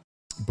that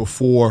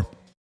before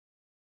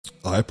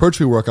a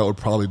hypertrophy workout would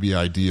probably be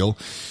ideal.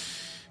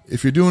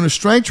 If you're doing a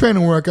strength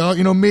training workout,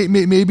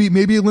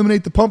 maybe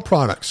eliminate the pump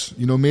products.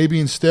 Maybe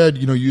instead,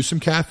 use some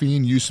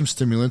caffeine, use some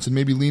stimulants, and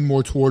maybe lean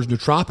more towards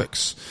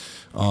nootropics,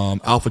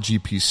 alpha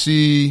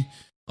GPC,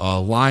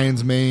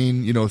 lion's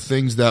mane.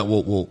 Things that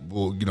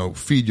will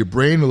feed your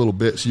brain a little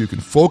bit so you can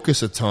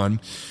focus a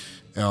ton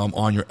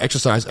on your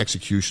exercise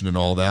execution and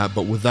all that,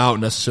 but without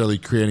necessarily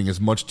creating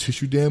as much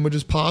tissue damage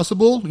as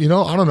possible.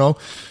 I don't know.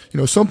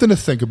 Something to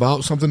think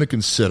about, something to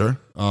consider.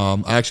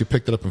 I actually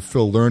picked it up in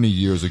Phil Learney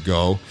years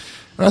ago,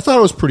 and I thought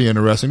it was pretty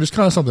interesting. Just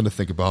kind of something to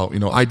think about.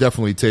 I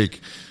definitely take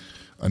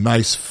a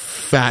nice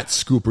fat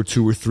scoop or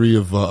 2 or 3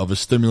 of a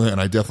stimulant, and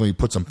I definitely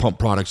put some pump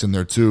products in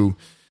there too.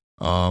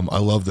 I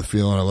love the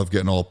feeling. I love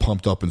getting all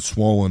pumped up and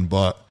swollen,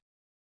 but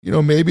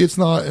maybe it's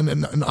not an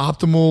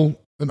optimal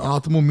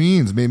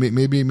means.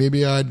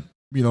 Maybe I'd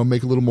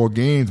make a little more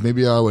gains.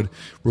 Maybe I would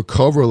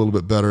recover a little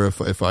bit better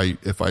if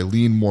I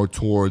lean more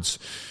towards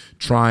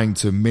trying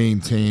to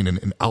maintain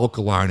an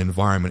alkaline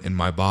environment in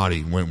my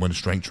body when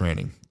strength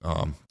training.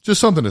 Just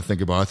something to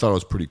think about. I thought it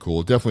was pretty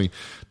cool.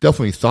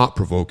 Definitely thought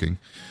provoking.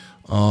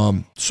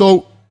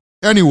 So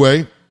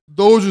anyway,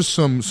 those are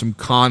some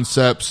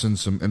concepts and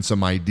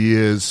some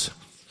ideas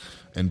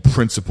and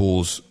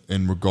principles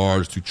in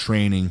regards to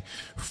training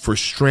for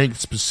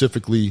strength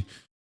specifically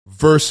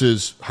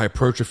versus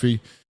hypertrophy.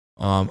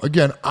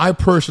 Again, I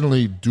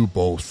personally do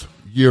both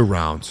year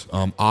round.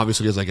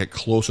 Obviously, as I get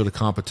closer to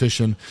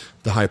competition,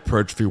 the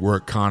hypertrophy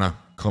work kind of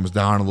comes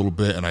down a little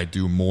bit, and I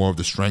do more of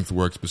the strength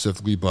work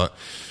specifically. But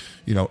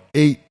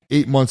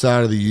 8 months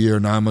out of the year,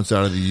 9 months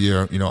out of the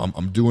year,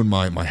 I'm doing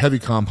my heavy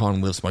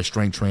compound lifts, my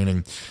strength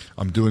training.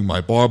 I'm doing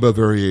my barbell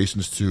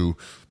variations to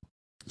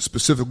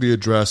specifically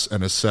address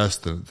and assess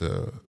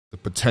the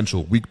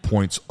potential weak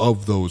points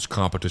of those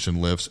competition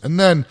lifts, and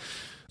then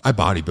I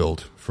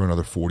bodybuild for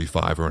another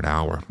 45 or an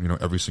hour,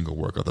 every single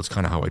workout. That's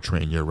kind of how I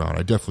train year round.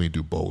 I definitely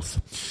do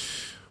both.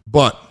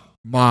 But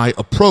my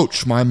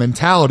approach, my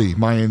mentality,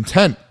 my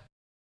intent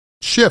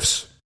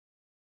shifts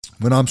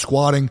When I'm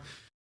squatting,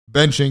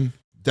 benching,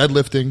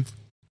 deadlifting,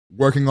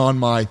 working on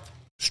my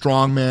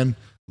strongman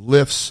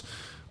lifts,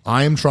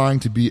 I am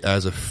trying to be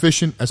as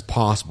efficient as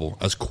possible,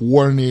 as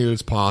coordinated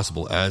as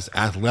possible, as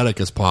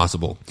athletic as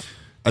possible,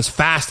 as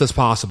fast as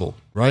possible,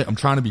 right? I'm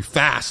trying to be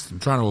fast. I'm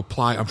trying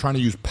to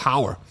use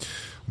power.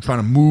 I'm trying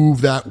to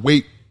move that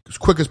weight as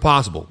quick as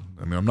possible.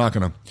 I mean, I'm not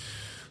going to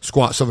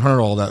squat 700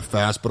 all that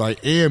fast, but I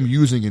am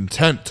using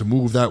intent to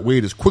move that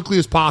weight as quickly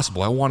as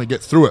possible. I want to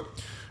get through it.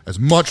 As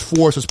much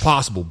force as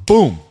possible.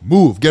 Boom,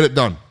 move, get it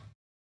done.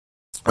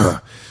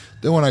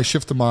 Then when I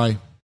shift to my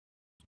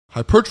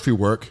hypertrophy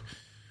work,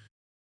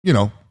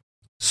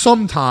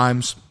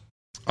 sometimes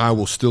I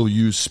will still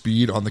use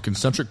speed on the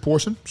concentric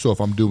portion. So if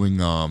I'm doing,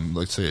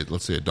 let's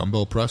say a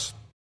dumbbell press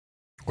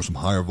or some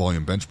higher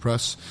volume bench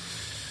press,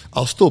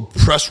 I'll still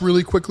press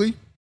really quickly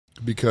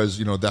because,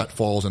 that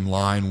falls in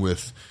line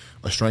with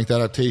a strength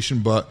adaptation.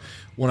 But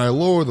when I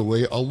lower the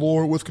weight, I'll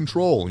lower it with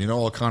control.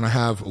 I'll kind of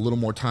have a little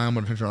more time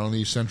and attention on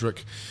the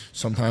eccentric.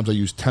 Sometimes I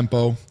use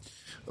tempo.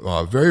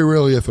 Very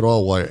rarely, if at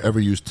all, will I ever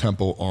use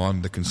tempo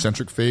on the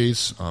concentric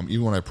phase.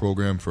 Even when I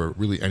program for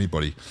really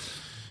anybody,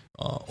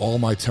 all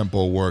my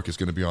tempo work is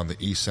going to be on the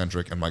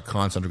eccentric, and my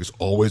concentric is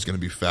always going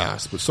to be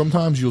fast. But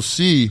sometimes you'll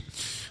see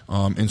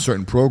in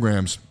certain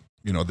programs,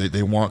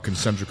 they want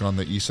concentric on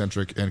the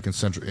eccentric and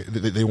concentric.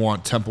 They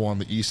want tempo on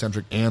the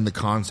eccentric and the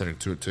concentric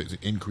to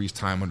increase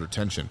time under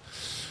tension.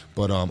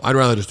 But I'd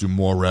rather just do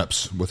more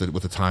reps with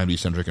a timed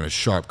eccentric and a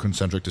sharp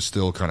concentric to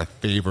still kind of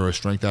favor a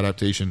strength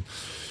adaptation.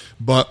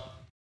 But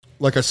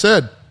like I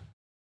said,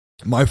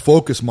 my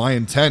focus, my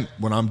intent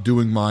when I'm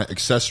doing my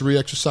accessory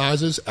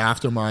exercises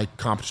after my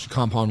competition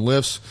compound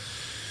lifts,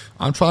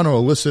 I'm trying to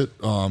elicit.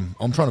 I'm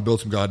trying to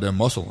build some goddamn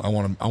muscle. I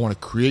want to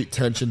create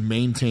tension,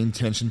 maintain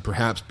tension,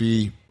 perhaps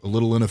be a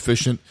little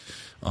inefficient,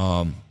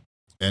 and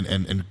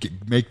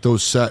make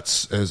those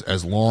sets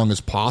as long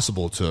as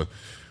possible to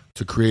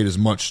create as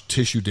much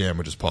tissue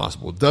damage as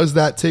possible. Does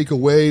that take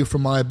away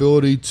from my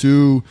ability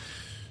to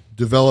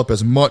develop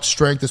as much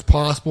strength as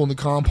possible in the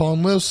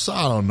compound lifts?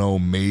 I don't know,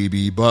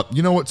 maybe. But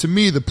you know what? To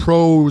me, the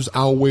pros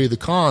outweigh the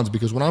cons,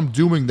 because when I'm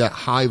doing that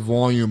high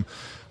volume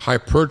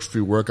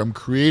hypertrophy work, I'm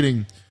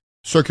creating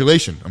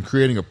circulation. I'm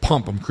creating a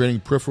pump. I'm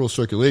creating peripheral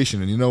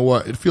circulation. And you know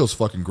what? It feels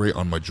fucking great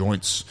on my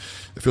joints.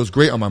 It feels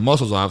great on my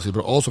muscles, obviously,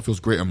 but it also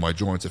feels great on my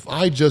joints. If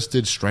I just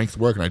did strength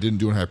work and I didn't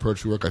do any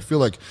hypertrophy work, I feel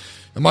like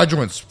my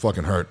joints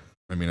fucking hurt.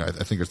 I mean, I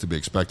think it's to be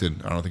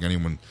expected. I don't think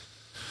anyone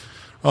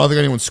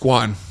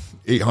squatting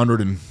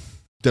 800 and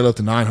deadlift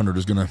to 900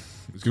 is gonna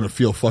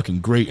feel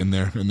fucking great in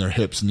their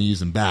hips,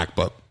 knees, and back.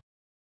 But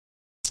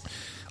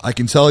I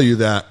can tell you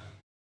that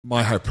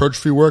my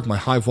hypertrophy work, my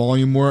high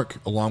volume work,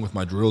 along with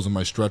my drills and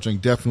my stretching,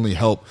 definitely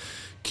help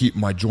keep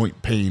my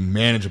joint pain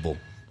manageable,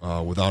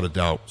 without a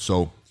doubt.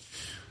 So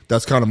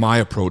that's kind of my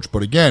approach.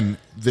 But again,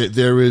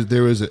 there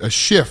is a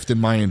shift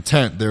in my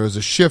intent. There is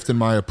a shift in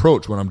my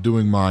approach when I'm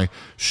doing my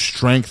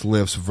strength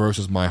lifts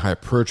versus my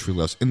hypertrophy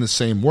lifts in the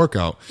same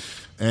workout.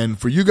 And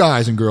for you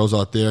guys and girls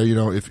out there,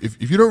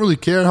 if you don't really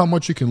care how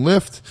much you can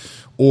lift,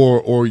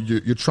 or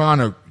you're trying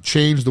to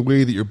change the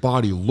way that your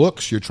body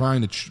looks, you're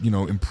trying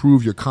to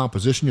improve your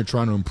composition, you're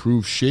trying to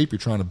improve shape, you're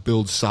trying to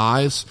build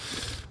size,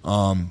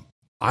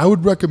 I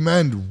would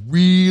recommend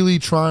really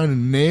trying to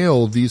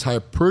nail these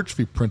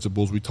hypertrophy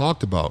principles we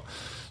talked about.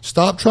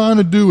 Stop trying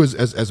to do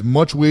as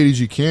much weight as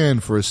you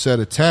can for a set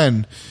of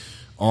 10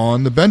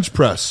 on the bench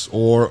press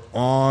or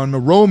on a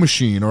row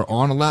machine or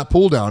on a lat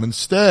pull down.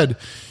 Instead,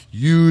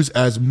 use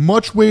as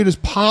much weight as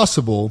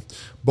possible,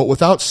 but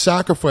without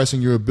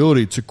sacrificing your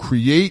ability to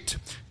create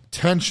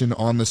tension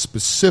on the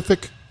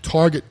specific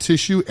target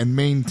tissue and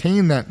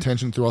maintain that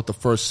tension throughout the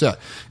first set.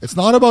 It's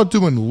not about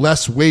doing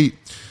less weight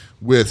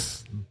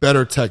with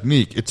better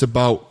technique. It's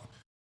about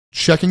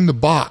checking the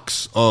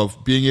box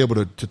of being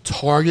able to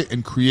target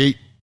and create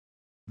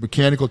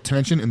mechanical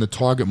tension in the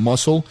target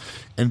muscle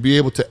and be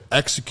able to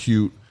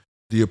execute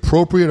the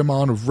appropriate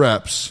amount of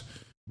reps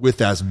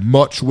with as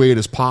much weight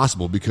as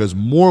possible, because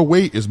more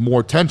weight is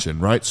more tension,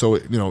 right? So,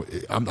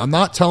 I'm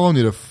not telling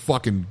you to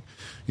fucking,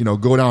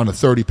 go down to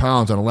 30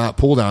 pounds on a lat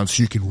pull down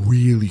so you can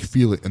really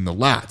feel it in the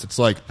lats. It's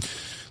like,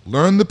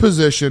 learn the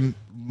position,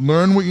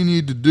 learn what you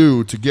need to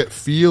do to get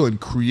feel and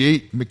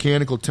create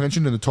mechanical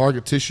tension in the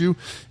target tissue,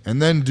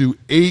 and then do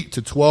 8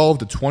 to 12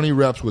 to 20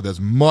 reps with as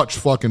much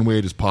fucking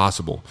weight as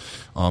possible.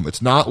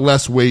 It's not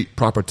less weight,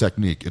 proper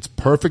technique. It's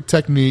perfect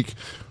technique,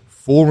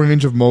 full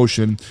range of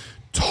motion,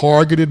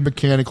 targeted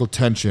mechanical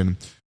tension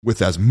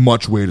with as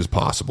much weight as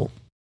possible.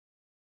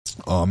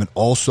 And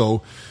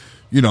also,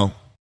 you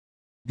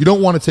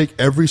don't want to take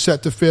every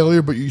set to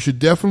failure, but you should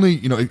definitely,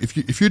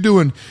 if you're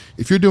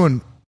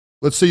doing,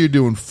 let's say you're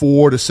doing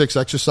 4 to 6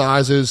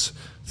 exercises,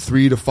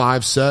 3 to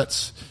 5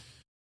 sets,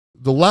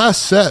 the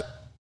last set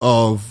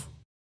of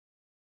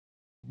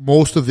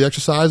most of the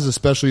exercises,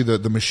 especially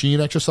the machine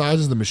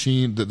exercises,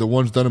 the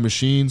ones done in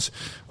machines,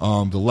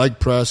 the leg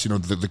press,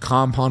 the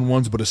compound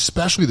ones, but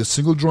especially the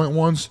single joint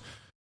ones,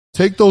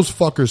 Take those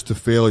fuckers to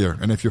failure.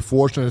 And if you're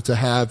fortunate to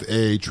have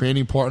a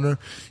training partner,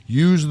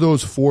 use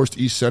those forced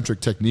eccentric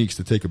techniques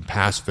to take them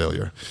past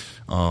failure.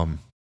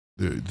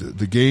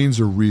 The gains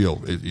are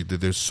real.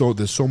 There's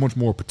so much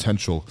more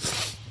potential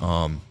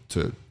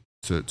to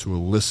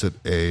elicit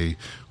a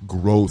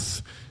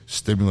growth,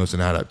 stimulus,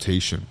 and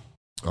adaptation.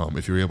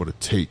 If you're able to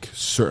take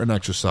certain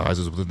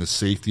exercises within the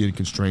safety and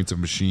constraints of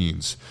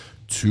machines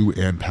to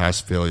and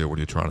past failure when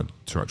you're trying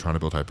to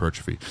build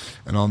hypertrophy.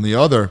 And on the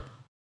other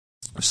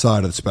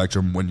side of the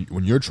spectrum, when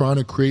you're trying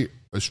to create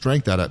a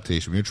strength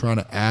adaptation, when you're trying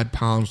to add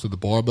pounds to the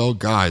barbell,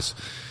 guys,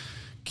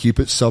 keep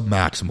it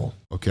submaximal,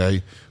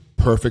 okay?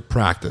 Perfect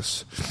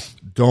practice.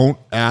 Don't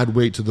add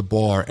weight to the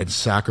bar and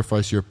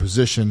sacrifice your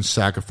position,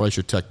 sacrifice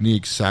your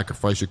technique,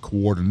 sacrifice your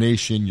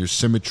coordination, your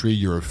symmetry,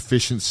 your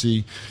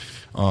efficiency.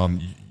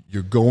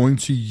 You're going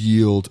to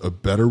yield a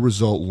better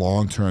result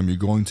long term. You're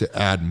going to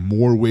add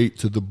more weight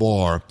to the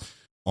bar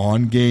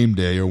on game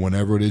day or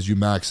whenever it is you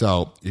max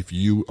out if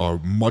you are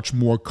much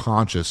more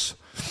conscious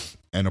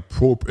and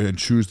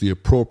choose the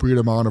appropriate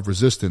amount of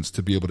resistance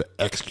to be able to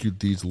execute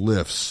these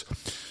lifts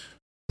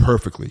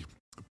perfectly.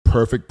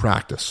 Perfect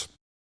practice.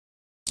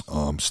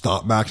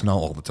 Stop maxing out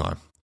all the time.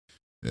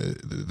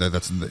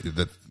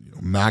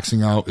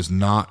 Maxing out is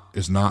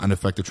not an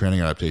effective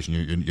training adaptation.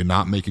 You're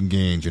not making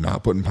gains. You're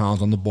not putting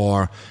pounds on the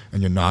bar,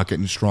 and you're not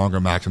getting stronger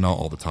maxing out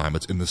all the time.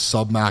 It's in the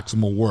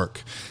submaximal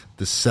work,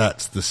 the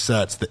sets, the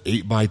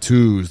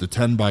 8x2s, the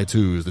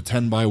 10x2s, the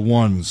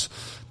 10x1s,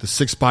 the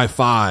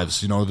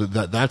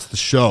 6x5s. That's the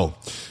show.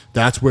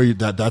 That's where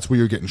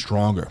you're getting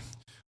stronger.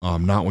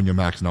 Not when you're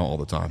maxing out all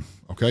the time.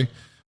 Okay.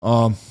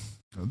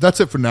 That's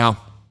it for now.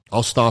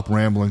 I'll stop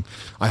rambling.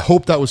 I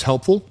hope that was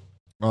helpful.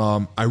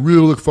 I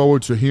really look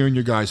forward to hearing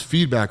your guys'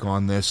 feedback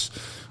on this.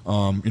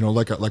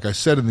 Like I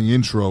said in the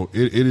intro,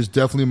 it is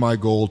definitely my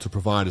goal to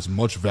provide as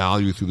much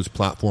value through this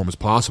platform as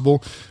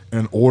possible.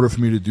 And in order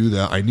for me to do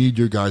that, I need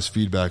your guys'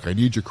 feedback. I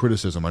need your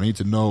criticism. I need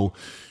to know,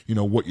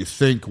 what you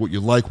think, what you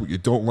like, what you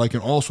don't like,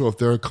 and also if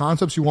there are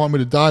concepts you want me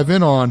to dive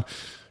in on.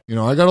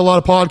 I got a lot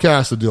of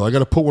podcasts to do. I got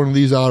to put one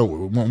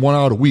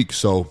out a week.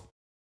 So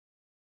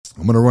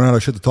I'm going to run out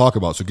of shit to talk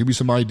about. So give me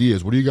some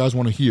ideas. What do you guys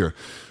want to hear?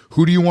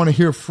 Who do you want to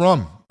hear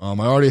from? I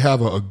already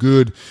have a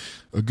good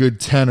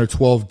 10 or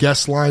 12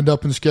 guests lined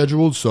up and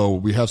scheduled, so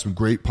we have some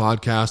great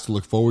podcasts to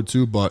look forward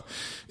to. But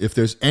if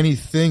there's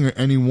anything or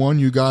anyone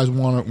you guys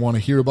want to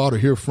hear about or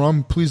hear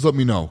from, please let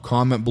me know.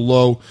 Comment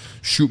below,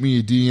 shoot me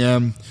a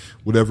DM,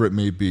 whatever it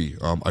may be.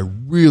 I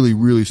really,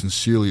 really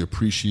sincerely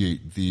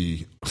appreciate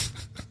the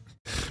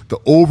the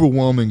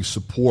overwhelming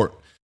support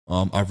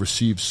I've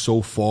received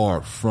so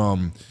far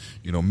from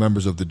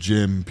members of the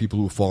gym, people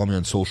who follow me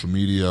on social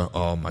media,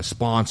 my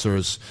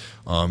sponsors.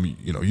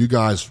 You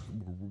guys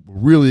were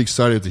really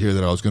excited to hear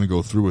that I was going to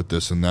go through with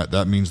this, and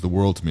that means the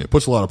world to me. It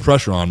puts a lot of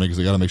pressure on me because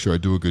I got to make sure I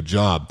do a good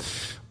job.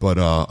 But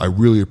I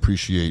really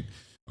appreciate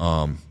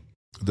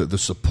the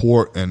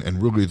support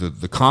and really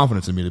the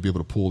confidence in me to be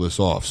able to pull this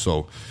off.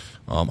 So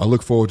I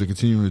look forward to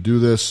continuing to do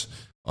this.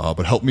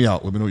 But help me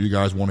out. Let me know what you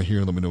guys want to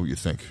hear. Let me know what you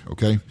think.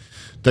 Okay.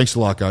 Thanks a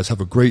lot, guys.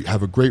 Have a great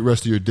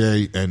rest of your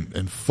day.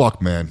 And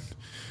fuck, man,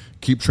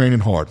 keep training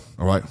hard.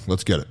 All right.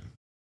 Let's get it.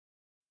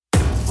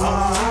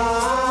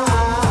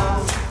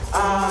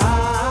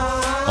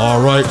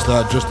 All right. So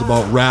that just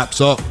about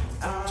wraps up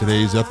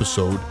today's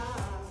episode.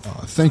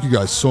 Thank you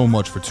guys so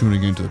much for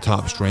tuning into the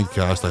Top Strength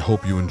Cast. I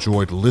hope you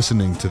enjoyed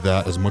listening to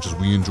that as much as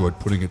we enjoyed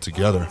putting it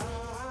together.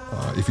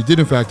 If you did,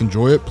 in fact,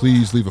 enjoy it,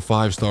 please leave a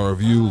 5-star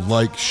review,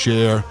 like,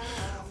 share,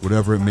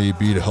 whatever it may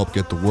be to help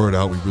get the word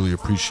out. We really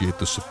appreciate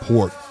the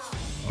support.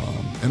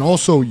 And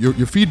also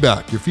your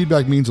feedback. Your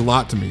feedback means a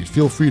lot to me.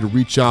 Feel free to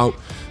reach out,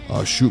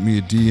 shoot me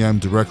a DM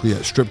directly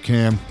at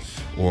StripCam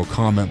or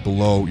comment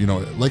below.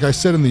 Like I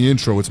said in the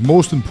intro, it's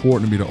most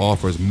important to me to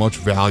offer as much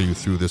value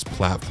through this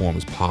platform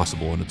as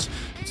possible. And it's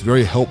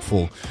very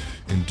helpful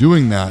in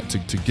doing that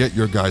to get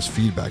your guys'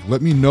 feedback.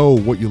 Let me know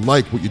what you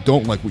like, what you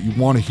don't like, what you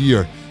want to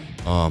hear.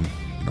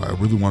 I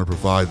really want to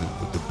provide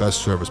the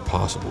best service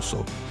possible.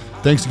 So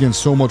thanks again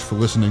so much for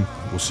listening.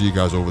 We'll see you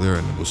guys over there,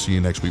 and we'll see you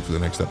next week for the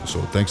next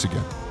episode. Thanks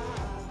again.